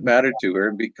everything that mattered to her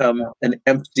and become an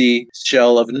empty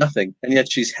shell of nothing. And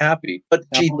yet she's happy. But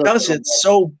she does it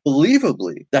so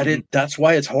believably that that's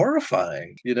why it's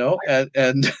horrifying,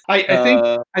 And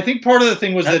I think part of the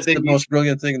thing was that's the most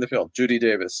brilliant thing in the film, Judy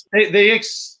Davis.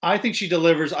 I think she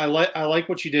delivers. I like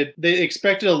what she did. They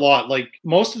expected a lot. Like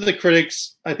most of the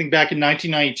critics, I think back in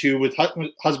 1992 with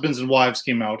Husbands and Wives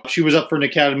came out, she was up for an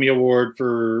Academy Award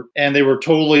and they were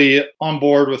totally on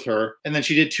board with her. And then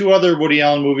she did two other Woody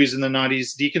Allen movies in the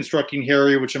 90s, Deconstructing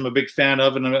Harry, which I'm a big fan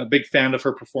of, and I'm a big fan of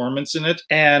her performance in it.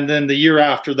 And then the year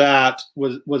after that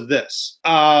was this.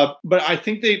 But I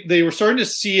think they were starting to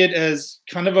see it as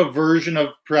kind of a version of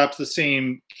perhaps the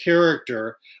same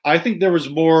character. I think there was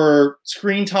more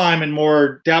screen time and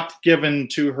more depth given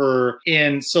to her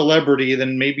in Celebrity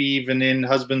than maybe even in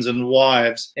Husbands and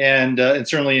Wives, and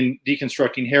certainly in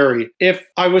Deconstructing Harry. If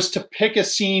I was to pick a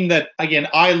scene that, again,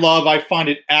 I find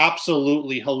it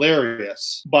absolutely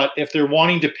hilarious, but if they're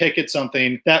wanting to pick at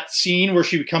something, that scene where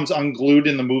she becomes unglued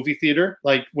in the movie theater,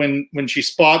 like when she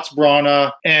spots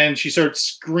Branagh and she starts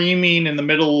screaming in the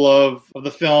middle of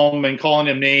the film and calling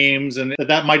him names, and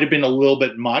that might have been a little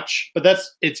bit much, but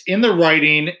it's in the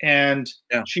writing, and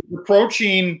she's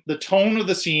approaching the tone of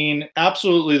the scene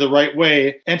absolutely the right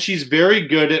way, and she's very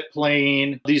good at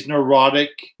playing these neurotic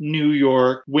New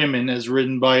York women as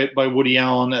written by Woody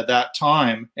Allen at that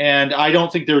time. And I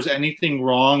don't think there's anything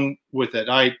wrong with it.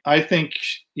 I think,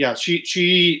 yeah,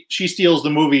 she steals the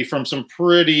movie from some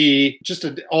pretty, just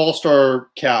an all-star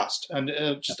cast, and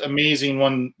just amazing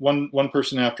one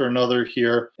person after another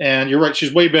here. And you're right,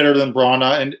 she's way better than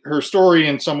Brana, and her story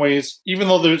in some ways, even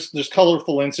though there's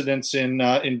colorful incidents in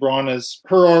Brana's,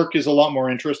 her arc is a lot more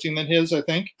interesting than his, I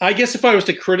think. I guess if I was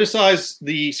to criticize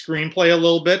the screenplay a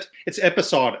little bit, it's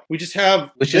episodic. We just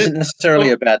have, which isn't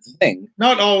necessarily a bad thing.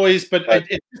 Not always, but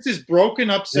it's just this broken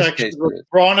up section where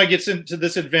Brana gets into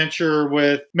this adventure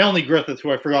with Melanie Griffith,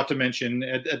 who I forgot to mention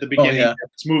at the beginning of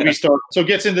this movie starts. So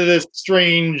gets into this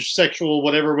strange sexual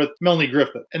whatever with Melanie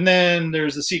Griffith. And then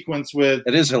there's the sequence with...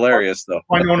 It is hilarious, though.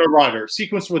 Winona Ryder.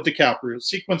 Sequence with DiCaprio.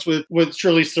 Sequence with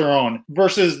Charlize Theron.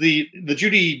 Versus the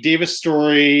Judy Davis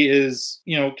story is,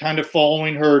 kind of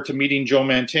following her to meeting Joe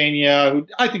Mantegna, who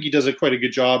I think he does quite a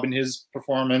good job in his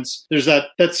performance. There's that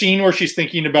scene where she's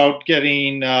thinking about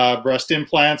getting breast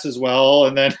implants as well.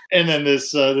 And then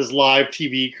this live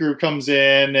TV crew comes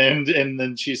in and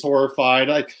then she's horrified.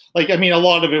 I mean, a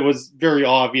lot of it was very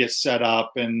obvious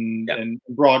setup and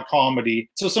broad comedy.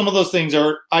 So some of those things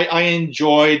I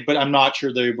enjoyed, but I'm not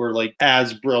sure they were like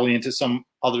as brilliant as some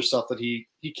other stuff that he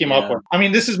came up with. I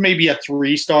mean, this is maybe a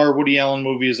 3-star Woody Allen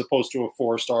movie as opposed to a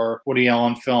 4-star Woody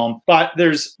Allen film, but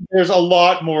there's a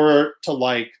lot more to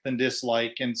like than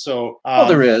dislike. And so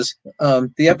there is.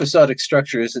 The episodic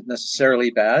structure isn't necessarily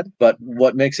bad, but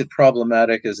what makes it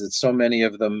problematic is that so many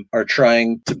of them are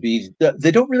trying to be,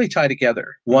 they don't really tie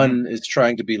together. One is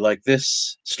trying to be like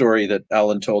this story that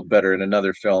Allen told better in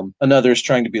another film. Another is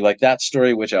trying to be like that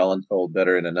story which Allen told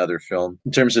better in another film.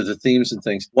 In terms of the themes and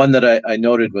things, one that I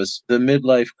noted was the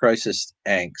midlife crisis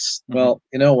angst. Well,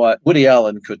 you know what? Woody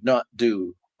Allen could not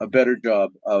do a better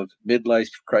job of midlife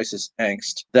crisis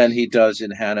angst than he does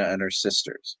in Hannah and Her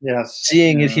Sisters. Yes.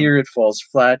 Seeing it here, it falls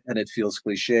flat and it feels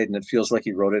cliched and it feels like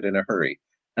he wrote it in a hurry.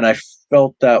 And I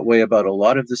felt that way about a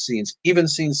lot of the scenes, even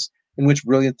scenes in which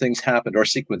brilliant things happened, or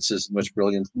sequences in which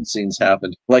brilliant scenes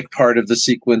happened, like part of the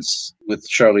sequence with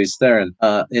Charlize Theron.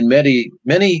 In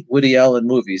many Woody Allen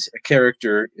movies, a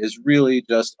character is really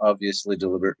just obviously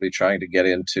deliberately trying to get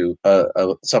into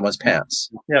someone's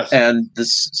pants. Yes. And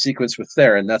this sequence with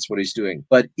Theron, that's what he's doing.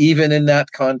 But even in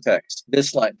that context,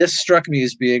 this struck me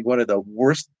as being one of the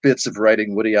worst bits of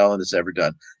writing Woody Allen has ever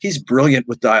done. He's brilliant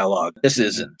with dialogue. This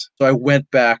isn't. So I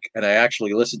went back and I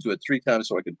actually listened to it 3 times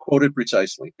so I could quote it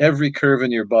precisely. Every curve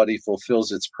in your body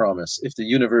fulfills its promise. If the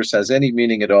universe has any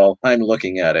meaning at all, I'm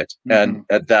looking at it. And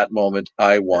at that moment,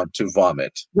 I want to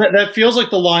vomit. That feels like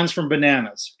the lines from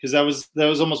Bananas, because that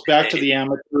was almost back to the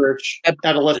amateurish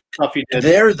adolescent stuff he did.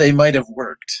 There they might have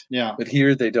worked. Yeah. But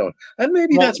here they don't. And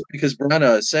maybe that's because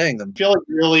Brana is saying them. I feel like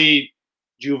really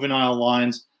juvenile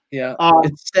lines. Yeah,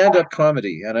 it's stand-up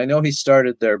comedy, and I know he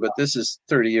started there, but this is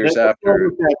 30 years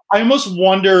after. I almost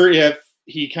wonder if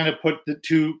he kind of put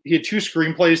he had 2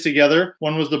 screenplays together.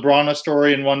 One was the Brana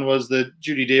story and one was the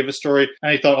Judy Davis story.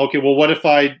 And he thought, okay, well, what if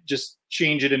I just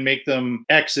change it and make them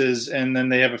exes, and then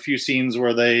they have a few scenes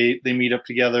where they meet up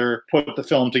together, put the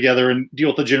film together, and deal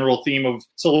with the general theme of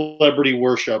celebrity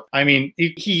worship. I mean,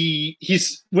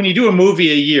 he's when you do a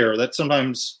movie a year, that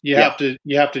sometimes you have to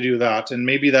do that, and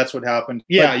maybe that's what happened.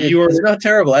 Yeah, it's not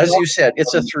terrible, as you said.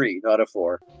 It's a 3, not a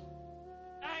 4.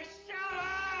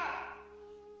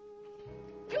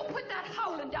 You put that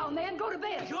howling down there and go to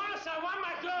bed. You honestly, I want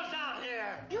my girls down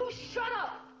here. You shut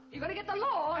up. You're gonna get the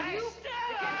law on you. You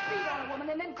can't beat on a woman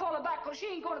and then call her back because she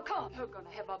ain't gonna come. You're gonna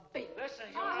have a baby. Listen,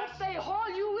 I hope they haul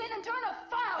you in and turn a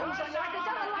fire on you like they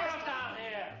done the last down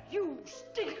here. You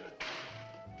stinker.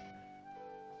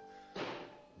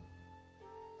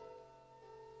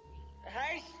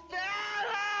 Hey,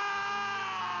 Stella!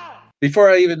 Before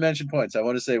I even mention points, I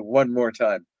want to say one more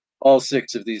time. All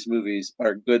 6 of these movies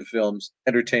are good films,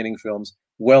 entertaining films,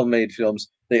 well-made films.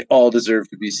 They all deserve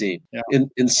to be seen. Yeah.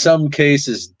 In some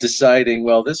cases, deciding,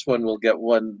 well, this one will get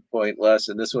 1 point less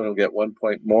and this one will get 1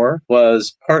 point more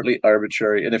was partly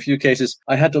arbitrary. In a few cases,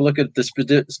 I had to look at the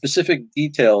specific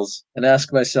details and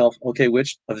ask myself, okay,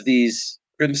 which of these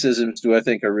criticisms do I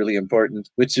think are really important?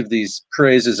 Which of these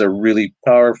praises are really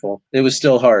powerful? It was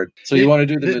still hard. So you want to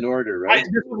do them in order, right?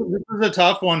 This is a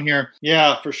tough one here.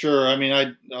 Yeah, for sure. I mean,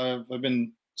 I've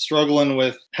been struggling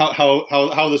with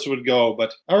how this would go.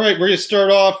 But all right, we're going to start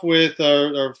off with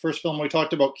our first film we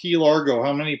talked about, Key Largo.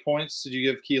 How many points did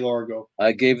you give Key Largo?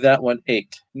 I gave that one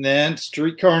 8. And then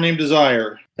Streetcar Named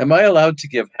Desire. Am I allowed to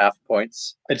give half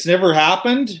points? It's never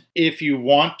happened. If you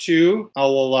want to, I'll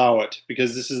allow it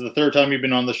because this is the third time you've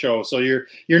been on the show. So you're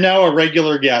now a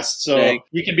regular guest. So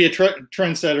you can be a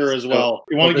trendsetter as well.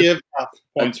 If you want to give half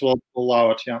points, we'll allow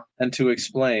it. Yeah. And to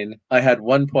explain, I had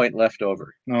 1 point left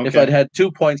over. Okay. If I'd had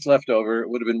 2 points left over, it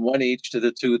would have been one each to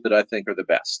the two that I think are the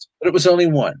best. But it was only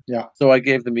one. Yeah. So I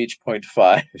gave them each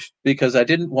 0.5 because I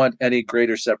didn't want any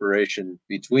greater separation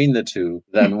between the two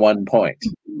than 1 point.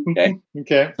 Okay.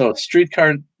 Okay. So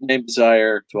Streetcar Named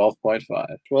Desire, 12.5.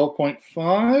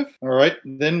 12.5. All right.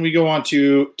 Then we go on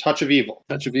to Touch of Evil.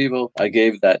 Touch of Evil, I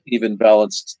gave that even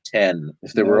balanced 10.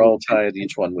 If they were all tied,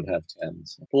 each one would have 10.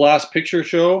 So. The Last Picture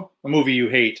Show, a movie you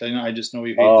hate. I just know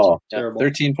you hate. Oh, this. Terrible.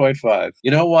 13.5. You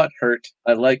know what hurt?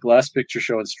 I like Last Picture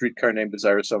Show and Streetcar Named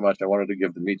Desire so much, I wanted to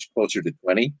give them each closer to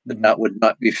 20, but that would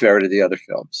not be fair to the other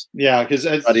films. Yeah, because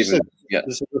this is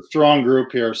a strong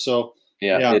group here, so...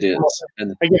 Yeah, it is.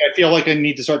 And again, I feel like I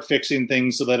need to start fixing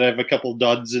things so that I have a couple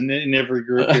duds in every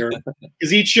group here.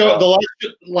 Because each show,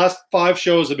 the last 5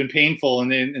 shows have been painful,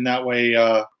 and in that way.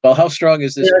 Well, how strong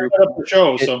is this group? The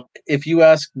show, so. If you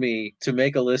ask me to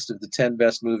make a list of the 10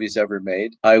 best movies ever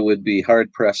made, I would be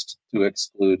hard pressed to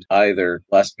exclude either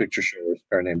Last Picture Show or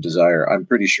Streetcar Named Desire. I'm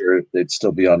pretty sure they'd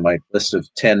still be on my list of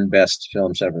 10 best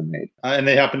films ever made. And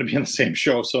they happen to be on the same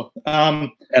show, so.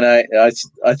 And I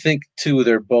think too,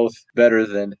 they're both better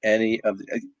than any of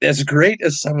as great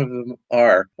as some of them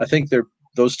are. I think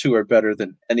those two are better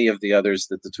than any of the others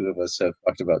that the two of us have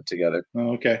talked about together.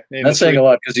 Okay. That's saying a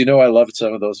lot because I loved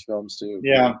some of those films too.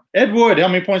 Yeah. Ed Wood, how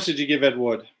many points did you give Ed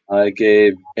Wood? I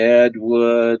gave Ed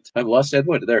Wood. I've lost Ed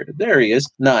Wood. There he is.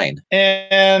 9.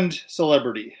 And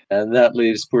Celebrity. And that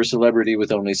leaves poor Celebrity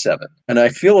with only 7. And I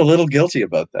feel a little guilty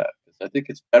about that. I think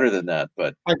it's better than that,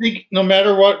 but I think no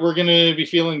matter what, we're going to be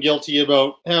feeling guilty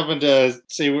about having to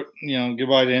say,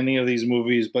 goodbye to any of these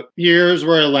movies. But here's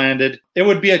where I landed. It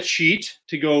would be a cheat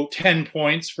to go 10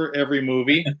 points for every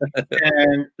movie.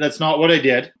 And that's not what I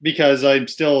did because I'm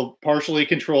still partially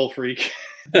control freak.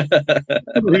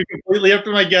 Completely up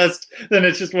to my guest, then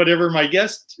it's just whatever my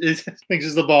guest thinks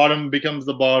is the bottom becomes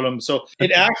the bottom. So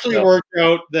it actually worked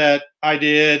out that I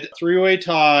did a 3-way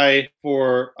tie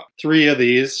for 3 of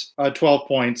these, 12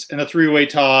 points, and a 3-way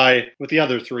tie with the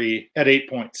other 3 at 8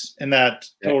 points. And that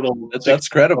total. That's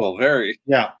credible. Very.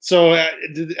 Yeah. So,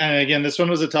 and again, this one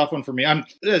was a tough one for me. I'm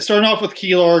starting off with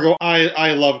Key Largo.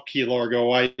 I love Key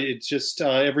Largo. It's just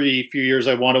every few years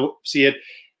I want to see it.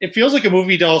 It feels like a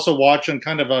movie to also watch on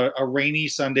kind of a rainy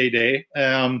Sunday day.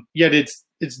 Yet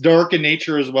it's dark in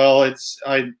nature as well.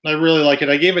 I really like it.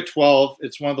 I gave it 12.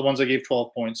 It's one of the ones I gave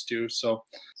 12 points to. So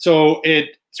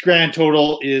its grand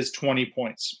total is 20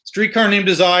 points. Streetcar Named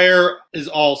Desire is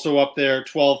also up there,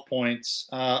 12 points.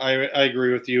 I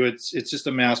agree with you. It's just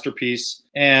a masterpiece.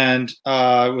 And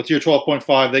with your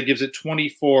 12.5, that gives it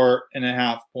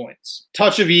 24.5 points.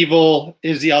 Touch of Evil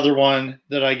is the other one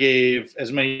that I gave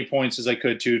as many points as I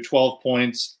could to, 12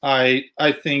 points. I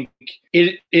think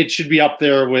it should be up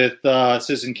there with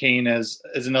Citizen Kane as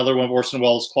another one of Orson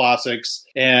Welles' classics.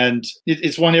 And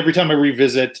it's one every time I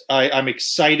revisit, I'm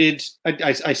excited.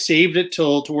 I saved it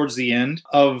till towards the end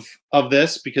of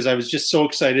this because I was just so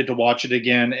excited to watch it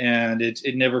again, and it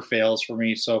never fails for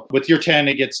me. So with your 10,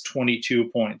 it gets 22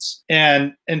 points.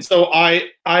 And so I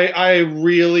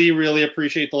really, really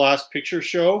appreciate The Last Picture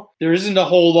Show. There isn't a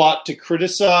whole lot to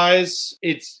criticize.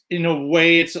 It's in a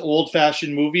way, it's an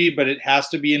old-fashioned movie, but it has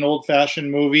to be an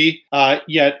old-fashioned movie.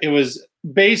 Yet it was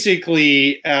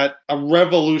basically at a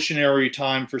revolutionary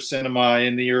time for cinema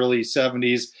in the early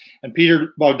 70s. And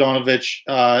Peter Bogdanovich,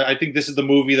 I think this is the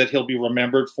movie that he'll be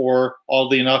remembered for,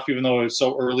 oddly enough, even though it was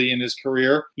so early in his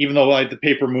career. Even though the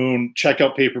Paper Moon, check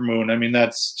out Paper Moon. I mean,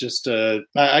 that's just,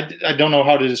 I don't know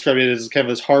how to describe it as kind of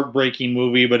this heartbreaking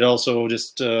movie, but also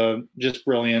just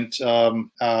brilliant.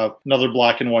 Another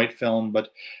black and white film. But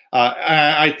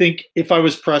I think if I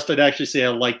was pressed, I'd actually say I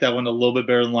like that one a little bit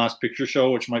better than Last Picture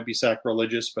Show, which might be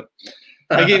sacrilegious, but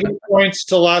I gave 8 points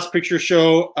to Last Picture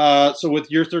Show. So with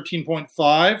your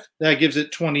 13.5, that gives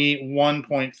it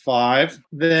 21.5.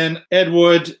 Then Ed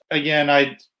Wood, again,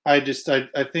 I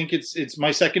think it's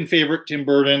my second favorite Tim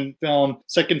Burton film,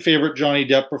 second favorite Johnny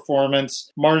Depp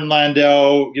performance. Martin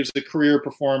Landau gives a career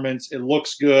performance. It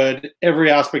looks good. Every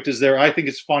aspect is there. I think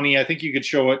it's funny. I think you could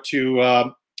show it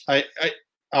to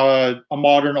a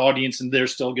modern audience, and they're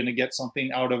still going to get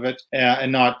something out of it,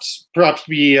 and not perhaps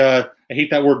be I hate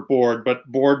that word bored, but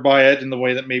bored by it in the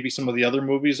way that maybe some of the other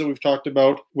movies that we've talked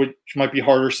about, which might be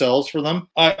harder sells for them.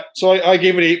 So I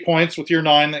gave it 8 points. With your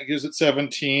 9, that gives it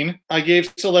 17. I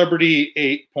gave Celebrity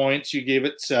 8 points. You gave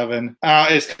it 7.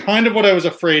 It's kind of what I was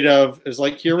afraid of. Is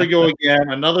like, here we go again,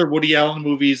 another Woody Allen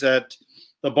movies at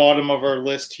the bottom of our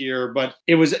list here, but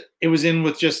it was in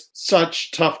with just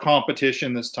such tough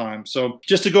competition this time. So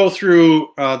just to go through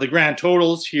the grand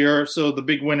totals here. So the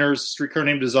big winners, Streetcar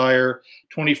Named Desire,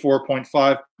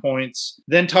 24.5 points.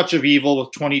 Then Touch of Evil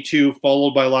with 22,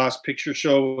 followed by Last Picture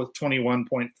Show with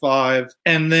 21.5.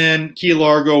 And then Key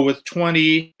Largo with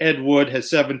 20. Ed Wood has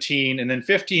 17. And then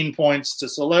 15 points to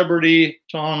Celebrity.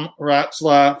 Tom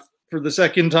Ratzlaff, for the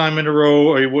second time in a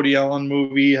row, a Woody Allen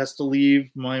movie has to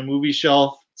leave my movie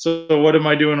shelf. So what am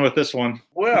I doing with this one?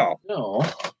 Well, no.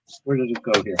 Where did it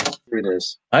go here? Here it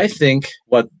is. I think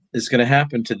what is going to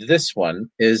happen to this one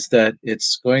is that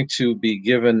it's going to be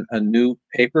given a new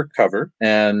paper cover,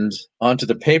 and onto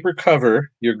the paper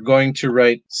cover, you're going to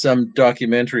write some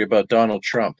documentary about Donald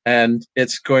Trump, and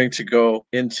it's going to go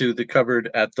into the cupboard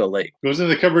at the lake. Goes in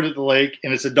the cupboard at the lake,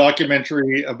 and it's a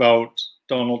documentary about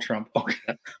Donald Trump.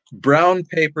 Okay. Brown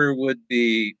paper would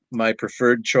be my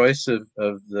preferred choice of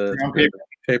the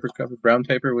paper cover. Brown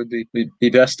paper would be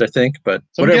best, I think, but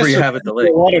whatever you have at the lake.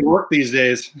 A lot of work these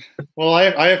days. Well,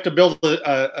 I have to build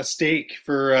a stake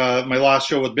for my last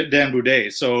show with Dan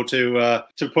Boudet, so to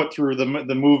put through the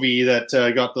movie that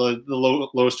got the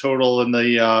lowest total in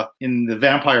the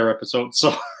vampire episode.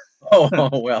 So.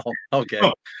 Oh well, okay.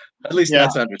 At least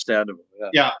that's understandable.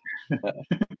 Yeah.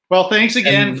 Well, thanks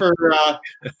again for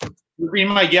being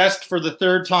my guest for the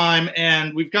third time,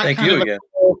 and we've got a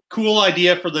cool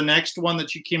idea for the next one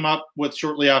that you came up with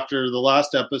shortly after the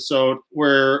last episode,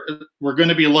 where we're going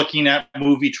to be looking at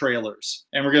movie trailers,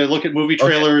 and we're going to look at movie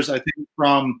trailers, I think,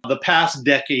 from the past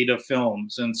decade of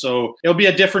films, and so it'll be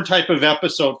a different type of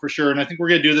episode for sure. And I think we're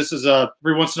going to do this as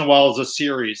every once in a while as a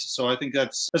series. So I think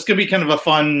that's going to be kind of a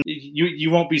fun. You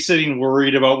won't be sitting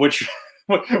worried about which.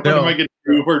 What am I going to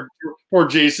do? Poor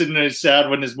Jason is sad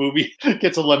when his movie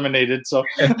gets eliminated. So,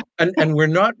 and we're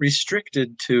not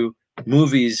restricted to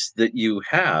movies that you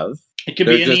have. It could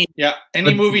be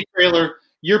any movie trailer.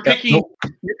 You're picking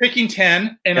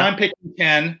 10, and I'm picking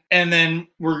 10, and then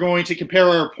we're going to compare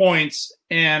our points.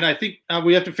 And I think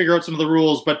we have to figure out some of the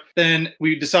rules, but then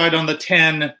we decide on the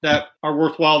 10 that are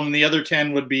worthwhile, and the other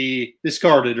 10 would be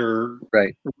discarded or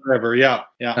whatever. Yeah.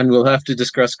 And we'll have to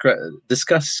discuss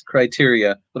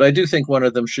criteria. But I do think one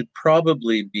of them should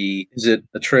probably be: is it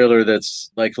a trailer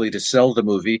that's likely to sell the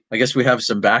movie? I guess we have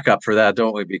some backup for that,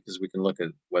 don't we? Because we can look at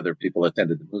whether people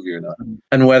attended the movie or not,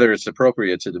 and whether it's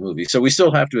appropriate to the movie. So we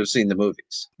still have to have seen the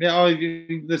movies. Yeah,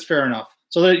 that's fair enough.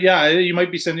 So that, you might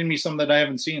be sending me some that I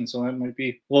haven't seen, so that might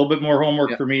be a little bit more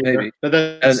homework for me. Maybe. But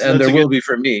and there will be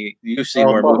for me. You've seen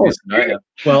more movies than I have.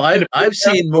 Well, I've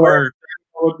seen more.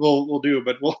 We'll do,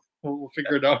 but we'll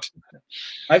figure it out.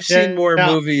 I've seen more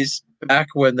movies back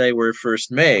when they were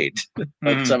first made.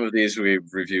 Like some of these we've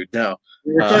reviewed now.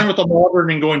 We're starting with the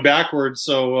modern and going backwards,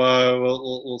 so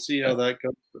we'll see how that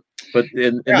goes. But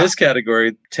in this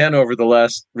category, 10 over the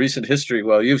last recent history,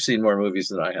 well, you've seen more movies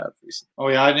than I have recently. Oh,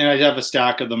 yeah, and I have a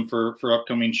stack of them for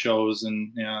upcoming shows.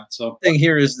 And so the thing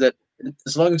here is that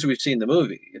as long as we've seen the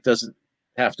movie, it doesn't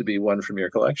have to be one from your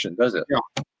collection, does it? Yeah.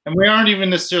 And we aren't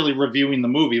even necessarily reviewing the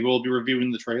movie. We'll be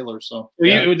reviewing the trailer. So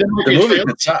the movie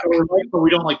could suck. But we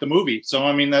don't like the movie. So,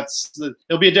 I mean,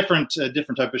 it'll be a different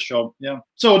type of show. Yeah.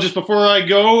 So just before I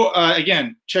go,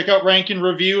 again, check out Rank and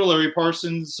Review, Larry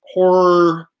Parsons'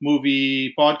 horror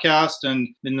movie podcast. And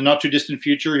in the not too distant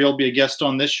future, he'll be a guest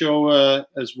on this show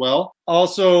as well.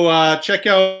 Also, check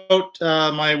out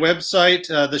my website,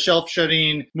 the Shelf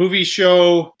Shutting Movie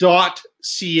Show.ca,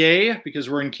 because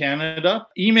we're in Canada.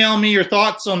 Email me your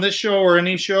thoughts on this show or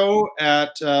any show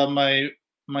at my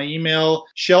email,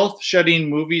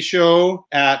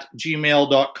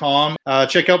 shelfshuttingmovieshow@gmail.com.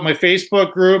 Check out my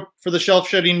Facebook group for the Shelf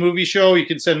Shutting Movie Show. You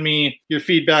can send me your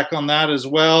feedback on that as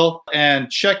well. And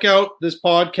check out this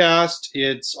podcast.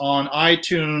 It's on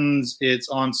iTunes. It's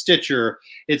on Stitcher.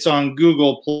 It's on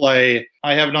Google Play.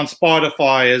 I have it on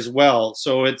Spotify as well.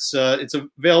 So it's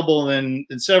available in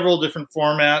several different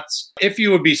formats. If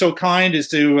you would be so kind as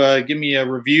to give me a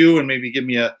review and maybe give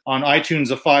me on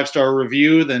iTunes a 5-star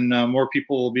review, then more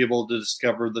people will be able to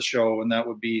discover the show, and that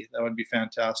would be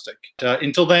fantastic.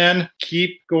 Until then,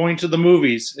 keep going to the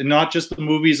movies, and not just the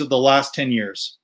movies of the last 10 years.